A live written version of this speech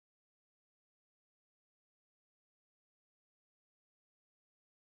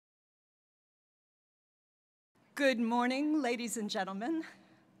Good morning, ladies and gentlemen.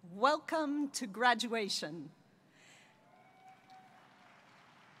 Welcome to graduation.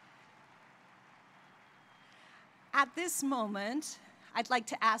 At this moment, I'd like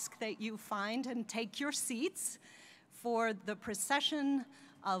to ask that you find and take your seats for the procession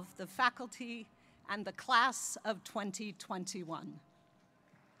of the faculty and the class of 2021.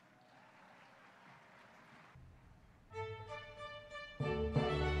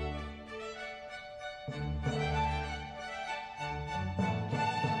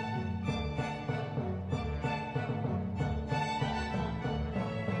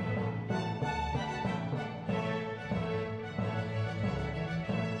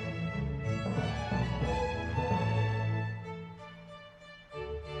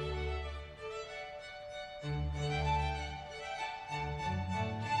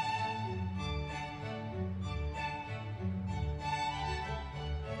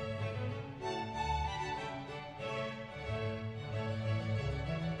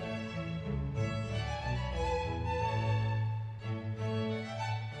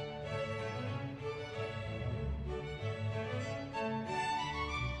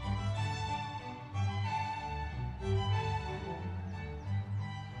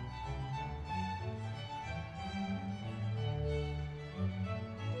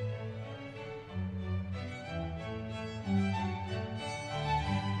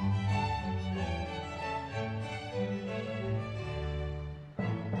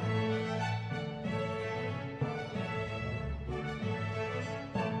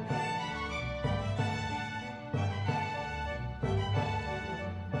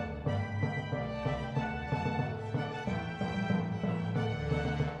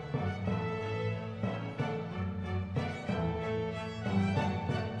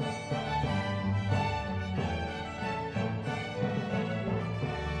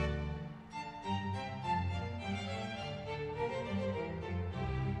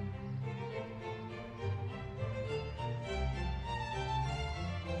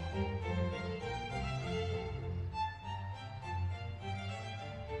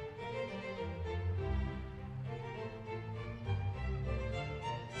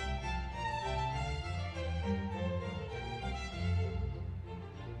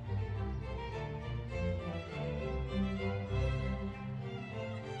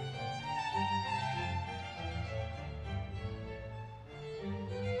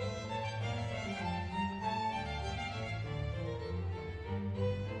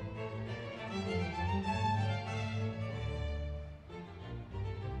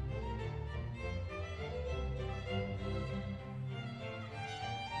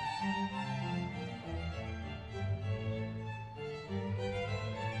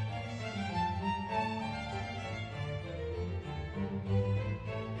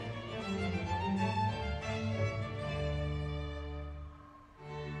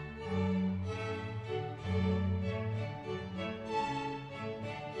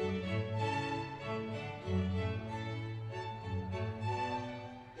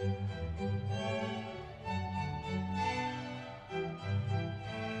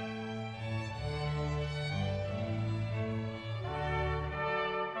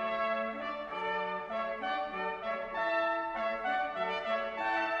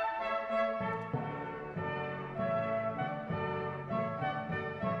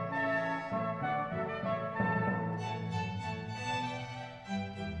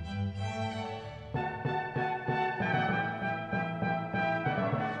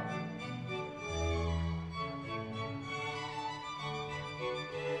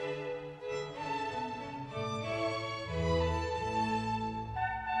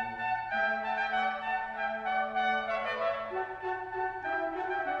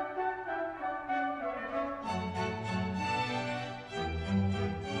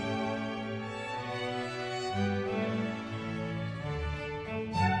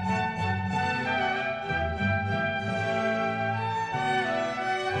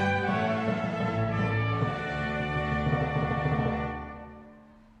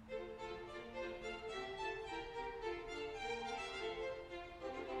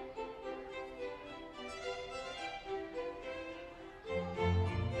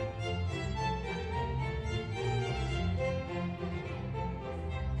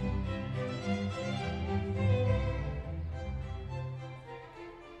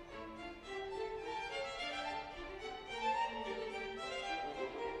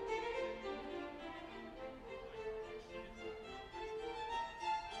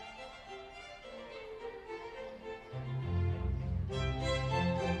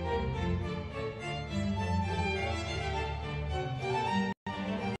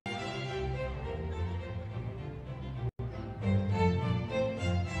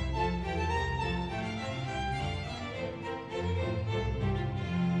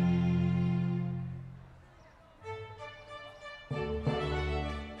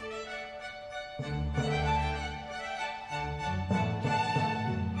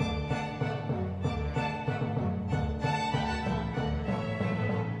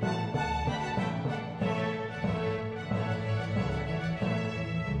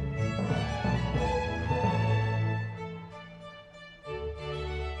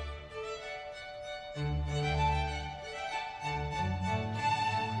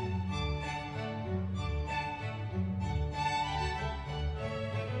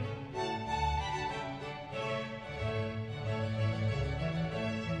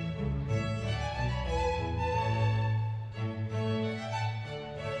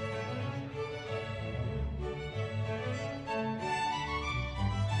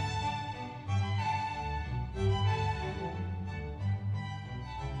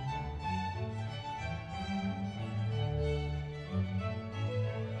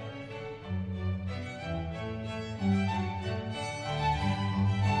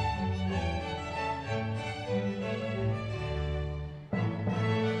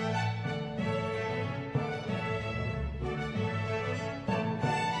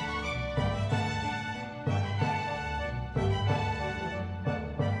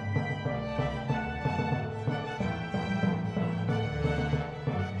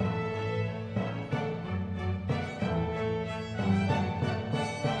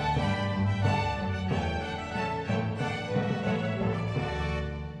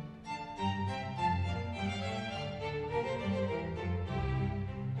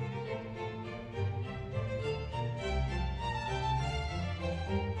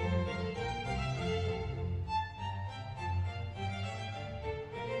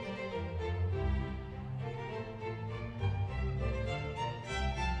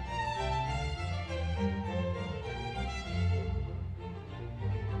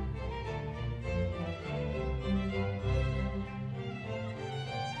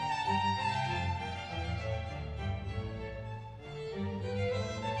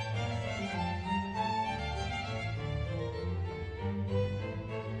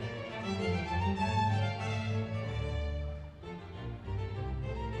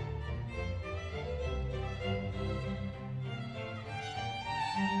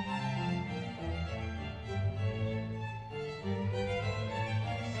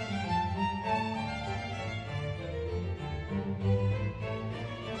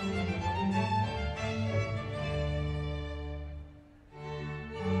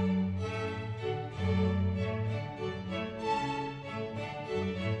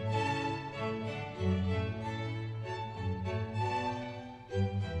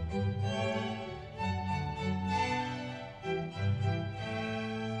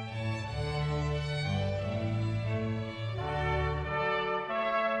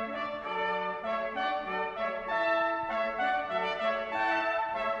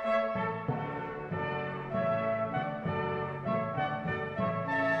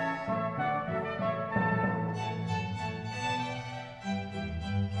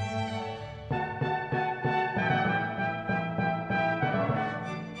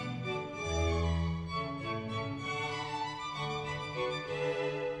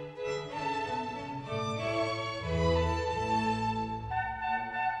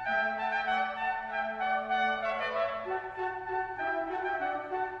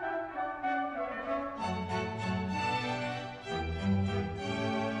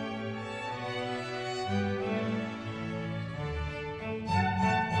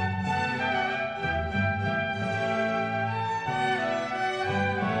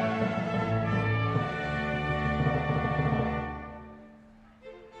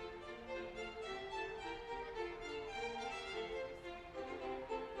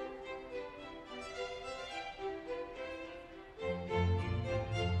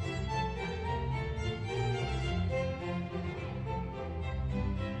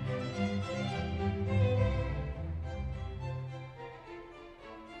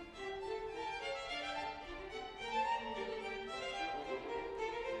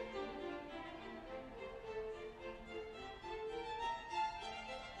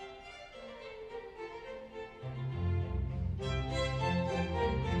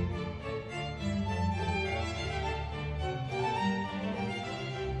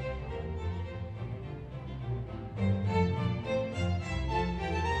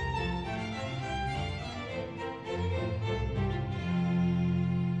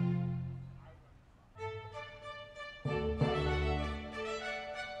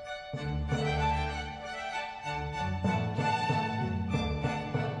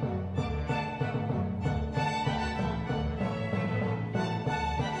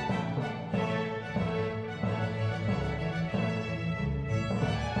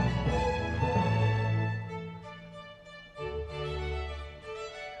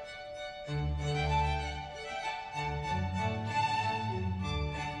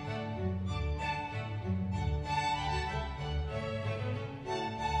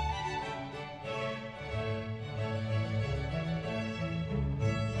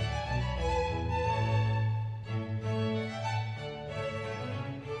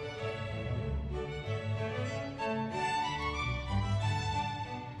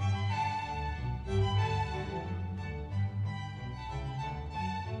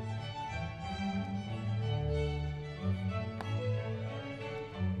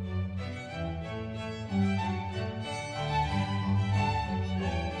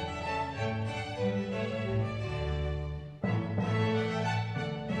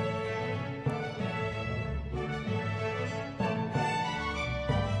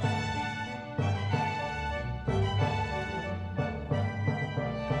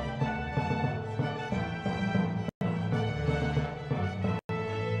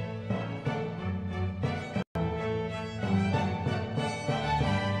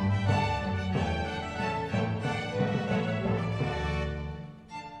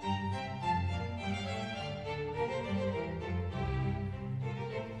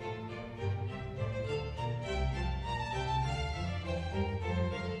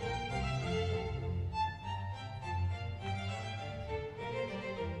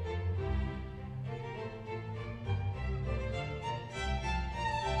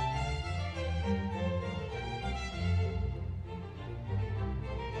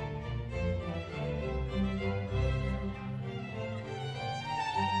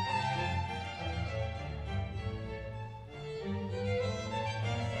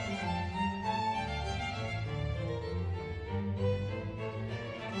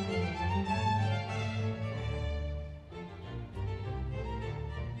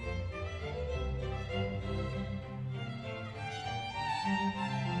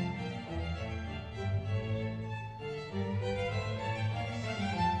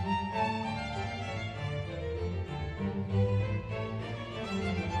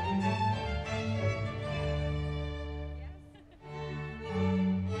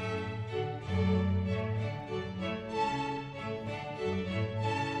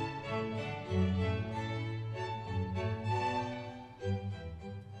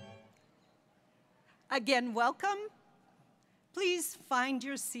 Again, welcome. Please find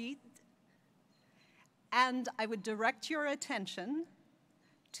your seat. And I would direct your attention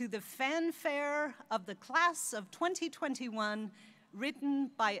to the fanfare of the class of 2021,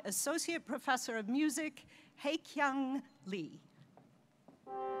 written by Associate Professor of Music, Haekyung Lee.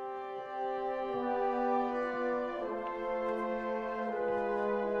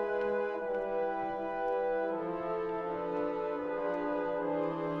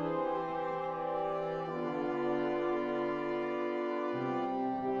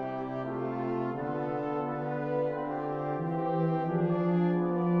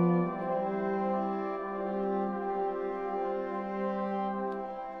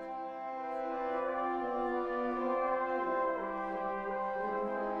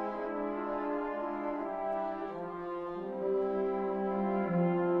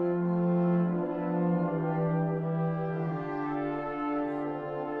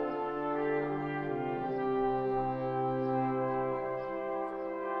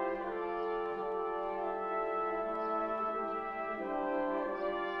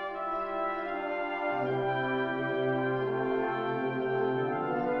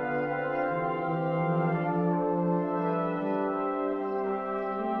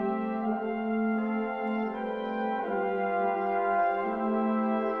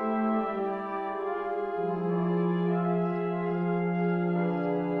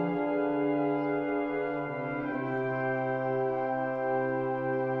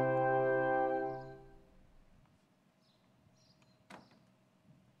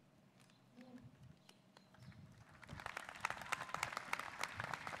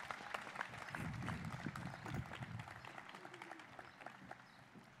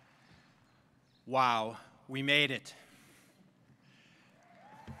 Wow, we made it.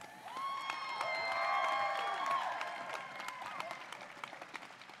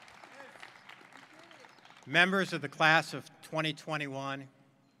 Members of the class of 2021,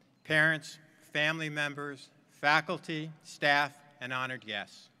 parents, family members, faculty, staff, and honored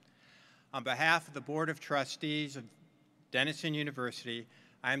guests. On behalf of the Board of Trustees of Denison University,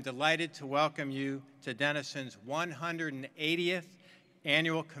 I am delighted to welcome you to Denison's 180th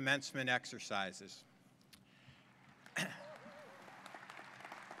annual commencement exercises.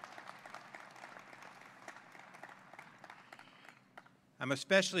 I'm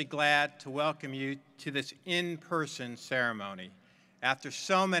especially glad to welcome you to this in-person ceremony. After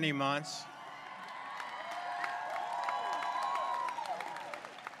so many months,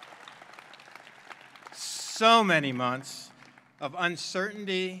 of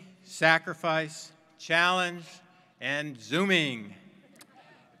uncertainty, sacrifice, challenge, and Zooming.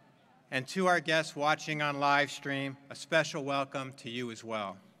 And to our guests watching on live stream, a special welcome to you as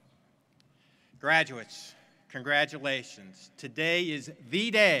well. Graduates, congratulations. Today is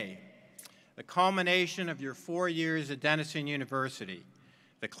the day, the culmination of your 4 years at Denison University.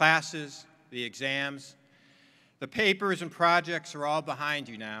 The classes, the exams, the papers and projects are all behind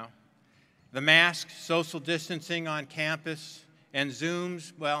you now. The masks, social distancing on campus, and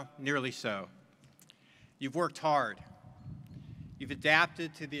Zooms, well, nearly so. You've worked hard. You've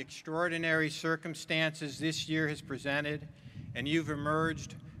adapted to the extraordinary circumstances this year has presented, and you've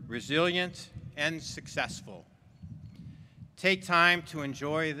emerged resilient and successful. Take time to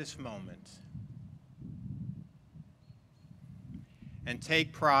enjoy this moment and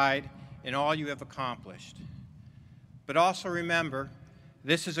take pride in all you have accomplished. But also remember,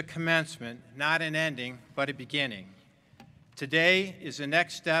 this is a commencement, not an ending, but a beginning. Today is the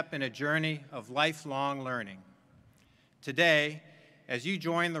next step in a journey of lifelong learning. Today, as you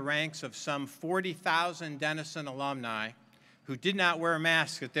join the ranks of some 40,000 Denison alumni who did not wear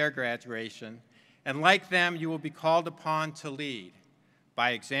masks at their graduation, and like them, you will be called upon to lead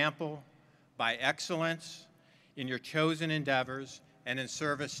by example, by excellence in your chosen endeavors, and in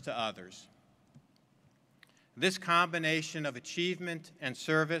service to others. This combination of achievement and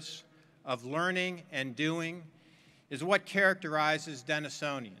service, of learning and doing, is what characterizes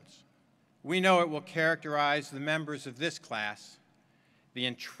Denisonians. We know it will characterize the members of this class, the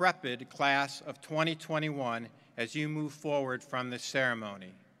intrepid class of 2021, as you move forward from this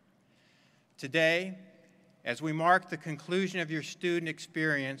ceremony. Today, as we mark the conclusion of your student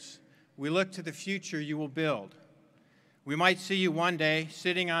experience, we look to the future you will build. We might see you one day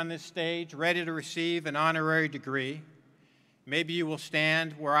sitting on this stage, ready to receive an honorary degree. Maybe you will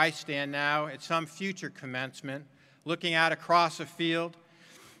stand where I stand now at some future commencement, looking out across a field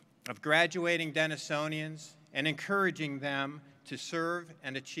of graduating Denisonians and encouraging them to serve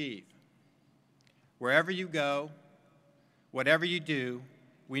and achieve. Wherever you go, whatever you do,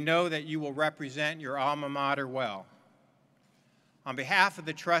 we know that you will represent your alma mater well. On behalf of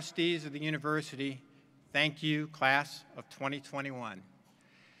the trustees of the university, Thank you, class of 2021.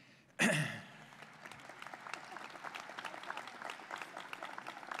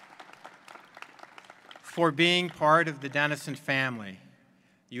 For being part of the Denison family.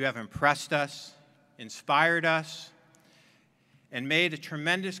 You have impressed us, inspired us, and made a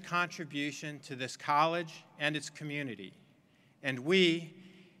tremendous contribution to this college and its community. And we,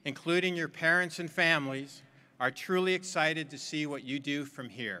 including your parents and families, are truly excited to see what you do from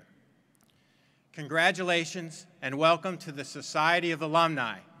here. Congratulations and welcome to the Society of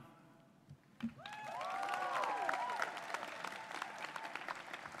Alumni.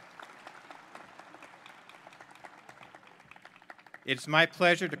 It's my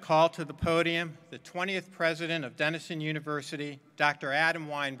pleasure to call to the podium the 20th President of Denison University, Dr. Adam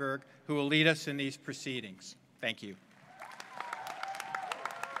Weinberg, who will lead us in these proceedings. Thank you.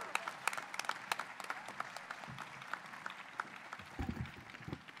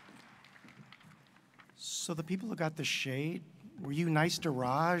 So the people who got the shade, were you nice to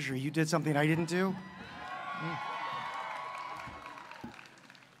Raj, or you did something I didn't do? I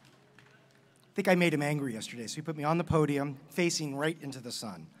think I made him angry yesterday, so he put me on the podium, facing right into the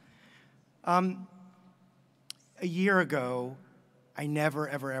sun. A year ago, I never,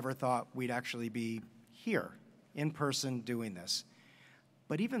 ever, ever thought we'd actually be here, in person, doing this.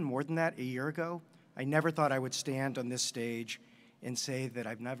 But even more than that, a year ago, I never thought I would stand on this stage and say that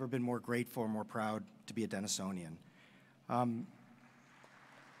I've never been more grateful or more proud to be a Denisonian.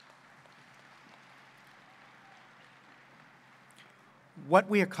 What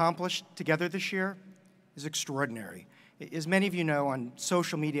we accomplished together this year is extraordinary. As many of you know, on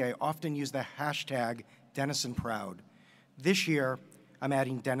social media, I often use the hashtag DenisonProud. This year, I'm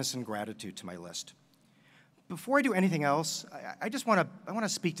adding Denison Gratitude to my list. Before I do anything else, I want to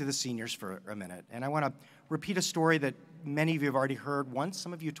speak to the seniors for a minute, and I want to repeat a story that many of you have already heard once,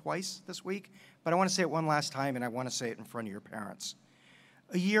 some of you twice this week, but I want to say it one last time, and I want to say it in front of your parents.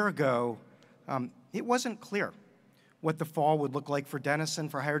 A year ago, it wasn't clear what the fall would look like for Denison,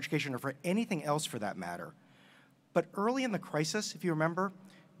 for higher education, or for anything else for that matter. But early in the crisis, if you remember,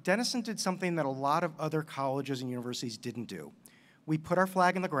 Denison did something that a lot of other colleges and universities didn't do. We put our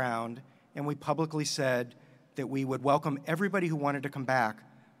flag in the ground, and we publicly said that we would welcome everybody who wanted to come back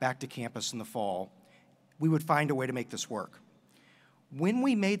to campus in the fall. We would find a way to make this work. When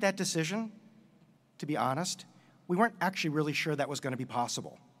we made that decision, to be honest, we weren't actually really sure that was going to be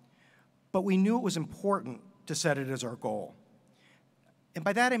possible. But we knew it was important to set it as our goal. And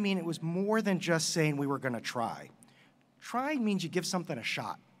by that I mean it was more than just saying we were going to try. Try means you give something a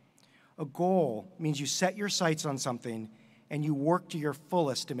shot. A goal means you set your sights on something and you work to your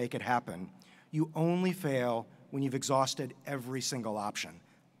fullest to make it happen. You only fail when you've exhausted every single option.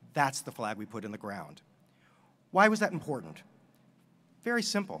 That's the flag we put in the ground. Why was that important? Very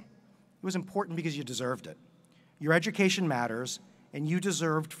simple. It was important because you deserved it. Your education matters, and you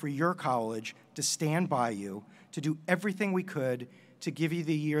deserved for your college to stand by you, to do everything we could to give you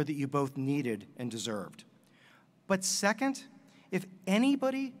the year that you both needed and deserved. But second, if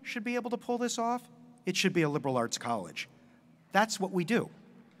anybody should be able to pull this off, it should be a liberal arts college. That's what we do.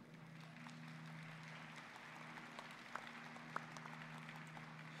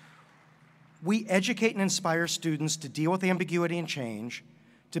 We educate and inspire students to deal with ambiguity and change,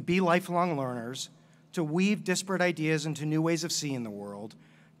 to be lifelong learners, to weave disparate ideas into new ways of seeing the world,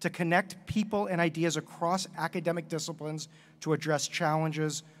 to connect people and ideas across academic disciplines to address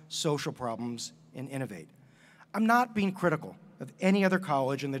challenges, social problems, and innovate. I'm not being critical of any other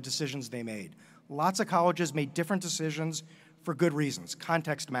college and the decisions they made. Lots of colleges made different decisions for good reasons.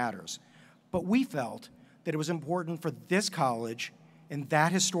 Context matters. But we felt that it was important for this college in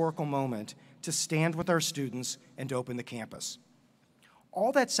that historical moment to stand with our students and to open the campus.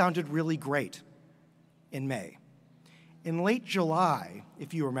 All that sounded really great in May. In late July,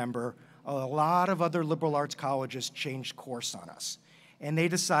 if you remember, a lot of other liberal arts colleges changed course on us. And they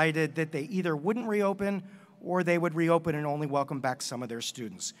decided that they either wouldn't reopen or they would reopen and only welcome back some of their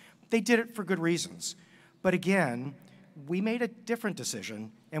students. They did it for good reasons. But again, we made a different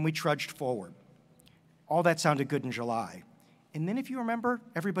decision and we trudged forward. All that sounded good in July. And then if you remember,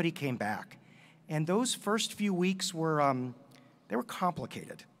 everybody came back. And those first few weeks were, they were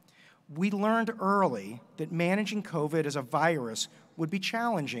complicated. We learned early that managing COVID as a virus would be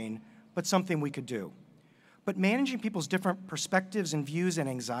challenging, but something we could do. But managing people's different perspectives and views and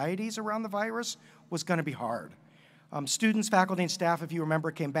anxieties around the virus was going to be hard. Students, faculty, and staff, if you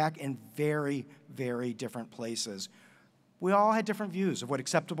remember, came back in very, very different places. We all had different views of what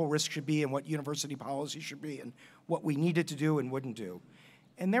acceptable risk should be and what university policy should be and what we needed to do and wouldn't do.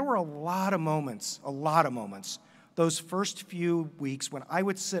 And there were a lot of moments, those first few weeks when I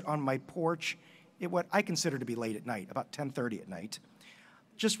would sit on my porch at what I consider to be late at night, about 10:30 at night,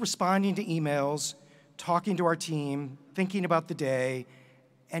 just responding to emails, talking to our team, thinking about the day,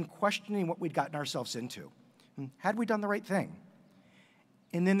 and questioning what we'd gotten ourselves into. Had we done the right thing?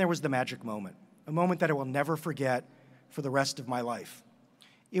 And then there was the magic moment, a moment that I will never forget for the rest of my life.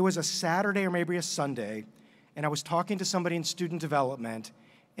 It was a Saturday or maybe a Sunday, and I was talking to somebody in student development,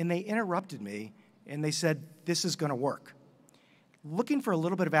 and they interrupted me, and they said, "This is gonna work." Looking for a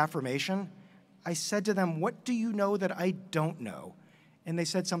little bit of affirmation, I said to them, "What do you know that I don't know?" And they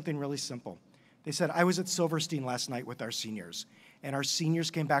said something really simple. They said, "I was at Silverstein last night with our seniors, and our seniors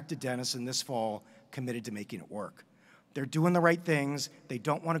came back to Denison this fall committed to making it work. They're doing the right things. They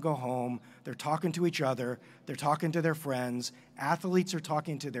don't want to go home. They're talking to each other. They're talking to their friends. Athletes are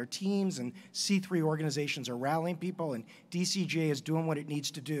talking to their teams, and C3 organizations are rallying people, and DCJ is doing what it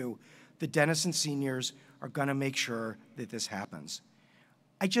needs to do. The Denison seniors are going to make sure that this happens."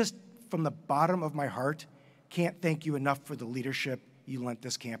 I just, from the bottom of my heart, can't thank you enough for the leadership you lent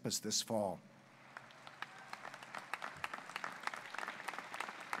this campus this fall.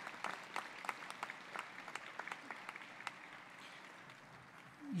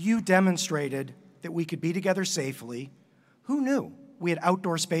 You demonstrated that we could be together safely. Who knew we had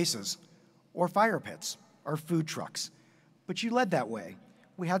outdoor spaces or fire pits or food trucks? But you led that way.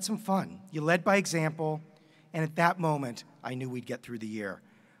 We had some fun. You led by example, and at that moment, I knew we'd get through the year.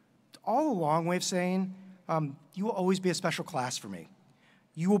 All a long way of saying, you will always be a special class for me.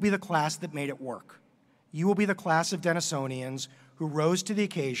 You will be the class that made it work. You will be the class of Denisonians who rose to the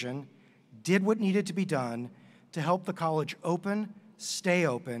occasion, did what needed to be done to help the college open, stay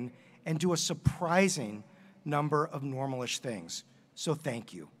open, and do a surprising number of normalish things. So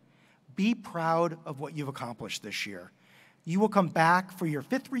thank you. Be proud of what you've accomplished this year. You will come back for your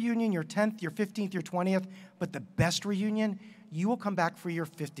 5th reunion, your 10th, your 15th, your 20th, but the best reunion, you will come back for your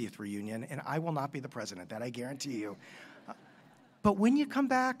 50th reunion, and I will not be the president, that I guarantee you. But when you come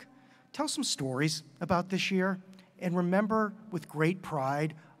back, tell some stories about this year, and remember with great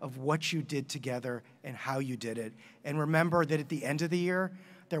pride of what you did together and how you did it. And remember that at the end of the year,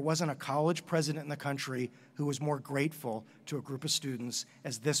 there wasn't a college president in the country who was more grateful to a group of students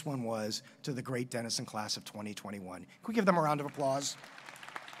as this one was to the great Denison class of 2021. Can we give them a round of applause?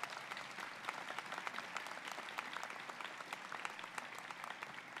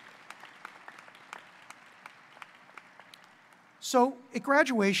 So at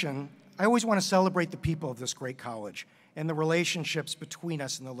graduation, I always want to celebrate the people of this great college and the relationships between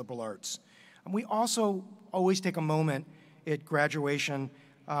us in the liberal arts. And we also always take a moment at graduation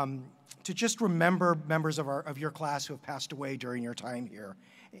to just remember members of your class who have passed away during your time here.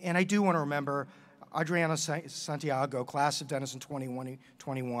 And I do want to remember Adriana Santiago, class of Denison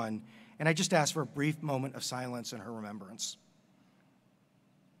 2021, and I just ask for a brief moment of silence in her remembrance.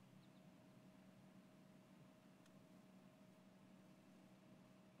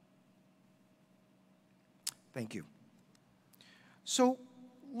 Thank you. So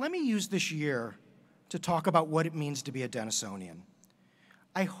let me use this year to talk about what it means to be a Denisonian.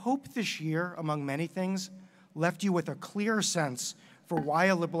 I hope this year, among many things, left you with a clear sense for why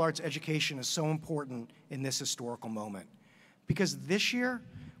a liberal arts education is so important in this historical moment. Because this year,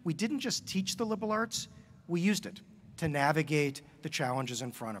 we didn't just teach the liberal arts, we used it to navigate the challenges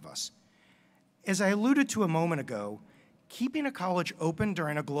in front of us. As I alluded to a moment ago, keeping a college open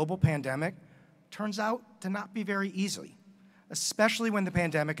during a global pandemic turns out to not be very easy, especially when the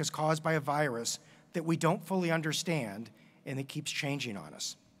pandemic is caused by a virus that we don't fully understand and it keeps changing on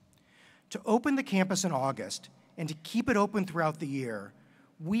us. To open the campus in August and to keep it open throughout the year,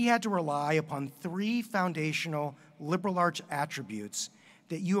 we had to rely upon 3 foundational liberal arts attributes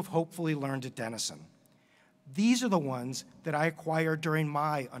that you have hopefully learned at Denison. These are the ones that I acquired during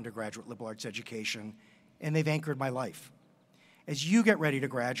my undergraduate liberal arts education, and they've anchored my life. As you get ready to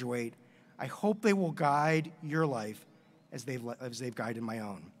graduate, I hope they will guide your life as they've guided my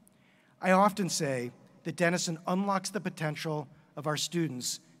own. I often say that Denison unlocks the potential of our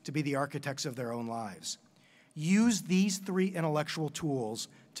students to be the architects of their own lives. Use these 3 intellectual tools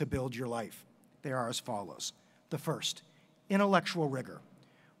to build your life. They are as follows. The first, intellectual rigor,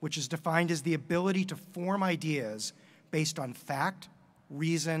 which is defined as the ability to form ideas based on fact,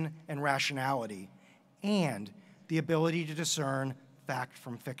 reason, and rationality, and the ability to discern fact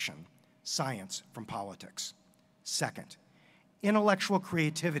from fiction, science from politics. Second, intellectual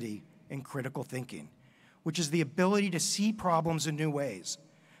creativity and critical thinking, which is the ability to see problems in new ways,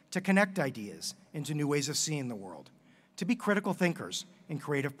 to connect ideas into new ways of seeing the world, to be critical thinkers and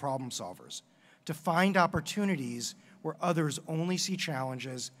creative problem solvers, to find opportunities where others only see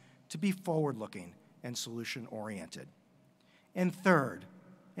challenges, to be forward-looking and solution-oriented. And third,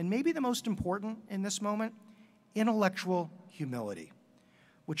 and maybe the most important in this moment, intellectual humility,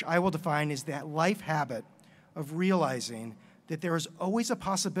 which I will define as that life habit of realizing that there is always a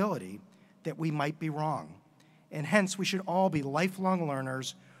possibility that we might be wrong, and hence we should all be lifelong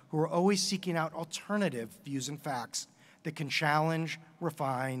learners who are always seeking out alternative views and facts that can challenge,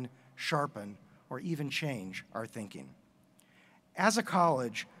 refine, sharpen, or even change our thinking. As a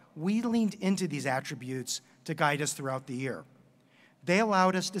college, we leaned into these attributes to guide us throughout the year. They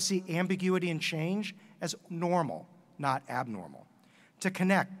allowed us to see ambiguity and change as normal, not abnormal, to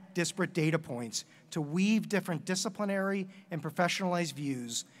connect disparate data points, to weave different disciplinary and professionalized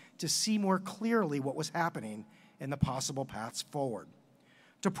views to see more clearly what was happening and the possible paths forward,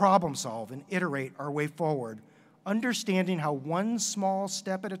 to problem solve and iterate our way forward, understanding how one small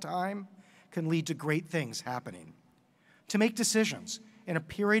step at a time can lead to great things happening, to make decisions in a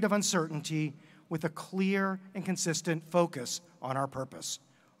period of uncertainty with a clear and consistent focus on our purpose,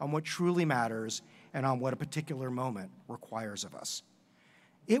 on what truly matters, and on what a particular moment requires of us.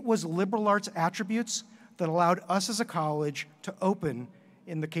 It was liberal arts attributes that allowed us as a college to open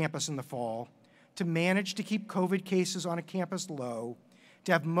in the campus in the fall, to manage to keep COVID cases on a campus low,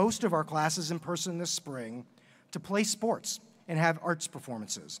 to have most of our classes in person this spring, to play sports and have arts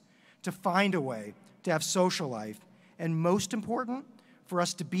performances, to find a way to have social life, and most important, for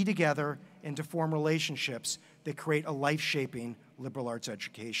us to be together and to form relationships that create a life-shaping liberal arts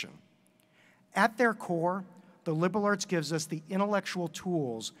education. At their core, the liberal arts gives us the intellectual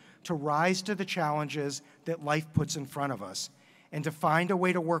tools to rise to the challenges that life puts in front of us and to find a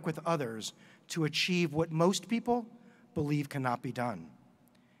way to work with others to achieve what most people believe cannot be done.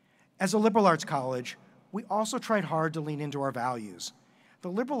 As a liberal arts college, we also tried hard to lean into our values.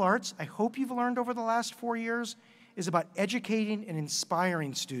 The liberal arts, I hope you've learned over the last 4 years, is about educating and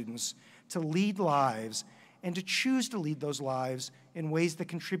inspiring students to lead lives and to choose to lead those lives in ways that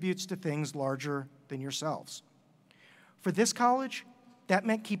contributes to things larger than yourselves. For this college, that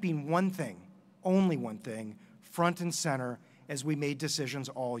meant keeping one thing, only one thing, front and center as we made decisions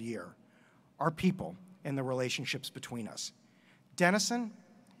all year: our people and the relationships between us. Denison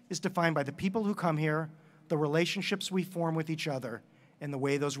is defined by the people who come here, the relationships we form with each other, and the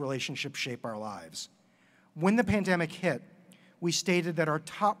way those relationships shape our lives. When the pandemic hit, we stated that our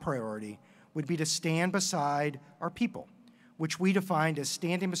top priority would be to stand beside our people, which we defined as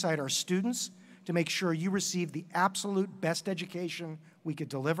standing beside our students to make sure you receive the absolute best education we could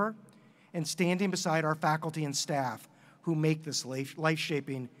deliver, and standing beside our faculty and staff who make this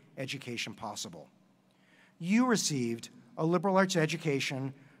life-shaping education possible. You received a liberal arts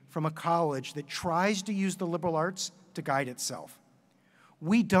education from a college that tries to use the liberal arts to guide itself.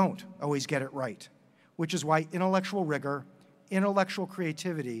 We don't always get it right, which is why intellectual rigor, intellectual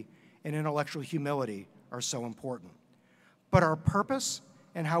creativity, and intellectual humility are so important. But our purpose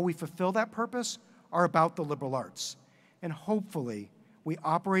and how we fulfill that purpose are about the liberal arts. And hopefully, we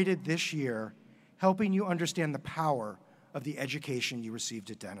operated this year helping you understand the power of the education you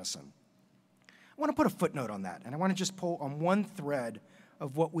received at Denison. I want to put a footnote on that, and I want to just pull on one thread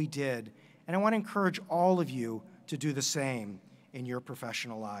of what we did, and I want to encourage all of you to do the same in your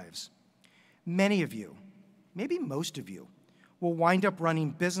professional lives. Many of you, maybe most of you, will wind up running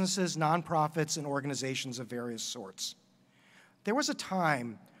businesses, nonprofits, and organizations of various sorts. There was a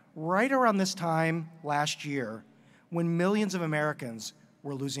time, right around this time last year, when millions of Americans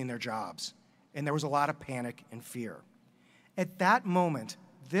were losing their jobs, and there was a lot of panic and fear. At that moment,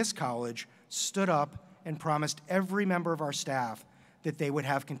 this college stood up and promised every member of our staff that they would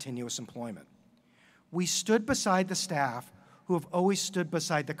have continuous employment. We stood beside the staff who have always stood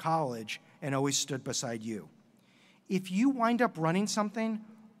beside the college and always stood beside you. If you wind up running something,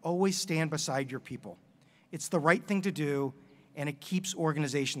 always stand beside your people. It's the right thing to do, and it keeps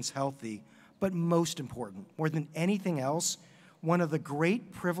organizations healthy. But most important, more than anything else, one of the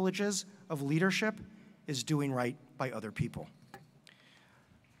great privileges of leadership is doing right by other people.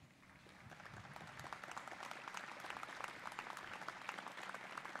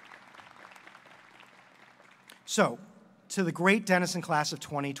 So, to the great Denison class of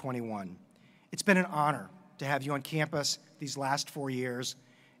 2021, it's been an honor to have you on campus these last 4 years.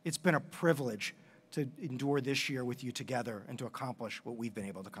 It's been a privilege to endure this year with you together and to accomplish what we've been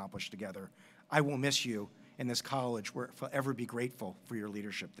able to accomplish together. I will miss you, and this college will forever be grateful for your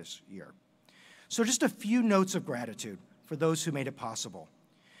leadership this year. So just a few notes of gratitude for those who made it possible.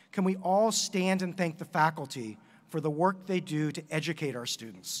 Can we all stand and thank the faculty for the work they do to educate our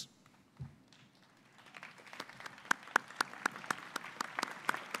students?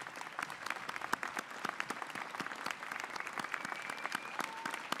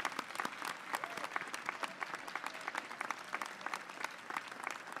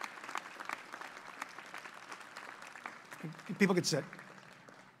 People could sit.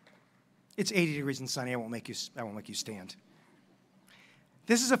 It's 80 degrees and sunny. I won't make you stand.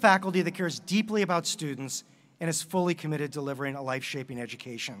 This is a faculty that cares deeply about students and is fully committed to delivering a life-shaping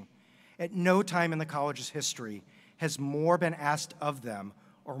education. At no time in the college's history has more been asked of them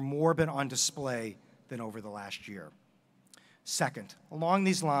or more been on display than over the last year. Second, along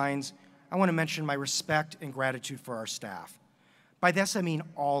these lines, I want to mention my respect and gratitude for our staff. By this, I mean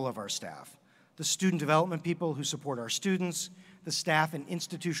all of our staff. The student development people who support our students, the staff in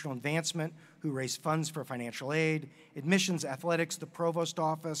institutional advancement who raise funds for financial aid, admissions, athletics, the provost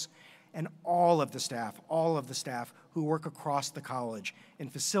office, and all of the staff who work across the college in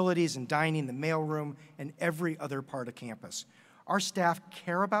facilities and dining, the mailroom, and every other part of campus. Our staff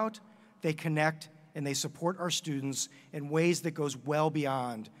care about, they connect, and they support our students in ways that goes well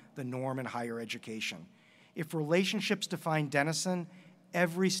beyond the norm in higher education. If relationships define Denison,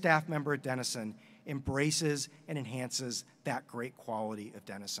 every staff member at Denison embraces and enhances that great quality of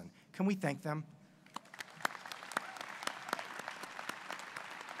Denison. Can we thank them?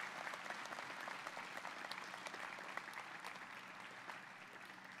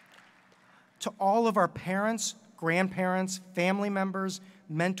 To all of our parents, grandparents, family members,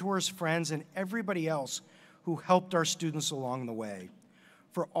 mentors, friends, and everybody else who helped our students along the way.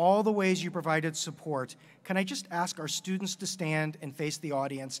 For all the ways you provided support, can I just ask our students to stand and face the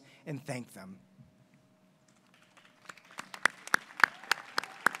audience and thank them?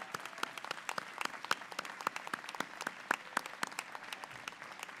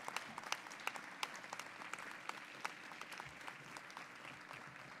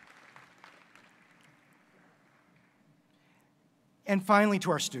 And finally,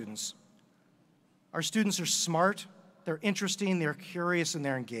 to our students. Our students are smart, they're interesting, they're curious, and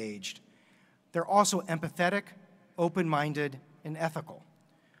they're engaged. They're also empathetic, open-minded, and ethical.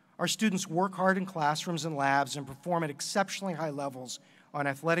 Our students work hard in classrooms and labs and perform at exceptionally high levels on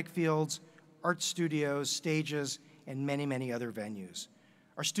athletic fields, art studios, stages, and many, many other venues.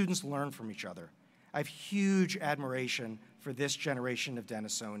 Our students learn from each other. I have huge admiration for this generation of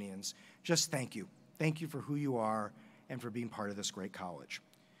Denisonians. Just thank you. Thank you for who you are and for being part of this great college.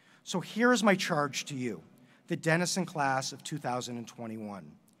 So here is my charge to you, the Denison class of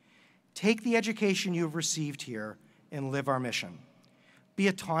 2021. Take the education you have received here and live our mission. Be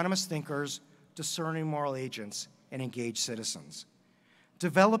autonomous thinkers, discerning moral agents, and engaged citizens.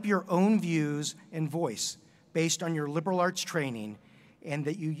 Develop your own views and voice based on your liberal arts training and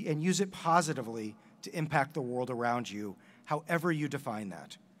use it positively to impact the world around you, however you define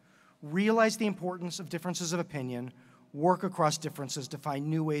that. Realize the importance of differences of opinion, work across differences to find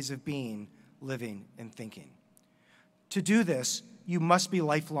new ways of being, living, and thinking. To do this, you must be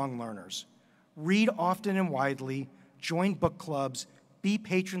lifelong learners. Read often and widely, join book clubs, be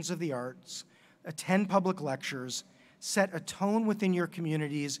patrons of the arts, attend public lectures, set a tone within your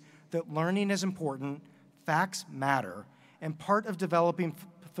communities that learning is important, facts matter, and part of developing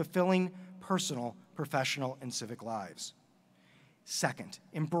fulfilling personal, professional, and civic lives. Second,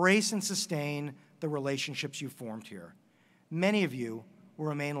 embrace and sustain the relationships you've formed here. Many of you will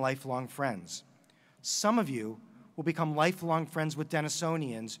remain lifelong friends. Some of you will become lifelong friends with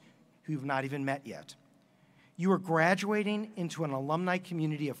Denisonians who you've not even met yet. You are graduating into an alumni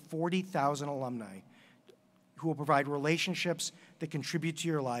community of 40,000 alumni who will provide relationships that contribute to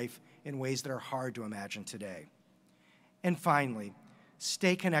your life in ways that are hard to imagine today. And finally,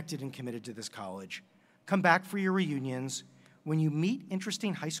 stay connected and committed to this college. Come back for your reunions. When you meet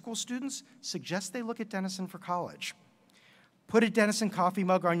interesting high school students, suggest they look at Denison for college. Put a Denison coffee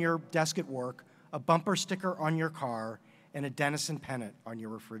mug on your desk at work, a bumper sticker on your car, and a Denison pennant on your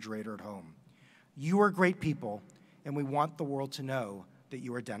refrigerator at home. You are great people, and we want the world to know that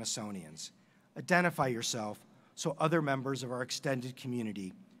you are Denisonians. Identify yourself so other members of our extended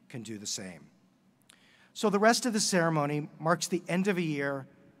community can do the same. So the rest of the ceremony marks the end of a year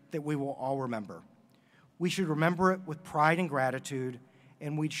that we will all remember. We should remember it with pride and gratitude,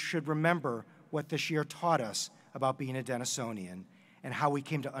 and we should remember what this year taught us about being a Denisonian and how we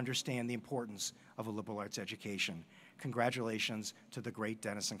came to understand the importance of a liberal arts education. Congratulations to the great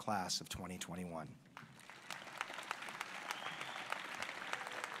Denison class of 2021.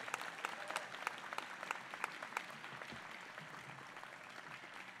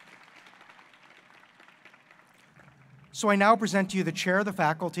 So I now present to you the chair of the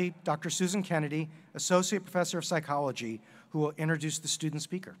faculty, Dr. Susan Kennedy, Associate Professor of Psychology, who will introduce the student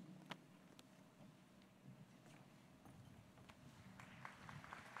speaker.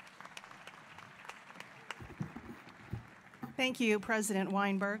 Thank you, President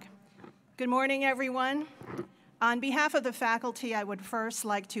Weinberg. Good morning, everyone. On behalf of the faculty, I would first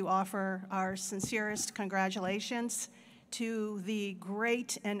like to offer our sincerest congratulations to the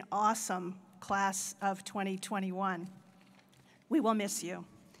great and awesome class of 2021. We will miss you.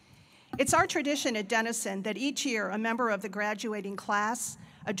 It's our tradition at Denison that each year a member of the graduating class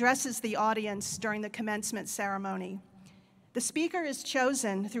addresses the audience during the commencement ceremony. The speaker is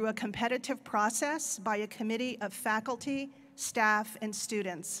chosen through a competitive process by a committee of faculty, staff, and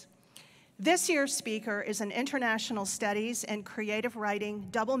students. This year's speaker is an international studies and creative writing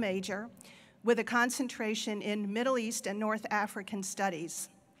double major with a concentration in Middle East and North African studies.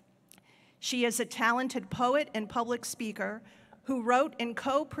 She is a talented poet and public speaker who wrote and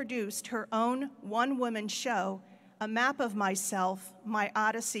co-produced her own one-woman show, A Map of Myself, My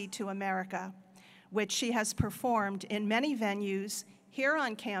Odyssey to America, which she has performed in many venues here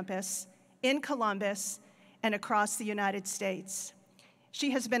on campus, in Columbus, and across the United States.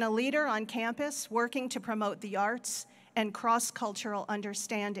 She has been a leader on campus working to promote the arts and cross-cultural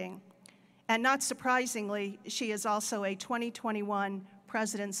understanding. And not surprisingly, she is also a 2021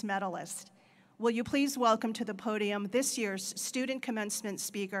 President's Medalist. Will you please welcome to the podium this year's student commencement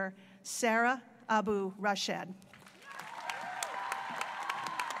speaker, Sarah Abu Rashed.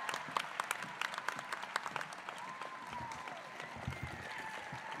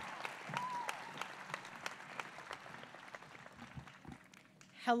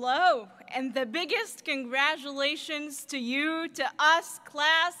 Hello, and the biggest congratulations to you, to us,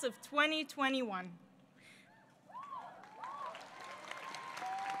 class of 2021.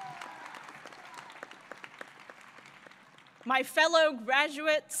 My fellow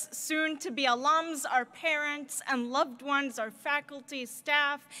graduates, soon-to-be alums, our parents and loved ones, our faculty,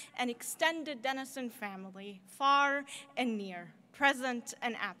 staff, and extended Denison family, far and near, present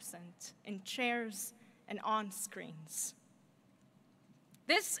and absent, in chairs and on screens.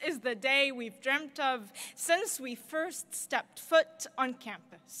 This is the day we've dreamt of since we first stepped foot on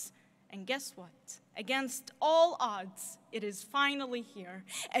campus. And guess what? Against all odds, it is finally here,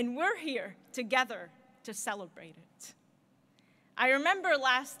 and we're here together to celebrate it. I remember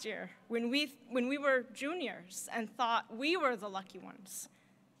last year when we were juniors and thought we were the lucky ones,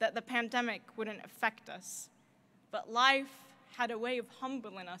 that the pandemic wouldn't affect us. But life had a way of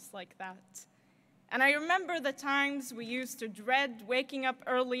humbling us like that. And I remember the times we used to dread waking up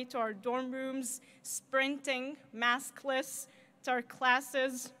early to our dorm rooms, sprinting, maskless, to our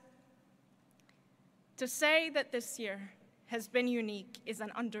classes. To say that this year has been unique is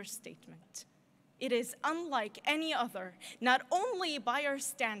an understatement. It is unlike any other, not only by our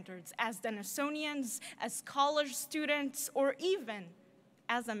standards as Denisonians, as college students, or even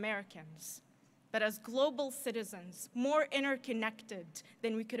as Americans, but as global citizens, more interconnected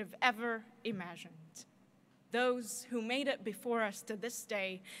than we could have ever imagined. Those who made it before us to this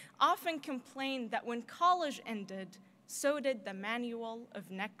day often complain that when college ended, so did the manual of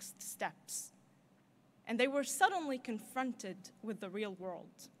next steps. And they were suddenly confronted with the real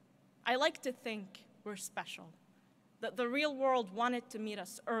world. I like to think we're special, that the real world wanted to meet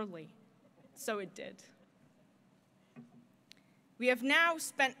us early, so it did. We have now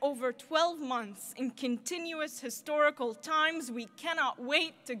spent over 12 months in continuous historical times. We cannot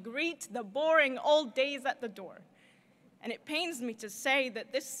wait to greet the boring old days at the door. And it pains me to say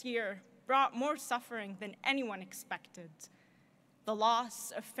that this year brought more suffering than anyone expected. The loss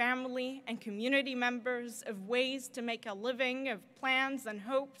of family and community members, of ways to make a living, of plans and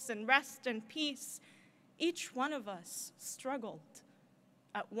hopes and rest and peace. Each one of us struggled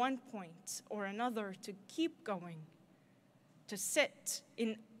at one point or another to keep going, to sit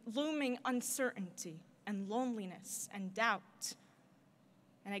in looming uncertainty and loneliness and doubt.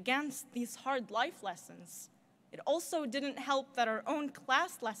 And against these hard life lessons, it also didn't help that our own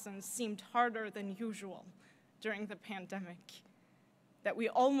class lessons seemed harder than usual during the pandemic, that we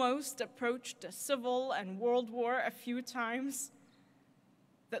almost approached a civil and world war a few times,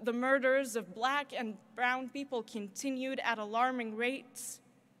 that the murders of Black and brown people continued at alarming rates,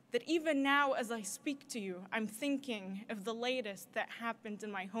 that even now as I speak to you, I'm thinking of the latest that happened in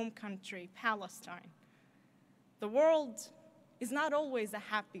my home country, Palestine. The world is not always a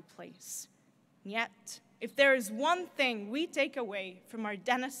happy place. Yet, if there is one thing we take away from our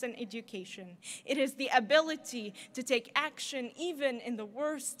Denison education, it is the ability to take action even in the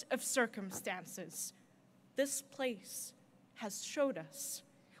worst of circumstances. This place has showed us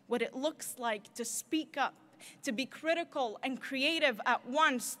what it looks like to speak up, to be critical and creative at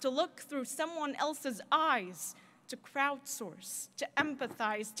once, to look through someone else's eyes, to crowdsource, to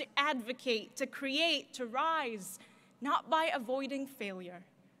empathize, to advocate, to create, to rise, not by avoiding failure,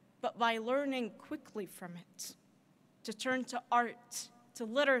 but by learning quickly from it, to turn to art, to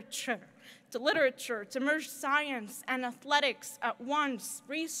literature, to merge science and athletics at once,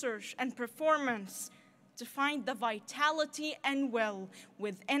 research and performance, to find the vitality and will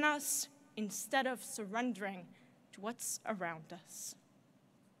within us instead of surrendering to what's around us.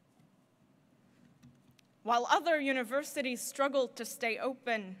 While other universities struggled to stay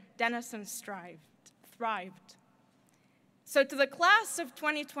open, Denison thrived. So to the class of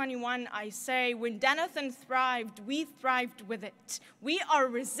 2021, I say, when Denison thrived, we thrived with it. We are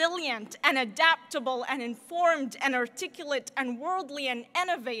resilient and adaptable and informed and articulate and worldly and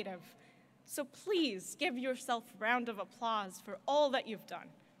innovative. So please give yourself a round of applause for all that you've done.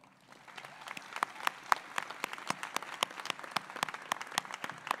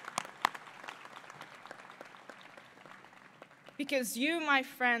 Because you, my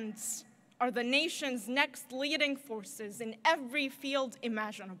friends, are the nation's next leading forces in every field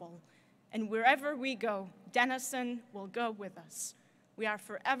imaginable. And wherever we go, Denison will go with us. We are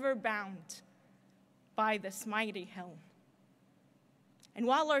forever bound by this mighty hill. And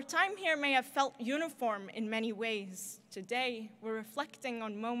while our time here may have felt uniform in many ways, today we're reflecting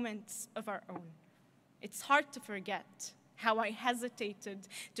on moments of our own. It's hard to forget how I hesitated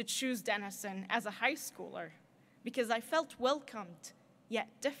to choose Denison as a high schooler, because I felt welcomed, yet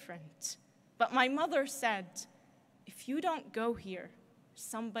different. But my mother said, if you don't go here,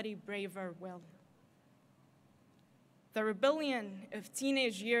 somebody braver will. The rebellion of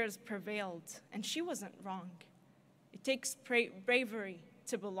teenage years prevailed, and she wasn't wrong. It takes bravery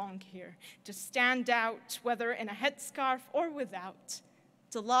to belong here, to stand out, whether in a headscarf or without,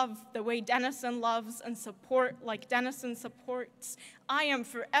 to love the way Denison loves and support like Denison supports. I am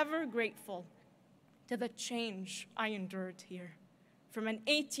forever grateful to the change I endured here. From an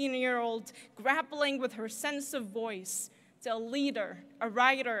 18-year-old grappling with her sense of voice to a leader, a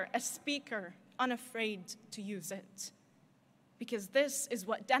writer, a speaker, unafraid to use it. Because this is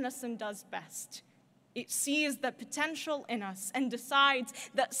what Denison does best. It sees the potential in us and decides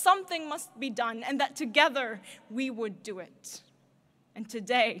that something must be done and that together we would do it. And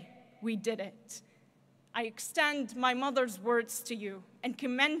today we did it. I extend my mother's words to you and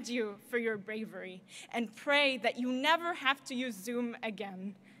commend you for your bravery and pray that you never have to use Zoom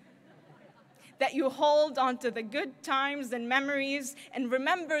again, that you hold onto the good times and memories and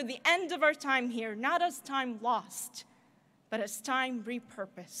remember the end of our time here, not as time lost, but as time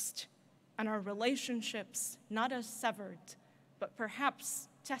repurposed, and our relationships not as severed, but perhaps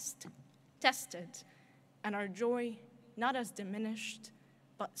tested, and our joy not as diminished,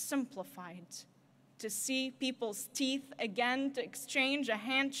 but simplified. To see people's teeth again, to exchange a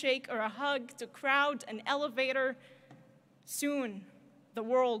handshake or a hug, to crowd an elevator. Soon, the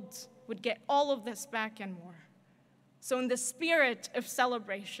world would get all of this back and more. So in the spirit of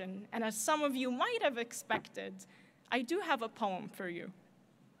celebration, and as some of you might have expected, I do have a poem for you.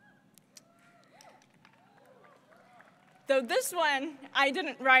 Though this one I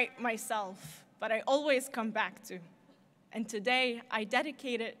didn't write myself, but I always come back to. And today I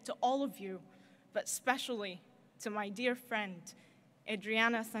dedicate it to all of you, but especially to my dear friend,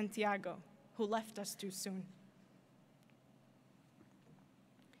 Adriana Santiago, who left us too soon.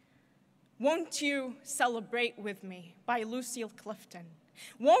 Won't you celebrate with me by Lucille Clifton?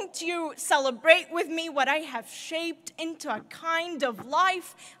 Won't you celebrate with me what I have shaped into a kind of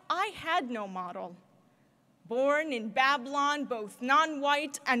life I had no model? Born in Babylon, both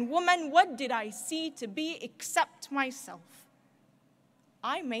non-white and woman, what did I see to be except myself?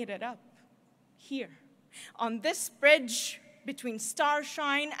 I made it up. Here, on this bridge between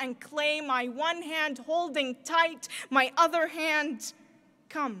starshine and clay, my one hand holding tight, my other hand,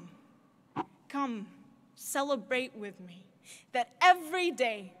 come, celebrate with me, that every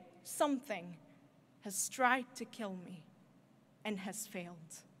day something has tried to kill me and has failed.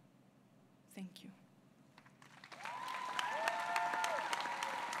 Thank you.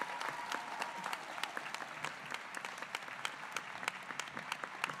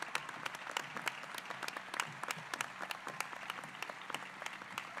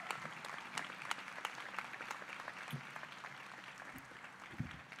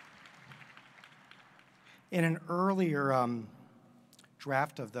 In an earlier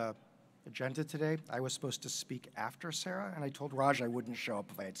draft of the agenda today, I was supposed to speak after Sarah, and I told Raj I wouldn't show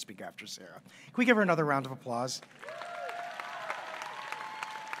up if I had to speak after Sarah. Can we give her another round of applause?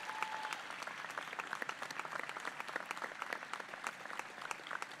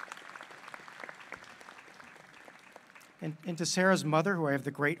 And to Sarah's mother, who I have the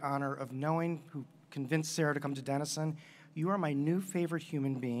great honor of knowing, who convinced Sarah to come to Denison, you are my new favorite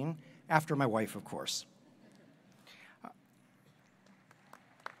human being, after my wife, of course.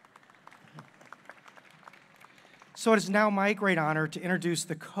 So it is now my great honor to introduce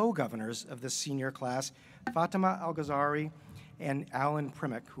the co-governors of this senior class, Fatima Al-Ghazari and Alan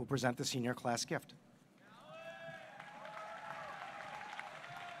Primick, who will present the senior class gift.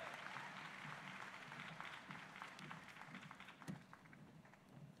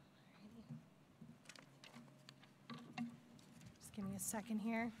 me a second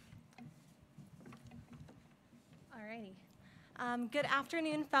here. Alrighty. Good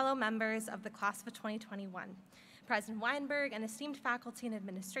afternoon, fellow members of the class of 2021, President Weinberg and esteemed faculty and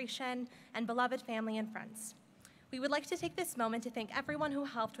administration, and beloved family and friends. We would like to take this moment to thank everyone who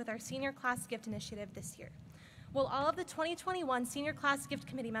helped with our senior class gift initiative this year. Will all of the 2021 senior class gift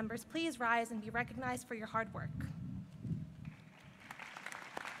committee members please rise and be recognized for your hard work?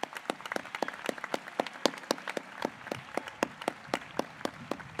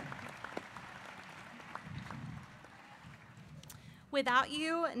 Without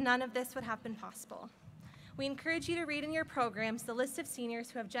you, none of this would have been possible. We encourage you to read in your programs the list of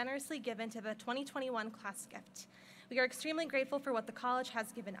seniors who have generously given to the 2021 class gift. We are extremely grateful for what the college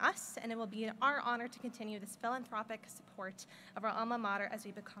has given us, and it will be our honor to continue this philanthropic support of our alma mater as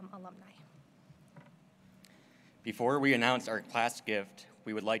we become alumni. Before we announce our class gift,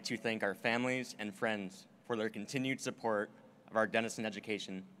 we would like to thank our families and friends for their continued support of our Denison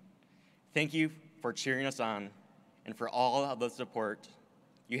education. Thank you for cheering us on and for all of the support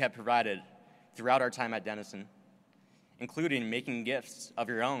you have provided throughout our time at Denison, including making gifts of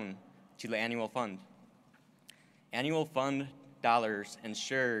your own to the annual fund. Annual fund dollars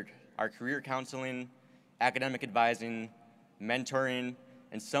ensured our career counseling, academic advising, mentoring,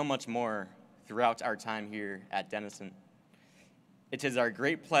 and so much more throughout our time here at Denison. It is our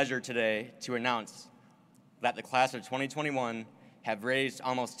great pleasure today to announce that the class of 2021 have raised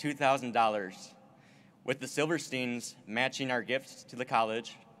almost $2,000, with the Silversteins matching our gifts to the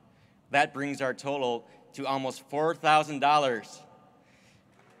college. That brings our total to almost $4,000.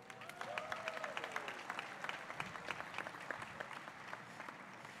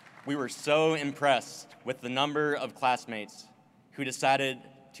 We were so impressed with the number of classmates who decided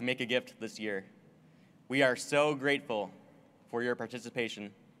to make a gift this year. We are so grateful for your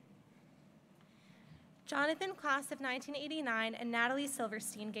participation. Jonathan, class of 1989, and Natalie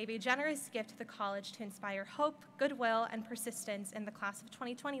Silverstein gave a generous gift to the college to inspire hope, goodwill, and persistence in the class of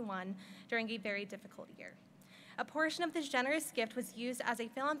 2021 during a very difficult year. A portion of this generous gift was used as a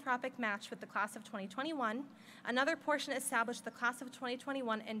philanthropic match with the class of 2021. Another portion established the class of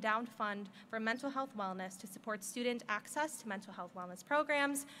 2021 endowed fund for mental health wellness to support student access to mental health wellness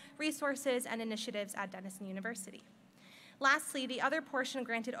programs, resources, and initiatives at Denison University. Lastly, the other portion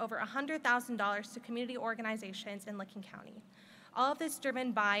granted over $100,000 to community organizations in Licking County. All of this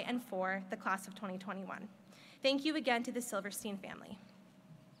driven by and for the class of 2021. Thank you again to the Silverstein family.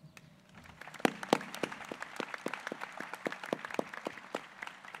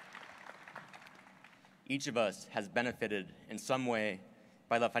 Each of us has benefited in some way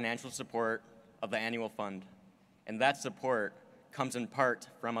by the financial support of the annual fund, and that support comes in part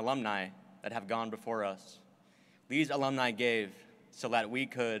from alumni that have gone before us. These alumni gave so that we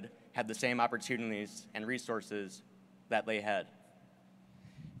could have the same opportunities and resources that they had.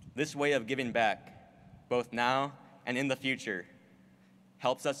 This way of giving back, both now and in the future,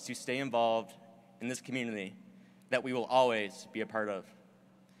 helps us to stay involved in this community that we will always be a part of.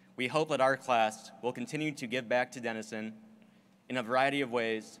 We hope that our class will continue to give back to Denison in a variety of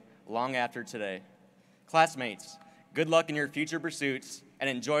ways long after today. Classmates, good luck in your future pursuits and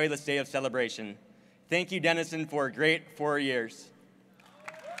enjoy this day of celebration. Thank you, Denison, for a great 4 years.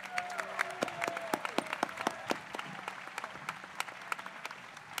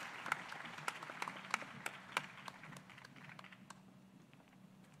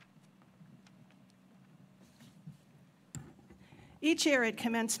 Each year at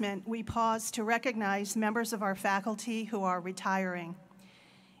commencement, we pause to recognize members of our faculty who are retiring.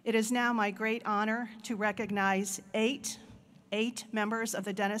 It is now my great honor to recognize eight members of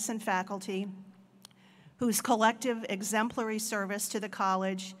the Denison faculty whose collective exemplary service to the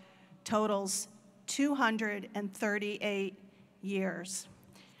college totals 238 years.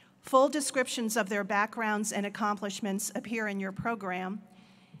 Full descriptions of their backgrounds and accomplishments appear in your program.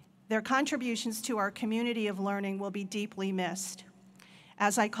 Their contributions to our community of learning will be deeply missed.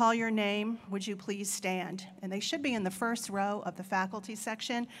 As I call your name, would you please stand? And they should be in the first row of the faculty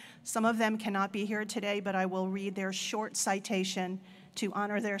section. Some of them cannot be here today, but I will read their short citation to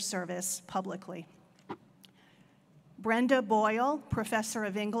honor their service publicly. Brenda Boyle, Professor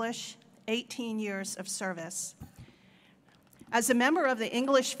of English, 18 years of service. As a member of the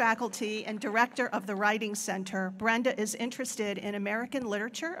English faculty and director of the Writing Center, Brenda is interested in American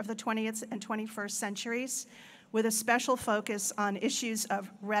literature of the 20th and 21st centuries, with a special focus on issues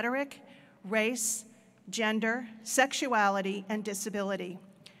of rhetoric, race, gender, sexuality, and disability.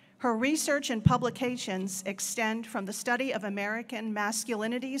 Her research and publications extend from the study of American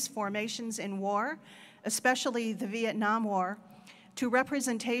masculinities, formations in war, especially the Vietnam War, to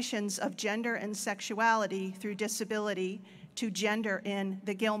representations of gender and sexuality through disability, to gender in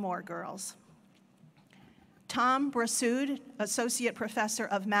the Gilmore Girls. Tom Brassoud, Associate Professor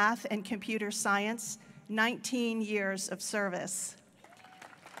of Math and Computer Science, 19 years of service.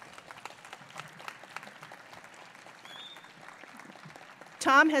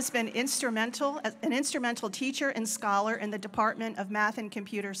 Tom has been an instrumental teacher and scholar in the Department of Math and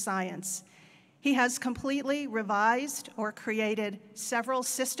Computer Science. He has completely revised or created several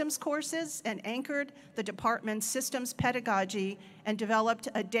systems courses and anchored the department's systems pedagogy and developed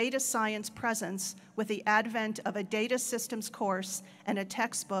a data science presence with the advent of a data systems course and a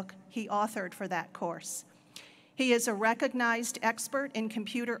textbook he authored for that course. He is a recognized expert in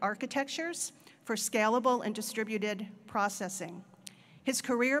computer architectures for scalable and distributed processing. His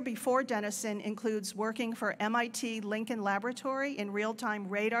career before Denison includes working for MIT Lincoln Laboratory in real-time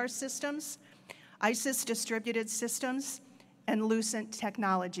radar systems, ISIS distributed systems, and Lucent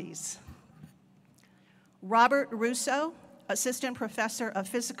Technologies. Robert Russo, Assistant Professor of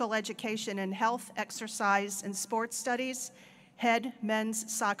Physical Education and Health, Exercise, and Sports Studies, head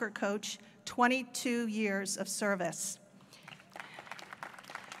men's soccer coach, 22 years of service.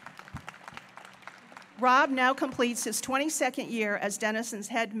 Rob now completes his 22nd year as Denison's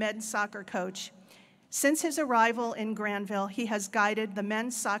head men's soccer coach. Since his arrival in Granville, he has guided the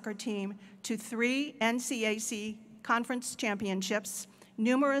men's soccer team to 3 NCAC conference championships,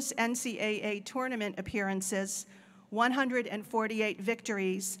 numerous NCAA tournament appearances, 148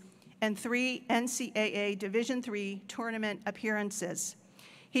 victories, and 3 NCAA Division III tournament appearances.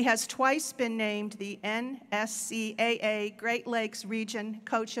 He has twice been named the NSCAA Great Lakes Region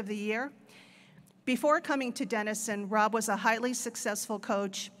Coach of the Year. Before coming to Denison, Rob was a highly successful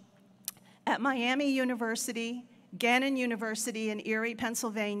coach at Miami University, Gannon University in Erie,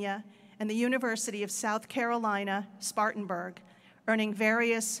 Pennsylvania, and the University of South Carolina, Spartanburg, earning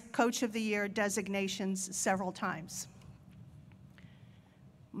various Coach of the Year designations several times.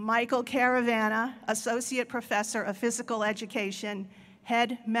 Michael Caravana, Associate Professor of Physical Education,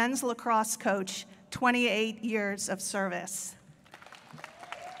 head men's lacrosse coach, 28 years of service.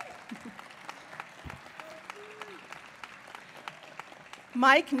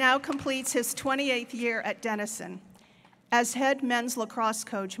 Mike now completes his 28th year at Denison. As head men's lacrosse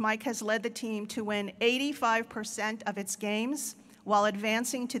coach, Mike has led the team to win 85% of its games while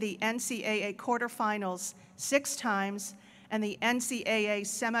advancing to the NCAA quarterfinals 6 times and the NCAA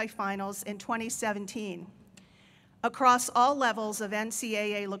semifinals in 2017. Across all levels of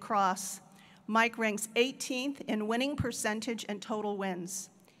NCAA lacrosse, Mike ranks 18th in winning percentage and total wins.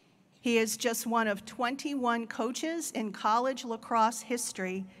 He is just one of 21 coaches in college lacrosse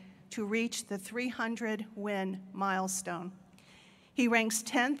history to reach the 300-win milestone. He ranks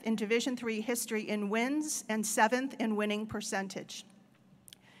 10th in Division III history in wins and 7th in winning percentage.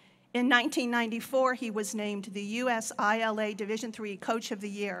 In 1994, he was named the U.S. ILA Division III Coach of the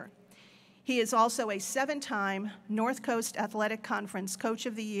Year. He is also a 7-time North Coast Athletic Conference Coach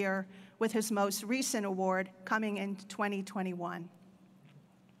of the Year, with his most recent award coming in 2021.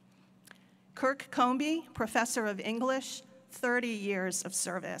 Kirk Comby, Professor of English, 30 years of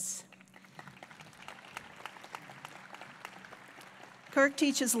service. Kirk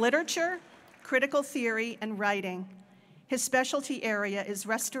teaches literature, critical theory, and writing. His specialty area is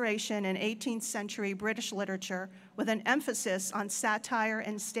restoration and 18th century British literature with an emphasis on satire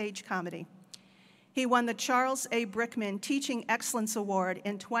and stage comedy. He won the Charles A. Brickman Teaching Excellence Award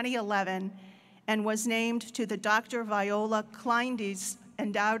in 2011 and was named to the Dr. Viola Kleindienst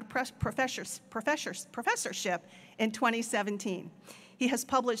Endowed Professorship in 2017. He has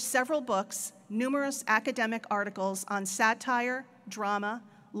published several books, numerous academic articles on satire, drama,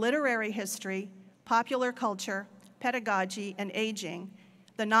 literary history, popular culture, pedagogy, and aging,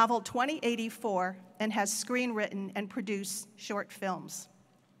 the novel 2084, and has screenwritten and produced short films.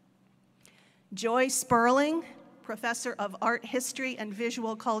 Joy Sperling, Professor of Art History and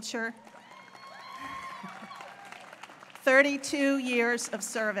Visual Culture, 32 years of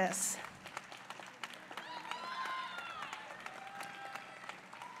service.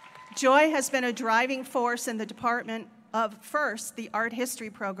 Joy has been a driving force in the department of, first, the Art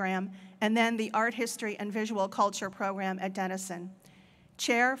History program, and then the Art History and Visual Culture program at Denison.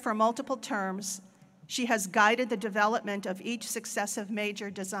 Chair for multiple terms, she has guided the development of each successive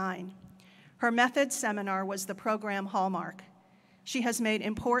major design. Her method seminar was the program hallmark. She has made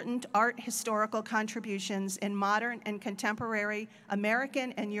important art historical contributions in modern and contemporary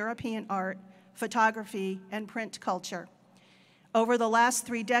American and European art, photography, and print culture. Over the last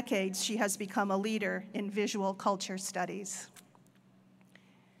 3 decades, she has become a leader in visual culture studies.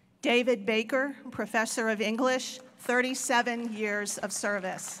 David Baker, Professor of English, 37 years of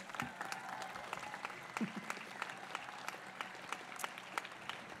service.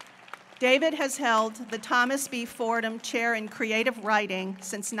 David has held the Thomas B. Fordham Chair in Creative Writing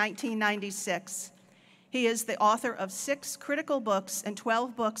since 1996. He is the author of 6 critical books and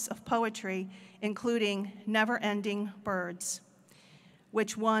 12 books of poetry, including Never Ending Birds,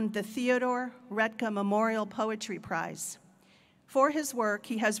 which won the Theodore Retka Memorial Poetry Prize. For his work,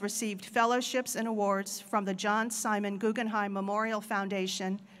 he has received fellowships and awards from the John Simon Guggenheim Memorial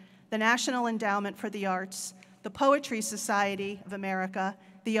Foundation, the National Endowment for the Arts, the Poetry Society of America,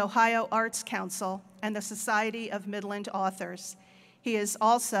 the Ohio Arts Council, and the Society of Midland Authors. He is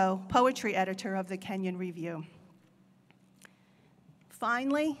also poetry editor of the Kenyon Review.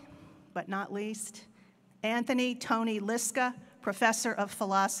 Finally, but not least, Anthony Tony Liska, professor of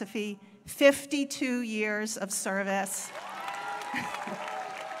philosophy, 52 years of service.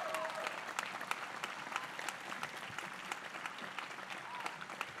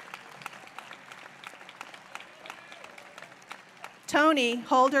 Tony,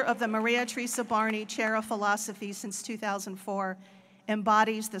 holder of the Maria Teresa Barney Chair of Philosophy since 2004,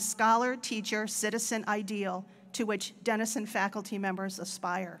 embodies the scholar, teacher, citizen ideal to which Denison faculty members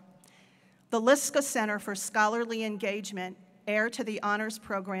aspire. The Liska Center for Scholarly Engagement, heir to the honors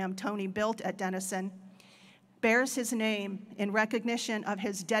program Tony built at Denison, bears his name in recognition of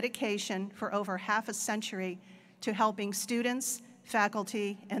his dedication for over half a century to helping students,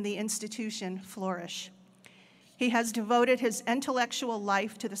 faculty, and the institution flourish. He has devoted his intellectual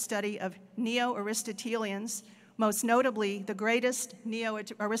life to the study of Neo-Aristotelians, most notably the greatest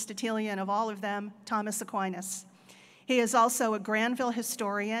Neo-Aristotelian of all of them, Thomas Aquinas. He is also a Granville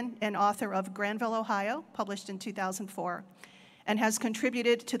historian and author of Granville, Ohio, published in 2004, and has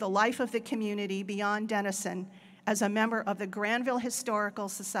contributed to the life of the community beyond Denison as a member of the Granville Historical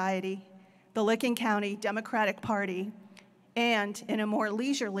Society, the Licking County Democratic Party, and in a more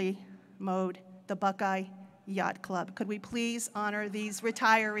leisurely mode, the Buckeye Yacht Club. Could we please honor these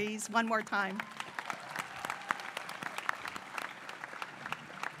retirees one more time?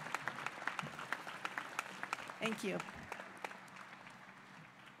 Thank you.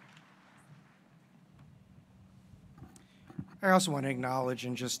 I also want to acknowledge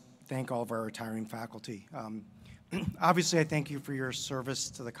and just thank all of our retiring faculty. Obviously, I thank you for your service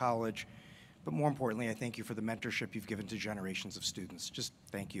to the college, but more importantly, I thank you for the mentorship you've given to generations of students. Just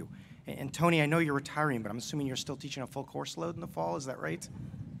thank you. And Tony, I know you're retiring, but I'm assuming you're still teaching a full course load in the fall, is that right?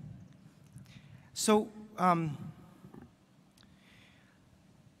 So,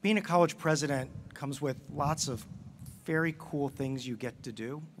 being a college president comes with lots of very cool things you get to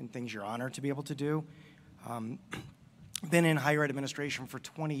do and things you're honored to be able to do. Been in higher ed administration for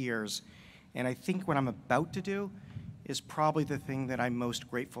 20 years, and I think what I'm about to do is probably the thing that I'm most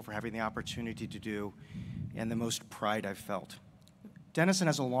grateful for having the opportunity to do and the most pride I've felt. Denison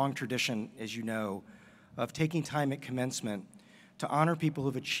has a long tradition, as you know, of taking time at commencement to honor people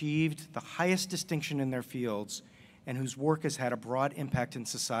who've achieved the highest distinction in their fields and whose work has had a broad impact in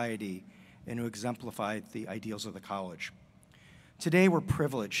society and who exemplified the ideals of the college. Today, we're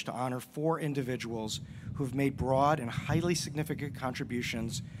privileged to honor 4 individuals who've made broad and highly significant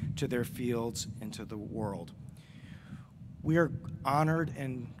contributions to their fields and to the world. We are honored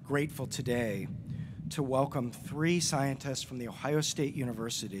and grateful today to welcome 3 scientists from The Ohio State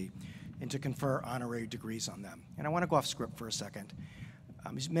University and to confer honorary degrees on them. And I want to go off script for a second.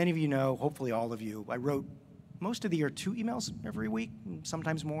 As many of you know, hopefully all of you, I wrote most of the year 2 emails every week,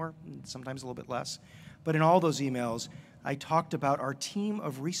 sometimes more, sometimes a little bit less. But in all those emails, I talked about our team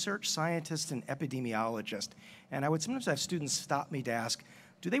of research scientists and epidemiologists. And I would sometimes have students stop me to ask,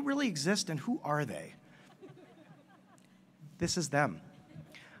 do they really exist and who are they? This is them.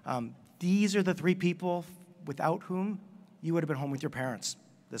 These are the 3 people without whom you would have been home with your parents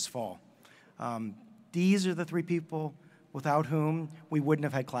this fall. These are the 3 people without whom we wouldn't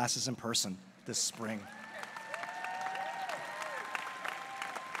have had classes in person this spring.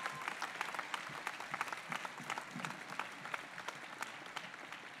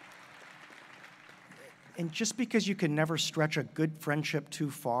 And just because you can never stretch a good friendship too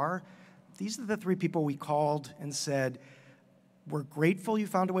far, these are the 3 people we called and said, we're grateful you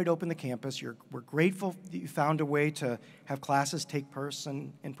found a way to open the campus. We're grateful that you found a way to have classes take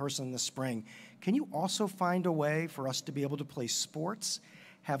in person this spring. Can you also find a way for us to be able to play sports,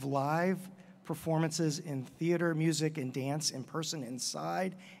 have live performances in theater, music, and dance in person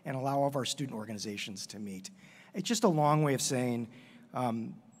inside, and allow all of our student organizations to meet? It's just a long way of saying,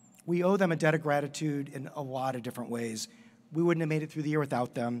 we owe them a debt of gratitude in a lot of different ways. We wouldn't have made it through the year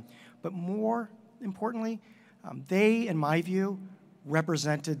without them. But more importantly, they, in my view,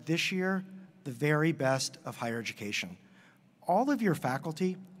 represented this year the very best of higher education. All of your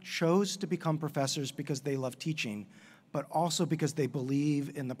faculty chose to become professors because they love teaching, but also because they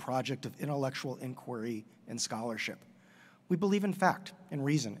believe in the project of intellectual inquiry and scholarship. We believe in fact, in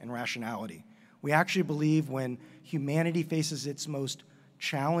reason, in rationality. We actually believe when humanity faces its most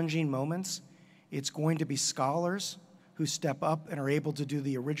challenging moments, it's going to be scholars who step up and are able to do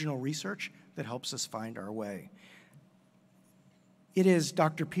the original research that helps us find our way. It is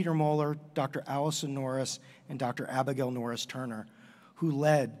Dr. Peter Moeller, Dr. Allison Norris, and Dr. Abigail Norris Turner who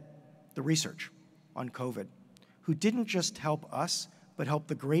led the research on COVID, who didn't just help us, but help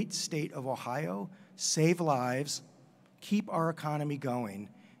the great state of Ohio save lives, keep our economy going,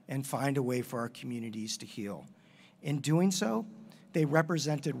 and find a way for our communities to heal. In doing so, they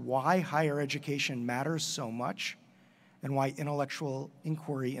represented why higher education matters so much and why intellectual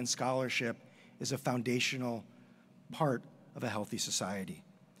inquiry and scholarship is a foundational part of a healthy society.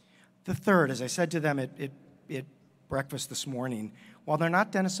 The third, as I said to them at breakfast this morning, while they're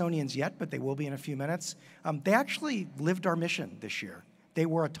not Denisonians yet, but they will be in a few minutes, they actually lived our mission this year. They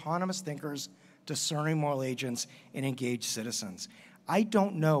were autonomous thinkers, discerning moral agents, and engaged citizens. I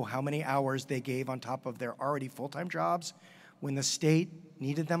don't know how many hours they gave on top of their already full-time jobs when the state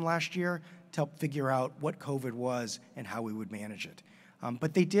needed them last year to help figure out what COVID was and how we would manage it.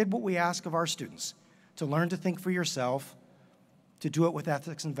 But they did what we ask of our students, to learn to think for yourself, to do it with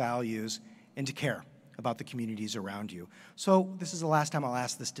ethics and values, and to care about the communities around you. So this is the last time I'll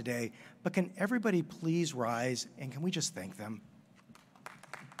ask this today, but can everybody please rise and can we just thank them?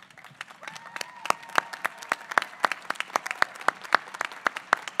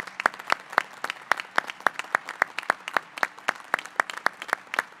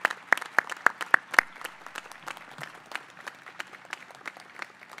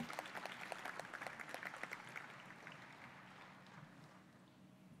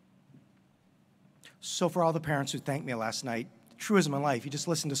 So for all the parents who thanked me last night, truism in life, you just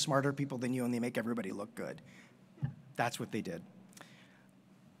listen to smarter people than you and they make everybody look good. That's what they did.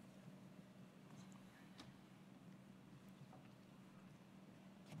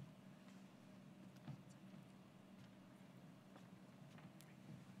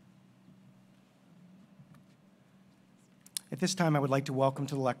 At this time, I would like to welcome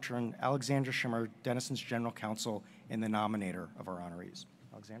to the lectern Alexandra Schimmer, Denison's General Counsel and the nominator of our honorees.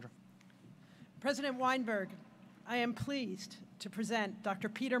 Alexandra. President Weinberg, I am pleased to present Dr.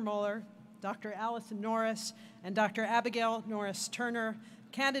 Peter Moeller, Dr. Allison Norris, and Dr. Abigail Norris Turner,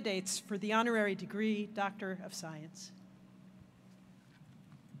 candidates for the honorary degree Doctor of Science.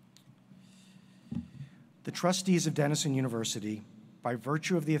 The trustees of Denison University, by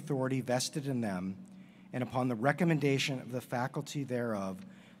virtue of the authority vested in them, and upon the recommendation of the faculty thereof,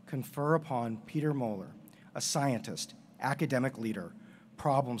 confer upon Peter Moeller, a scientist, academic leader,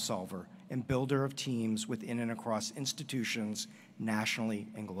 problem solver, and builder of teams within and across institutions nationally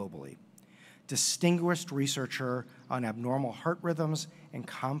and globally. Distinguished researcher on abnormal heart rhythms and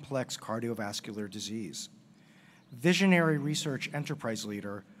complex cardiovascular disease. Visionary research enterprise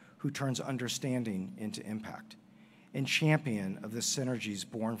leader who turns understanding into impact. And champion of the synergies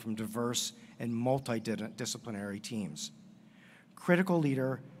born from diverse and multidisciplinary teams. Critical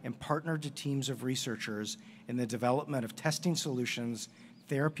leader and partner to teams of researchers in the development of testing solutions,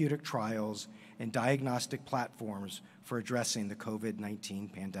 therapeutic trials, and diagnostic platforms for addressing the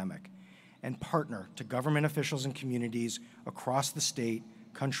COVID-19 pandemic, and partner to government officials and communities across the state,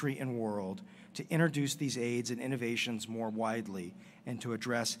 country, and world to introduce these aids and innovations more widely and to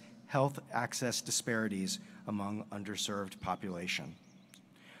address health access disparities among underserved population.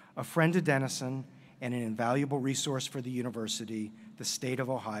 A friend to Denison and an invaluable resource for the university, the state of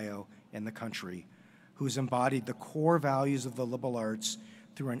Ohio, and the country, who has embodied the core values of the liberal arts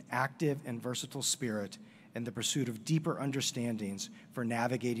through an active and versatile spirit and the pursuit of deeper understandings for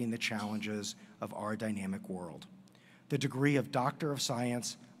navigating the challenges of our dynamic world. The degree of Doctor of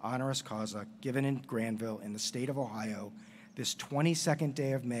Science, honoris causa, given in Granville in the state of Ohio this 22nd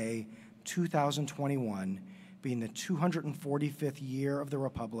day of May, 2021, being the 245th year of the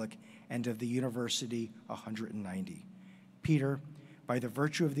Republic and of the university 190. Peter, by the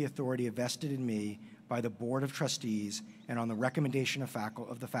virtue of the authority vested in me by the Board of Trustees and on the recommendation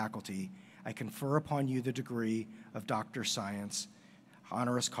of the faculty, I confer upon you the degree of Doctor of Science,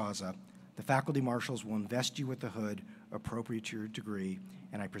 honoris causa. The faculty marshals will invest you with the hood appropriate to your degree,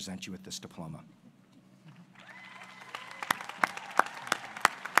 and I present you with this diploma.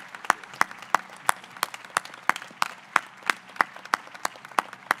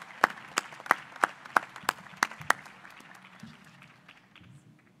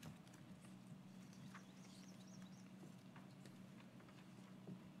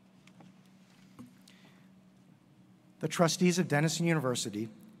 The trustees of Denison University,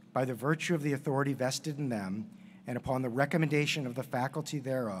 by the virtue of the authority vested in them and upon the recommendation of the faculty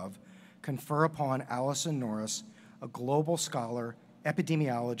thereof, confer upon Allison Norris, a global scholar,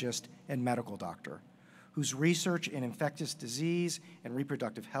 epidemiologist, and medical doctor, whose research in infectious disease and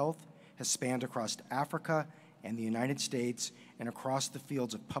reproductive health has spanned across Africa and the United States and across the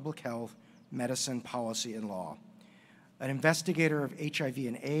fields of public health, medicine, policy, and law. An investigator of HIV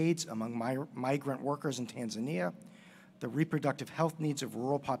and AIDS among migrant workers in Tanzania, the reproductive health needs of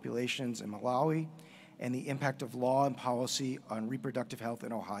rural populations in Malawi, and the impact of law and policy on reproductive health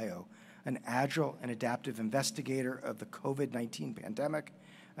in Ohio, an agile and adaptive investigator of the COVID-19 pandemic,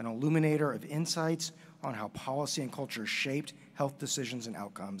 an illuminator of insights on how policy and culture shaped health decisions and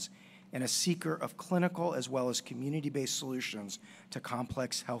outcomes, and a seeker of clinical as well as community-based solutions to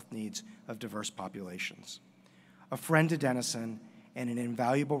complex health needs of diverse populations. A friend to Denison and an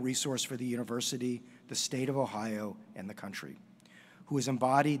invaluable resource for the university, the state of Ohio, and the country, who has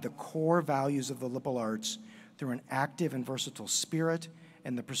embodied the core values of the liberal arts through an active and versatile spirit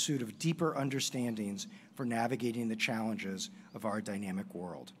and the pursuit of deeper understandings for navigating the challenges of our dynamic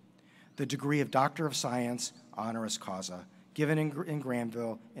world. The degree of Doctor of Science, honoris causa, given in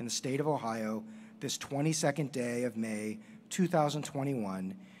Granville in the state of Ohio this 22nd day of May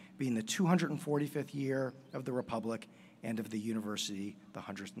 2021, being the 245th year of the Republic and of the university, the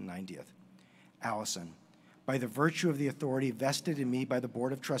 190th. Allison, by the virtue of the authority vested in me by the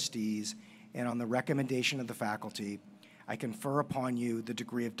Board of Trustees and on the recommendation of the faculty, I confer upon you the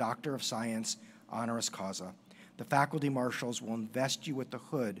degree of Doctor of Science, honoris causa. The faculty marshals will invest you with the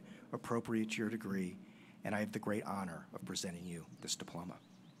hood appropriate to your degree, and I have the great honor of presenting you this diploma.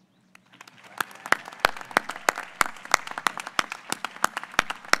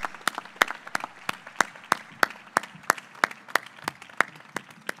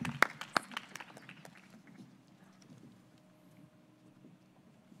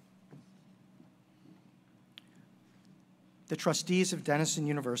 The trustees of Denison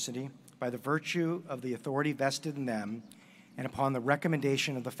University, by the virtue of the authority vested in them, and upon the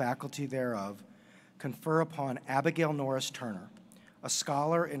recommendation of the faculty thereof, confer upon Abigail Norris Turner, a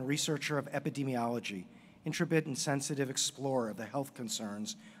scholar and researcher of epidemiology, intrepid and sensitive explorer of the health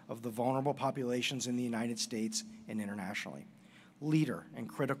concerns of the vulnerable populations in the United States and internationally, leader in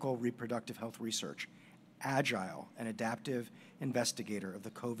critical reproductive health research, agile and adaptive investigator of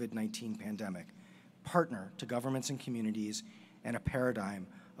the COVID-19 pandemic, partner to governments and communities, and a paradigm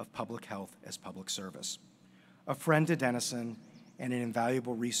of public health as public service. A friend to Denison and an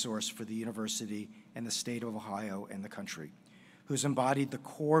invaluable resource for the university and the state of Ohio and the country, who's embodied the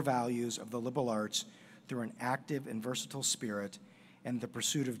core values of the liberal arts through an active and versatile spirit and the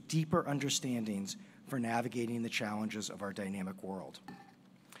pursuit of deeper understandings for navigating the challenges of our dynamic world.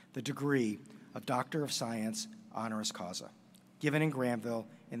 The degree of Doctor of Science, honoris causa, given in Granville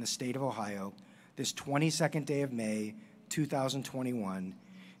in the state of Ohio, this 22nd day of May, 2021,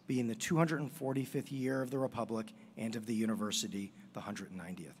 being the 245th year of the Republic and of the university, the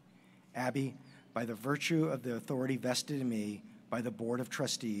 190th. Abby, by the virtue of the authority vested in me by the Board of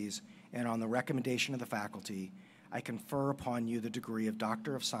Trustees and on the recommendation of the faculty, I confer upon you the degree of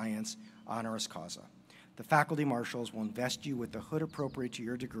Doctor of Science, honoris causa. The faculty marshals will invest you with the hood appropriate to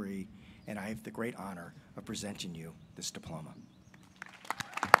your degree, and I have the great honor of presenting you this diploma.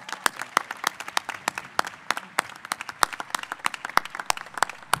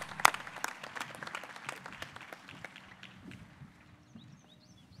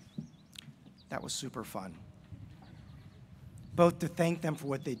 That was super fun. Both to thank them for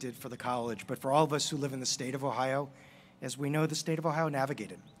what they did for the college, but for all of us who live in the state of Ohio, as we know, the state of Ohio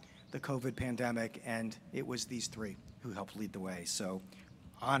navigated the COVID pandemic, and it was these three who helped lead the way. So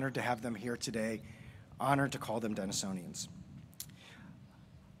honored to have them here today, honored to call them Denisonians.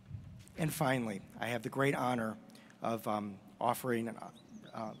 And finally, I have the great honor of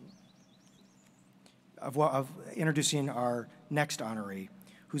introducing our next honoree,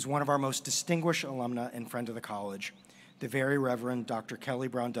 who's one of our most distinguished alumna and friend of the college, the Very Reverend Dr. Kelly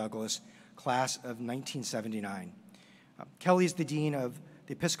Brown Douglas, class of 1979. Kelly is the Dean of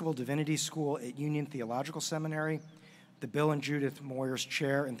the Episcopal Divinity School at Union Theological Seminary, the Bill and Judith Moyers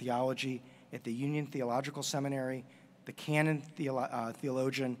Chair in Theology at the Union Theological Seminary, the Canon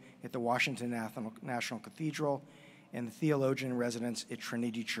Theologian at the Washington National Cathedral, and the Theologian in Residence at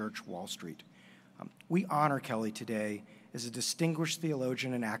Trinity Church, Wall Street. We honor Kelly today as a distinguished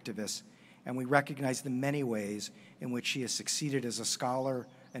theologian and activist, and we recognize the many ways in which she has succeeded as a scholar,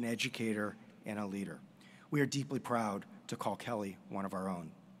 an educator, and a leader. We are deeply proud to call Kelly one of our own.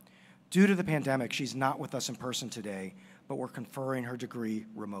 Due to the pandemic, she's not with us in person today, but we're conferring her degree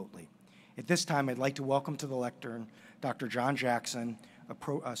remotely. At this time, I'd like to welcome to the lectern Dr. John Jackson,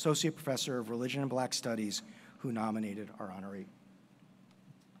 Associate Professor of Religion and Black Studies, who nominated our honoree.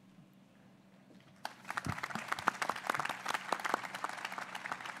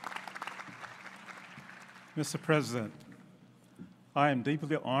 Mr. President, I am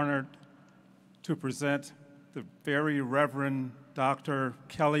deeply honored to present the very Reverend Dr.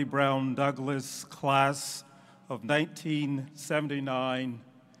 Kelly Brown Douglas class of 1979,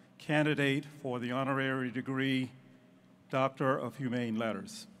 candidate for the honorary degree Doctor of Humane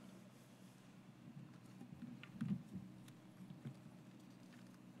Letters.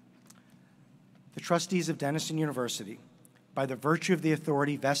 The trustees of Denison University, by the virtue of the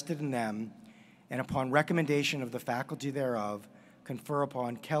authority vested in them, and upon recommendation of the faculty thereof, confer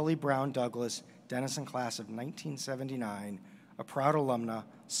upon Kelly Brown Douglas, Denison class of 1979, a proud alumna,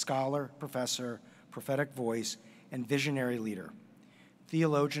 scholar, professor, prophetic voice, and visionary leader,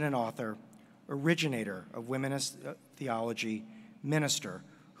 theologian and author, originator of womanist theology, minister,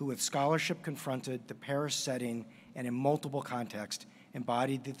 who with scholarship confronted the parish setting and in multiple contexts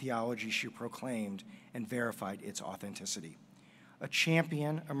embodied the theology she proclaimed and verified its authenticity. A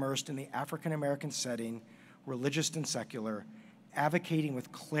champion immersed in the African-American setting, religious and secular, advocating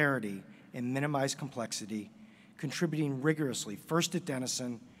with clarity and minimized complexity, contributing rigorously, first at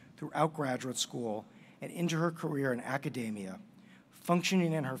Denison, throughout graduate school, and into her career in academia,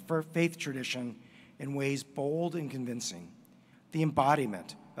 functioning in her faith tradition in ways bold and convincing, the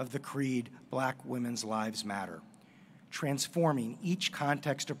embodiment of the creed, Black women's lives matter, transforming each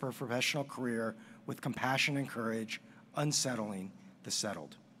context of her professional career with compassion and courage, unsettling the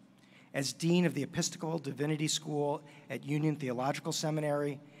settled. As Dean of the Episcopal Divinity School at Union Theological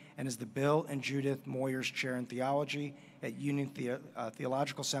Seminary, and as the Bill and Judith Moyers Chair in Theology at Union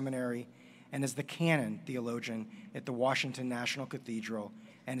Theological Seminary, and as the Canon Theologian at the Washington National Cathedral,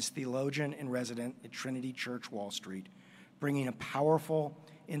 and as Theologian in Resident at Trinity Church, Wall Street, bringing a powerful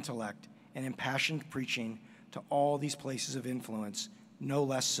intellect and impassioned preaching to all these places of influence, no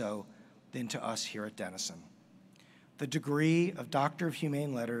less so than to us here at Denison. The degree of Doctor of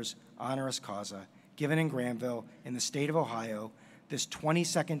Humane Letters, honoris causa, given in Granville in the state of Ohio, this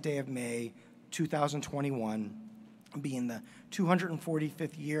 22nd day of May, 2021, being the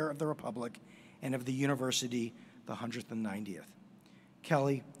 245th year of the Republic and of the university, the 190th.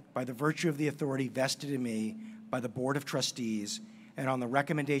 Kelly, by the virtue of the authority vested in me by the Board of Trustees and on the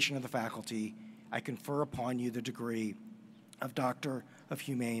recommendation of the faculty, I confer upon you the degree of Doctor of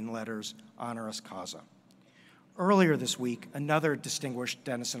Humane Letters, honoris causa. Earlier this week, another distinguished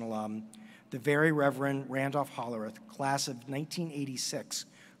Denison alum, the Very Reverend Randolph Hollerith, class of 1986,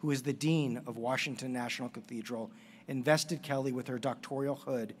 who is the Dean of Washington National Cathedral, invested Kelly with her doctoral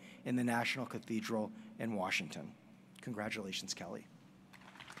hood in the National Cathedral in Washington. Congratulations, Kelly.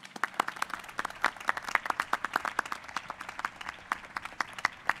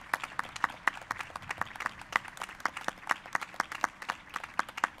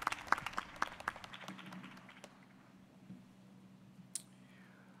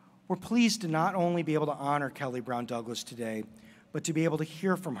 We're pleased to not only be able to honor Kelly Brown Douglas today, but to be able to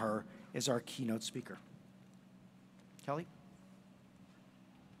hear from her as our keynote speaker. Kelly?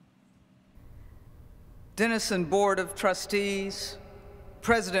 Denison Board of Trustees,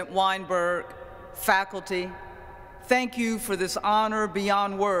 President Weinberg, faculty, thank you for this honor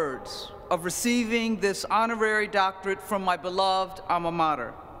beyond words of receiving this honorary doctorate from my beloved alma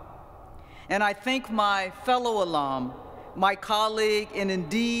mater. And I thank my fellow alum, my colleague and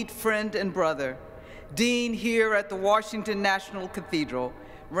indeed friend and brother, Dean here at the Washington National Cathedral,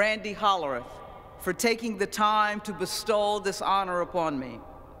 Randy Hollerith, for taking the time to bestow this honor upon me.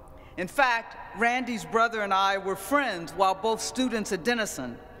 In fact, Randy's brother and I were friends while both students at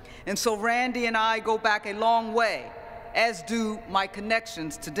Denison, and so Randy and I go back a long way, as do my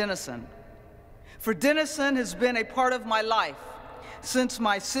connections to Denison. For Denison has been a part of my life since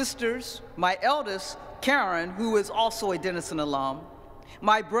my sisters, my eldest, Karen, who is also a Denison alum,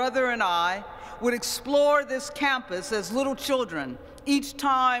 my brother and I would explore this campus as little children each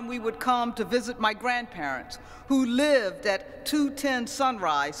time we would come to visit my grandparents, who lived at 210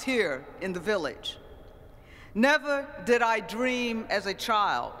 Sunrise here in the village. Never did I dream as a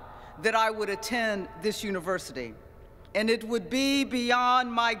child that I would attend this university, and it would be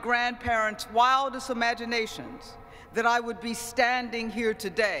beyond my grandparents' wildest imaginations that I would be standing here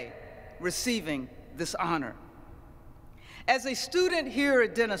today receiving this honor. As a student here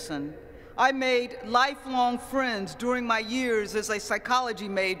at Denison, I made lifelong friends during my years as a psychology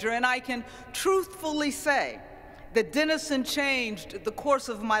major, and I can truthfully say that Denison changed the course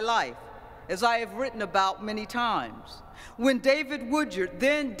of my life, as I have written about many times. When David Woodyard,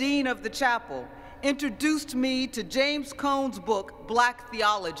 then Dean of the Chapel, introduced me to James Cone's book, Black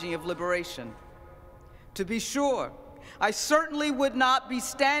Theology of Liberation. To be sure, I certainly would not be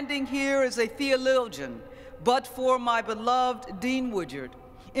standing here as a theologian but for my beloved Dean Woodyard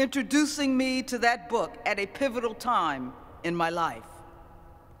introducing me to that book at a pivotal time in my life.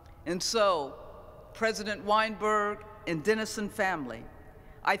 And so, President Weinberg and Denison family,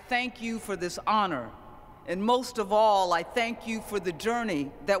 I thank you for this honor, and most of all, I thank you for the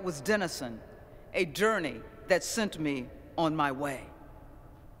journey that was Denison, a journey that sent me on my way.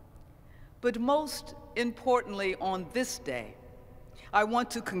 But most importantly, on this day, I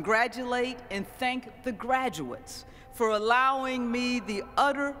want to congratulate and thank the graduates for allowing me the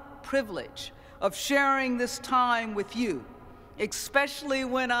utter privilege of sharing this time with you, especially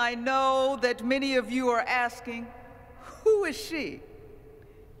when I know that many of you are asking, who is she?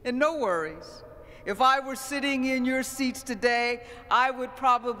 And no worries. If I were sitting in your seats today, I would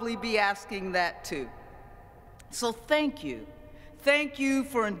probably be asking that too. So thank you. Thank you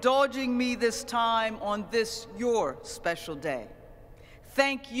for indulging me this time on this, your special day.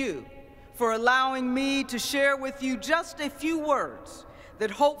 Thank you for allowing me to share with you just a few words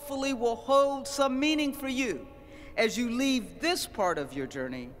that hopefully will hold some meaning for you as you leave this part of your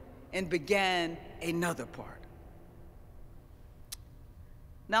journey and begin another part.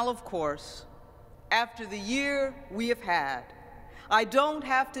 Now, of course, after the year we have had, I don't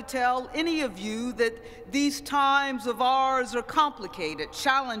have to tell any of you that these times of ours are complicated,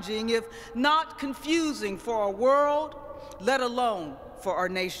 challenging, if not confusing for our world, let alone for our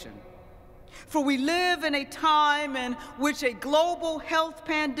nation. For we live in a time in which a global health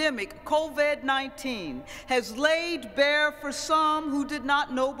pandemic, COVID-19, has laid bare for some who did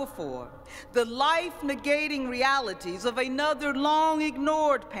not know before the life-negating realities of another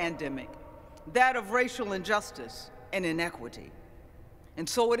long-ignored pandemic, that of racial injustice and inequity. And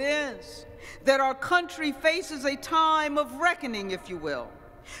so it is that our country faces a time of reckoning, if you will,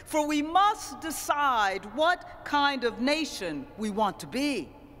 for we must decide what kind of nation we want to be.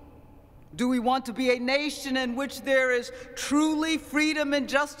 Do we want to be a nation in which there is truly freedom and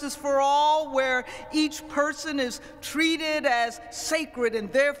justice for all, where each person is treated as sacred and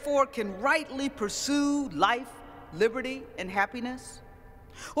therefore can rightly pursue life, liberty, and happiness?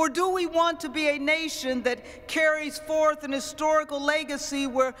 Or do we want to be a nation that carries forth an historical legacy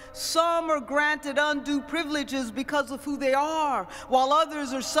where some are granted undue privileges because of who they are, while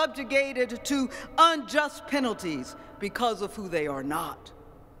others are subjugated to unjust penalties because of who they are not?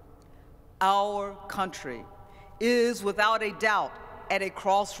 Our country is without a doubt at a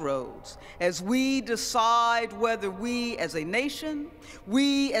crossroads as we decide whether we as a nation,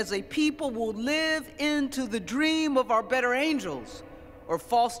 we as a people will live into the dream of our better angels or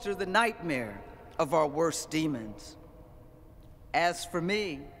foster the nightmare of our worst demons. As for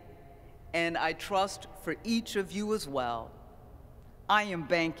me, and I trust for each of you as well, I am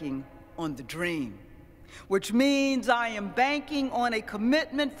banking on the dream, which means I am banking on a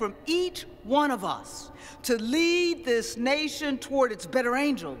commitment from each one of us to lead this nation toward its better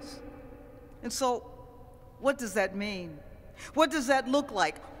angels. And so, what does that mean? What does that look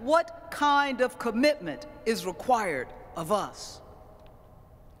like? What kind of commitment is required of us?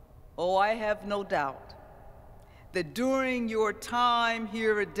 Oh, I have no doubt that during your time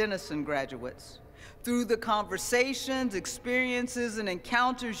here at Denison, graduates, through the conversations, experiences, and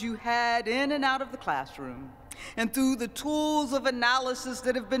encounters you had in and out of the classroom, and through the tools of analysis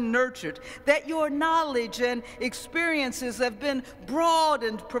that have been nurtured, that your knowledge and experiences have been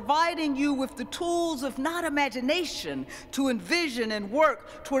broadened, providing you with the tools of not imagination to envision and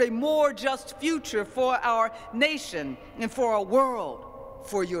work toward a more just future for our nation and for our world,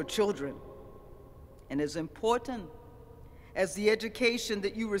 for your children. And as important as the education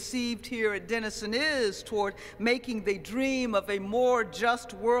that you received here at Denison is toward making the dream of a more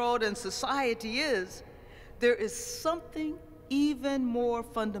just world and society is, there is something even more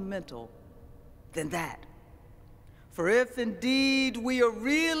fundamental than that. For if indeed we are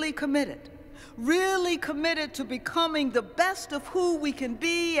really committed to becoming the best of who we can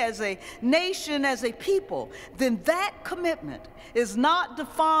be as a nation, as a people, then that commitment is not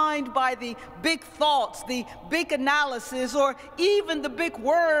defined by the big thoughts, the big analysis, or even the big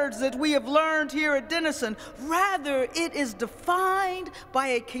words that we have learned here at Denison. Rather, it is defined by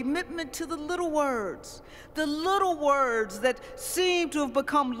a commitment to the little words that seem to have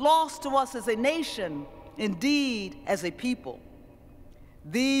become lost to us as a nation, indeed as a people.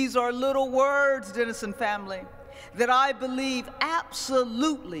 These are little words, Denison family, that I believe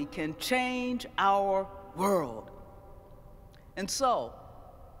absolutely can change our world. And so,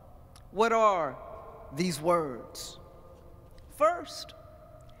 what are these words? First,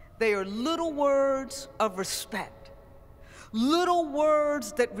 they are little words of respect. Little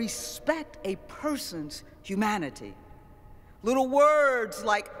words that respect a person's humanity. Little words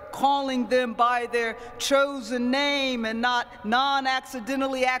like calling them by their chosen name and not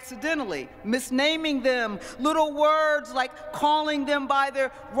non-accidentally, misnaming them. Little words like calling them by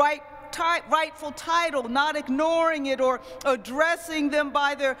their rightful title, not ignoring it, or addressing them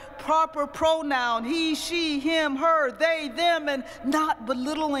by their proper pronoun, he, she, him, her, they, them, and not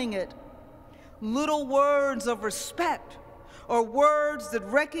belittling it. Little words of respect are words that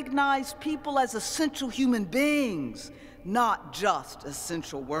recognize people as essential human beings, not just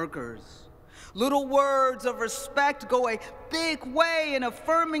essential workers. Little words of respect go a big way in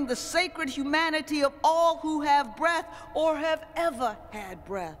affirming the sacred humanity of all who have breath or have ever had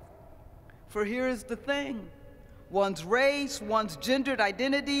breath. For here is the thing: one's race, one's gendered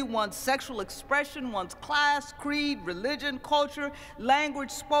identity, one's sexual expression, one's class, creed, religion, culture,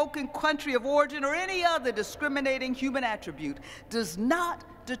 language spoken, country of origin, or any other discriminating human attribute does not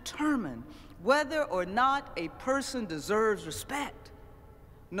determine whether or not a person deserves respect.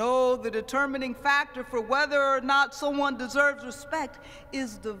 No, the determining factor for whether or not someone deserves respect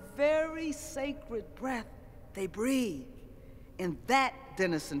is the very sacred breath they breathe. And that,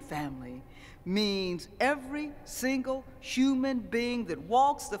 Denison family, means every single human being that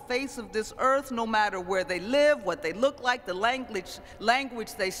walks the face of this earth, no matter where they live, what they look like, the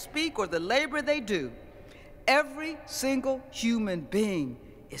language they speak, or the labor they do, every single human being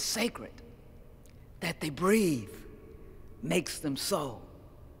is sacred. That they breathe makes them so.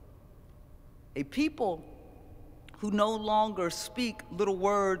 A people who no longer speak little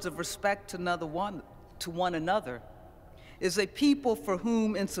words of respect to one another is a people for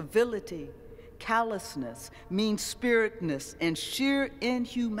whom incivility, callousness, mean-spiritedness, and sheer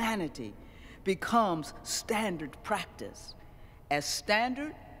inhumanity becomes standard practice, as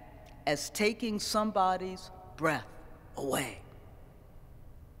standard as taking somebody's breath away.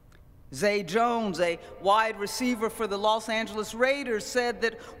 Zay Jones, a wide receiver for the Los Angeles Raiders, said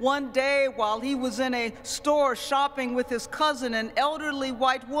that one day while he was in a store shopping with his cousin, an elderly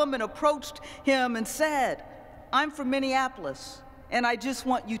white woman approached him and said, "I'm from Minneapolis, and I just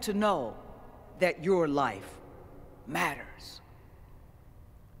want you to know that your life matters."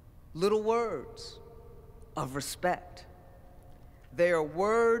 Little words of respect. They are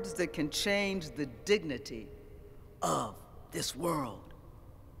words that can change the dignity of this world,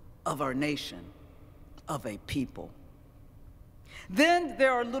 of our nation, of a people. Then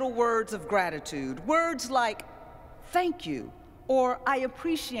there are little words of gratitude, words like thank you, or I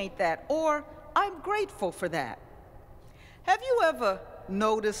appreciate that, or I'm grateful for that. Have you ever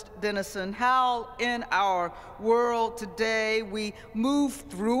noticed, Denison, how in our world today we move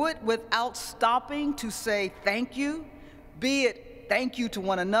through it without stopping to say thank you, be it thank you to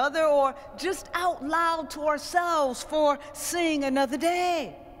one another or just out loud to ourselves for seeing another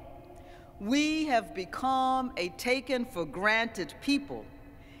day? We have become a taken for granted people,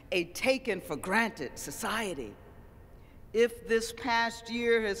 a taken for granted society. If this past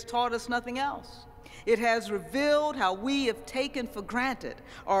year has taught us nothing else, it has revealed how we have taken for granted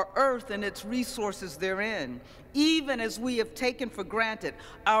our earth and its resources therein, even as we have taken for granted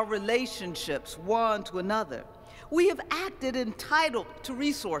our relationships one to another. We have acted entitled to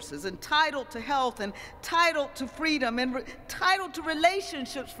resources, entitled to health, entitled to freedom, and entitled to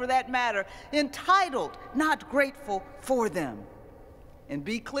relationships for that matter, entitled, not grateful for them. And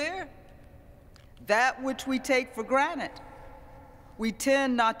be clear, that which we take for granted, we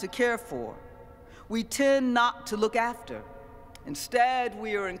tend not to care for. We tend not to look after. Instead,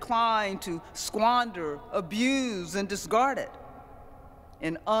 we are inclined to squander, abuse, and discard it.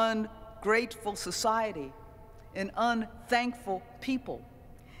 An ungrateful society, an unthankful people,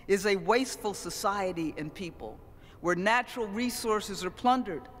 is a wasteful society and people, where natural resources are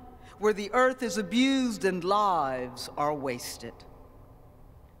plundered, where the earth is abused and lives are wasted.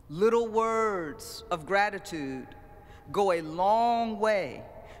 Little words of gratitude go a long way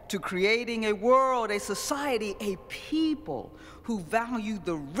to creating a world, a society, a people who value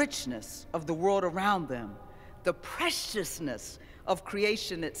the richness of the world around them, the preciousness of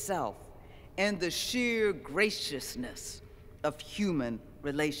creation itself, and the sheer graciousness of human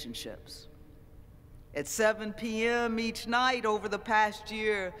relationships. At 7 p.m. each night over the past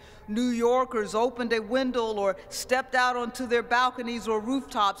year, New Yorkers opened a window or stepped out onto their balconies or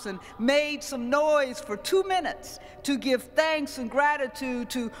rooftops and made some noise for 2 minutes to give thanks and gratitude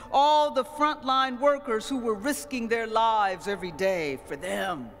to all the frontline workers who were risking their lives every day for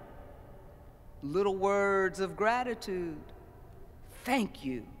them. Little words of gratitude. Thank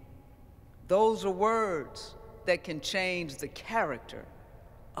you. Those are words that can change the character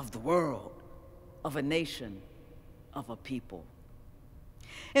of the world, of a nation, of a people.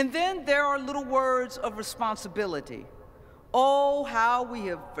 And then there are little words of responsibility. Oh, how we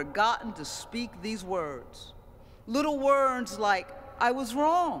have forgotten to speak these words. Little words like, I was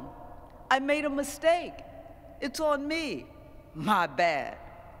wrong, I made a mistake, it's on me, my bad.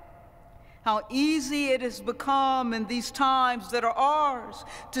 How easy it has become in these times that are ours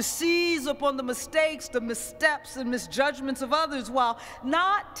to seize upon the mistakes, the missteps, and misjudgments of others while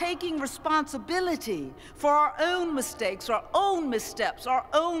not taking responsibility for our own mistakes, our own missteps, our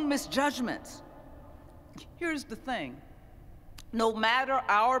own misjudgments. Here's the thing. No matter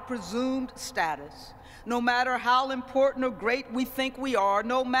our presumed status, no matter how important or great we think we are,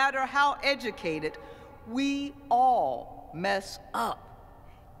 no matter how educated, we all mess up.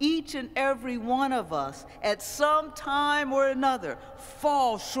 Each and every one of us, at some time or another,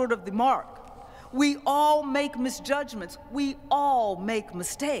 falls short of the mark. We all make misjudgments. We all make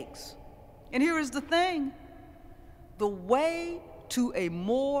mistakes. And here is the thing. The way to a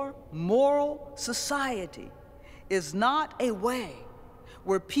more moral society is not a way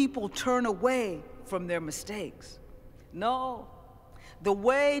where people turn away from their mistakes. No, the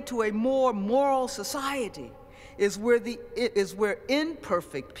way to a more moral society is where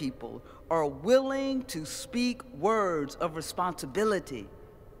imperfect people are willing to speak words of responsibility,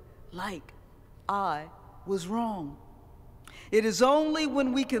 like, I was wrong. It is only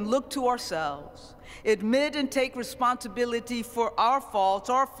when we can look to ourselves, admit and take responsibility for our faults,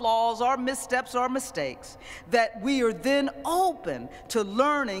 our flaws, our missteps, our mistakes, that we are then open to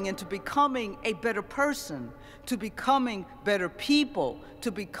learning and to becoming a better person, to becoming better people,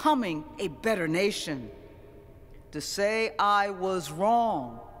 to becoming a better nation. To say I was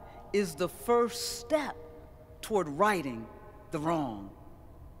wrong is the first step toward righting the wrong.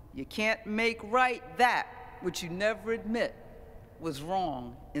 You can't make right that which you never admit was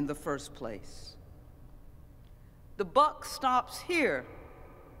wrong in the first place. The buck stops here,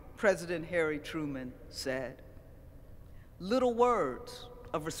 President Harry Truman said. Little words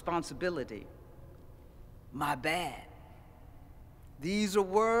of responsibility. My bad. These are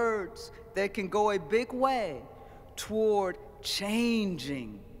words that can go a big way toward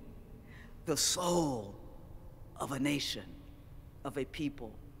changing the soul of a nation, of a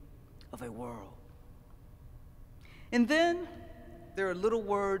people, of a world. And then there are little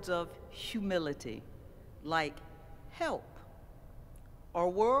words of humility, like help. Our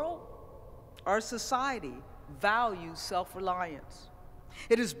world, our society values self-reliance.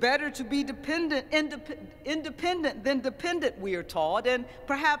 It is better to be independent than dependent, we are taught, and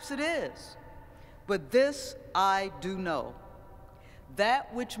perhaps it is. But this I do know,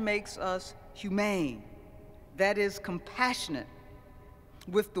 that which makes us humane, that is compassionate,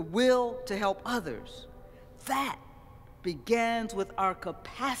 with the will to help others, that begins with our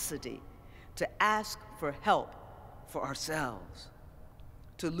capacity to ask for help for ourselves.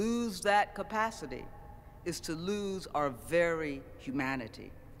 To lose that capacity is to lose our very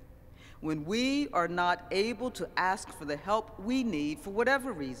humanity. When we are not able to ask for the help we need for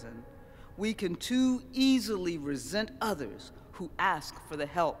whatever reason, we can too easily resent others who ask for the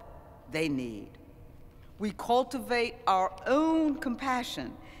help they need. We cultivate our own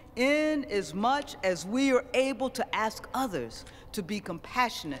compassion in as much as we are able to ask others to be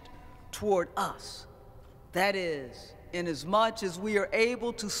compassionate toward us. That is, in as much as we are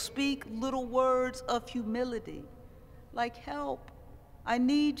able to speak little words of humility, like help, I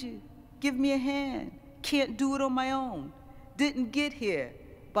need you, give me a hand, can't do it on my own, didn't get here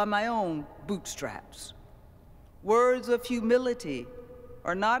by my own bootstraps. Words of humility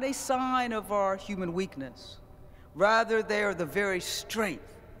are not a sign of our human weakness. Rather, they are the very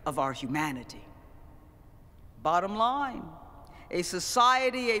strength of our humanity. Bottom line, a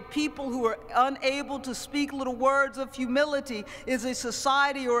society, a people who are unable to speak little words of humility is a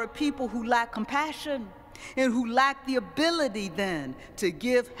society or a people who lack compassion and who lack the ability then to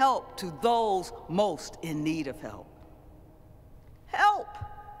give help to those most in need of help. Help!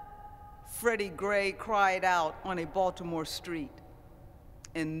 Freddie Gray cried out on a Baltimore street,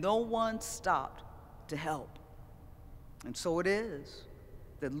 and no one stopped to help. And so it is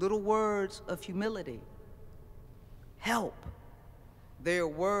that little words of humility, help, they are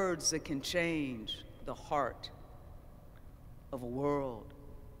words that can change the heart of a world,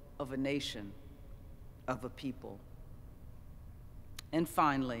 of a nation, of a people. And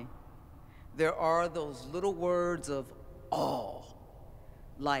finally, there are those little words of awe,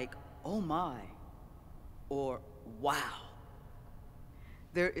 like, oh my, or wow.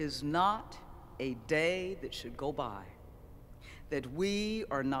 There is not a day that should go by that we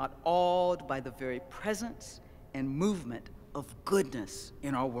are not awed by the very presence and movement of goodness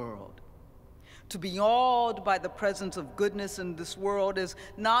in our world. To be awed by the presence of goodness in this world is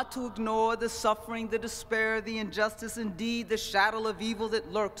not to ignore the suffering, the despair, the injustice, indeed the shadow of evil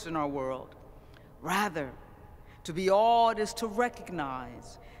that lurks in our world. Rather, to be awed is to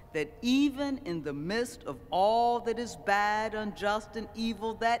recognize that even in the midst of all that is bad, unjust, and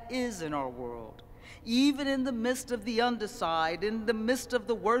evil that is in our world, even in the midst of the underside, in the midst of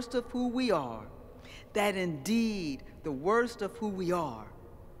the worst of who we are, that indeed the worst of who we are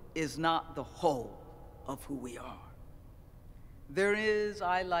is not the whole of who we are. There is,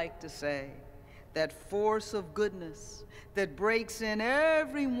 I like to say, that force of goodness that breaks in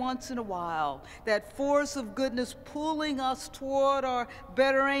every once in a while, that force of goodness pulling us toward our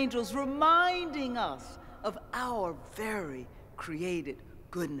better angels, reminding us of our very created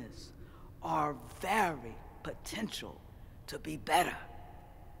goodness, our very potential to be better.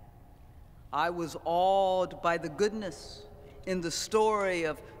 I was awed by the goodness in the story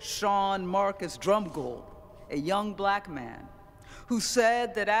of Sean Marcus Drumgold, a young black man who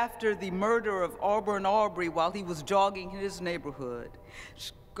said that after the murder of Auburn Aubrey while he was jogging in his neighborhood,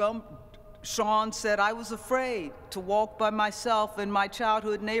 Sean said, "I was afraid to walk by myself in my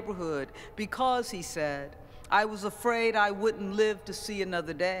childhood neighborhood because," he said, "I was afraid I wouldn't live to see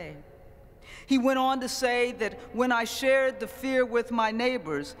another day." He went on to say that when I shared the fear with my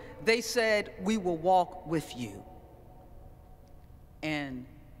neighbors, they said, "We will walk with you." And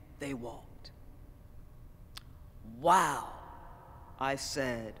they walked. Wow, I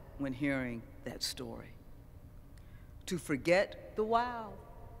said when hearing that story. To forget the wow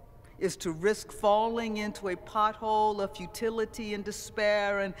is to risk falling into a pothole of futility and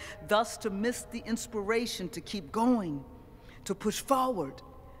despair, and thus to miss the inspiration to keep going, to push forward,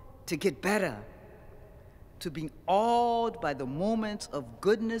 to get better. To be awed by the moments of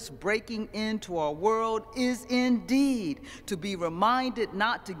goodness breaking into our world is indeed to be reminded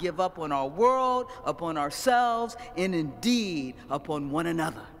not to give up on our world, upon ourselves, and indeed upon one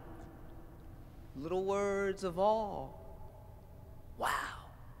another. Little words of awe.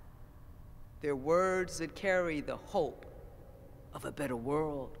 Wow. They're words that carry the hope of a better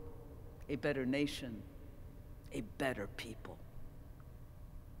world, a better nation, a better people.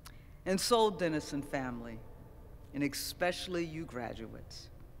 And so, Denison family, and especially you graduates,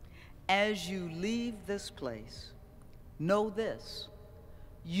 as you leave this place, know this: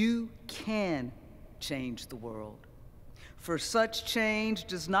 you can change the world. For such change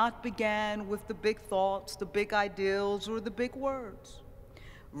does not begin with the big thoughts, the big ideals, or the big words.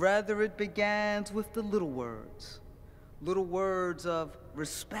 Rather, it begins with the little words of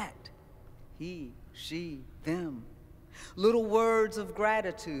respect, he, she, them, little words of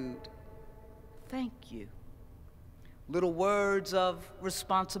gratitude, thank you, little words of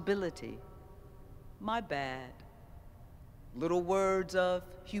responsibility, my bad, little words of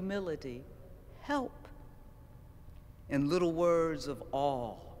humility, help, and little words of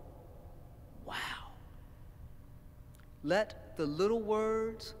awe, wow. Let the little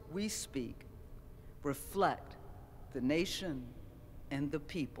words we speak reflect the nation and the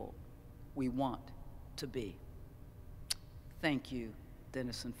people we want to be. Thank you,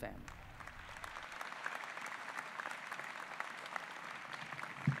 Denison family.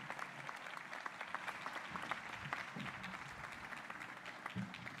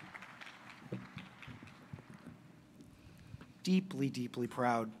 Deeply, deeply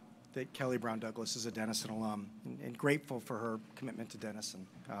proud that Kelly Brown Douglas is a Denison alum and grateful for her commitment to Denison.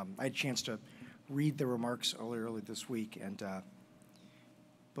 I had a chance to read the remarks earlier this week, and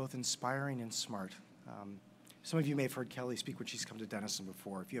both inspiring and smart. Some of you may have heard Kelly speak when she's come to Denison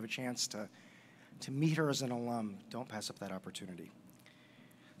before. If you have a chance to meet her as an alum, don't pass up that opportunity.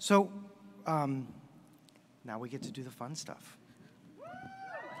 So now we get to do the fun stuff.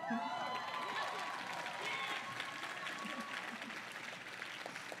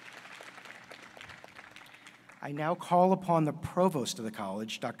 I now call upon the provost of the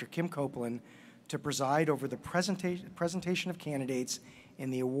college, Dr. Kim Copeland, to preside over the presentation of candidates in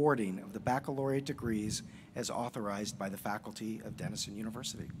the awarding of the baccalaureate degrees as authorized by the faculty of Denison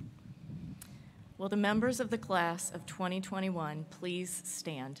University. Will the members of the class of 2021 please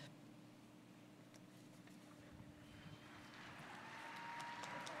stand?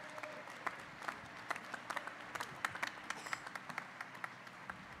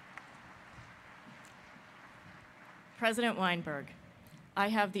 President Weinberg, I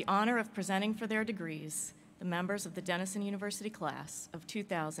have the honor of presenting for their degrees the members of the Denison University class of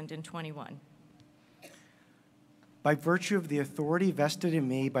 2021. By virtue of the authority vested in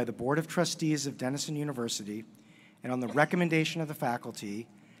me by the Board of Trustees of Denison University and on the recommendation of the faculty,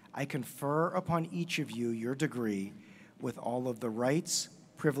 I confer upon each of you your degree with all of the rights,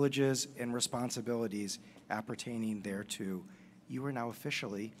 privileges, and responsibilities appertaining thereto. You are now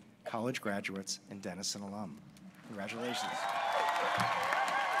officially college graduates and Denison alum. Congratulations.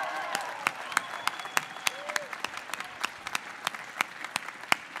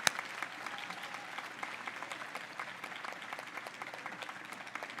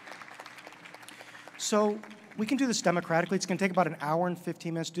 So we can do this democratically. It's going to take about an hour and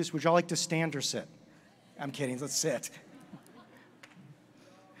 15 minutes to do this. Would y'all like to stand or sit? I'm kidding. Let's sit.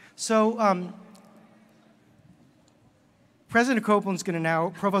 So President Copeland's going to now,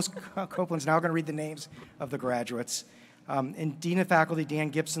 Provost Copeland's now going to read the names of the graduates. And Dean of Faculty Dan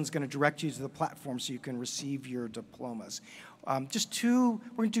Gibson's going to direct you to the platform so you can receive your diplomas. We're going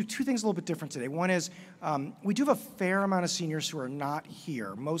to do two things a little bit different today. One is we do have a fair amount of seniors who are not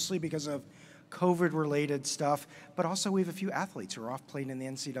here, mostly because of COVID-related stuff, but also we have a few athletes who are off playing in the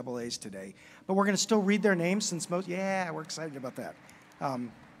NCAAs today. But we're going to still read their names since we're excited about that.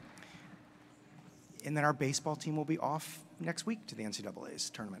 And then our baseball team will be off next week to the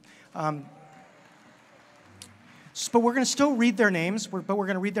NCAA's tournament. But we're going to still read their names, but we're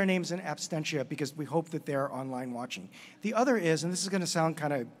going to read their names in absentia because we hope that they're online watching. The other is, and this is going to sound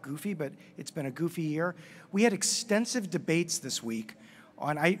kind of goofy, but it's been a goofy year, we had extensive debates this week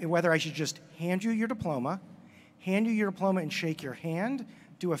on whether I should just hand you your diploma and shake your hand,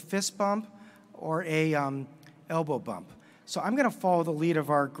 do a fist bump, or a elbow bump. So I'm going to follow the lead of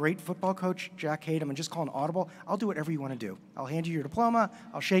our great football coach, Jack Hatem, and just call an audible. I'll do whatever you want to do. I'll hand you your diploma.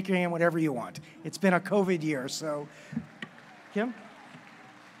 I'll shake your hand, whatever you want. It's been a COVID year, so. Kim?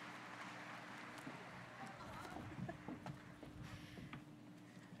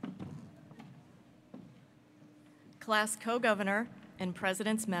 Class co-governor and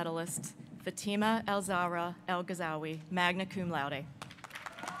President's Medalist, Fatima El-Zahra El-Ghazawi, magna cum laude.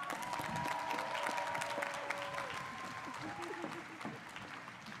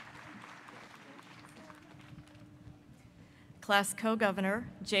 Class co-governor,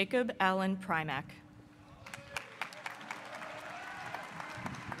 Jacob Allen Primack.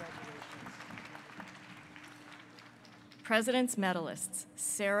 President's Medalists,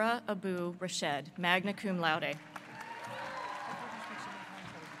 Sarah Abu Rashed, magna cum laude.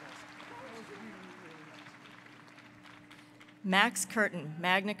 Max Curtin,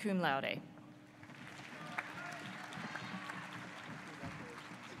 magna cum laude.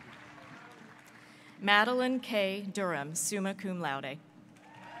 Madeline K. Durham, summa cum laude.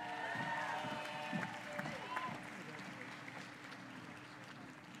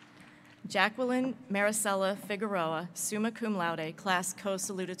 Jacqueline Maricela Figueroa, summa cum laude, class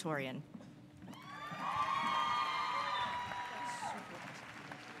co-salutatorian.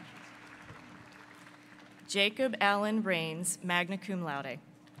 Jacob Allen Rains, magna cum laude.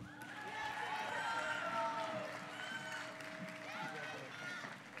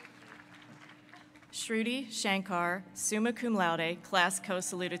 Shruti Shankar, summa cum laude, class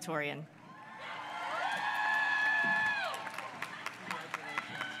co-salutatorian.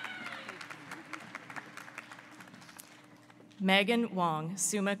 Megan Wong,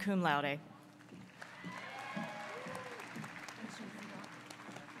 summa cum laude.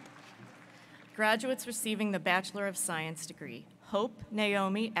 Graduates receiving the Bachelor of Science degree, Hope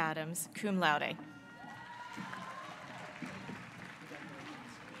Naomi Adams, cum laude.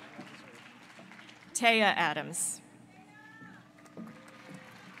 Taya Adams.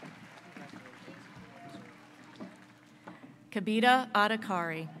 Kabita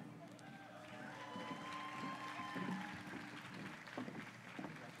Adakari.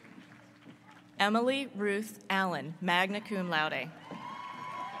 Emily Ruth Allen, magna cum laude.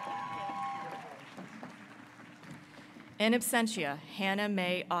 In absentia, Hannah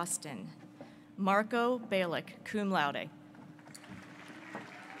Mae Austin. Marco Balick, cum laude.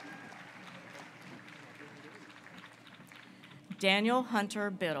 Daniel Hunter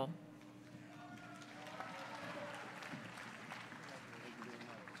Biddle.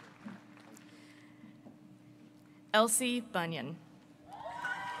 Elsie Bunyan.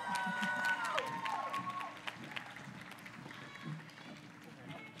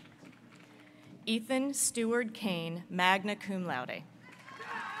 Ethan Stewart Kane, magna cum laude.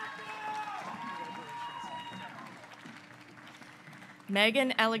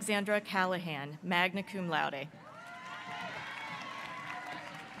 Megan Alexandra Callahan, magna cum laude.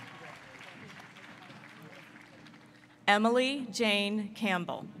 Emily Jane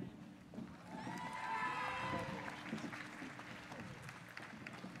Campbell.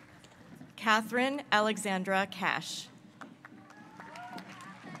 Catherine Alexandra Cash.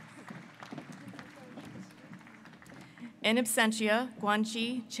 In absentia,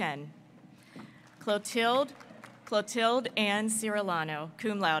 Guanchi Chen. Clotilde Clotilde Ann Cirilano,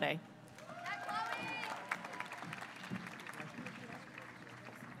 cum laude.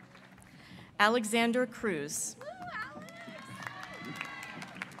 Alexander Cruz.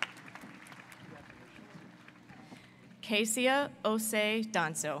 Casia Ose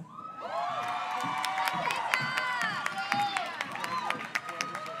Danso.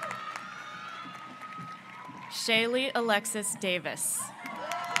 Shaylee Alexis Davis.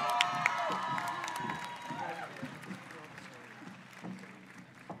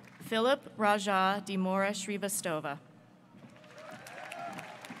 Philip Raja Dimora Shrivastova.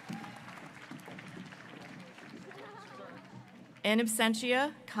 In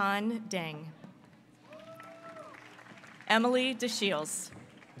absentia, Khan Deng. Emily DeShields.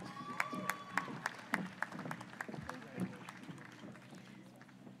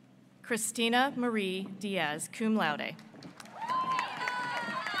 Christina Marie Diaz, cum laude.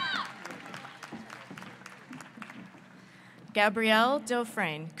 Gabrielle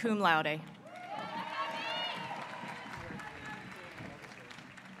Dauphren, cum laude.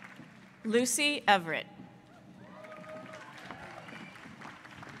 Lucy Everett.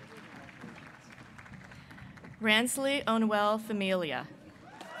 Ransley Onwell Familia.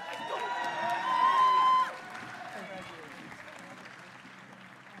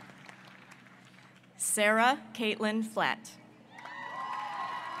 Sarah Caitlin Flatt.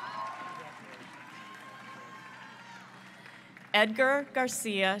 Edgar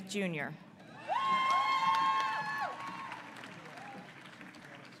Garcia, Jr.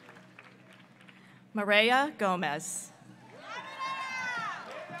 Maria Gomez.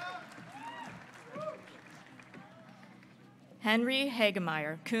 Henry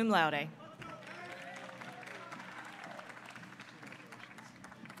Hagemeyer, cum laude.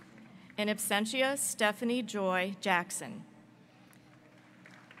 In absentia, Stephanie Joy Jackson.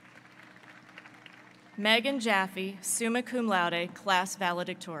 Megan Jaffe, summa cum laude, class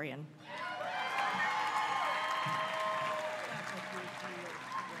valedictorian.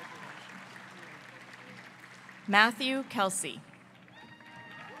 Matthew Kelsey.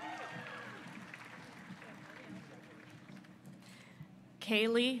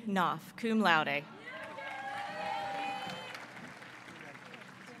 Kaylee Knopf, cum laude.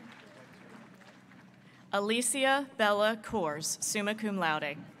 Alicia Bella Coors, summa cum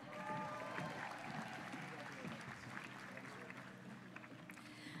laude.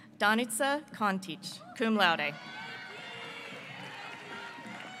 Danica Kontich, cum laude.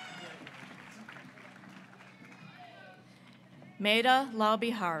 Meda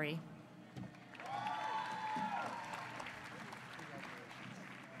Laubihari.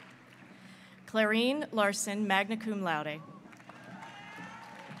 Clarine Larson, magna cum laude.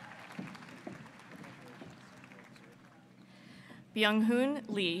 Byung-Hoon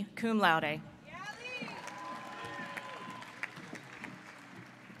Lee, cum laude.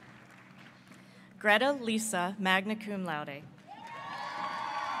 Greta Lisa, magna cum laude.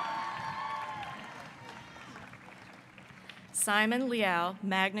 Simon Liao,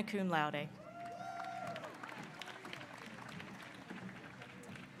 magna cum laude.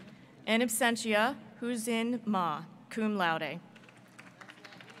 In absentia, Huzin Ma, cum laude.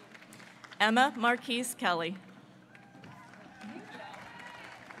 Emma Marquise Kelly.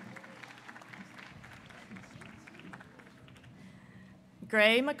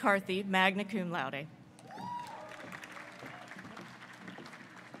 Gray McCarthy, magna cum laude.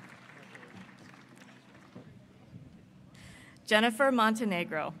 Jennifer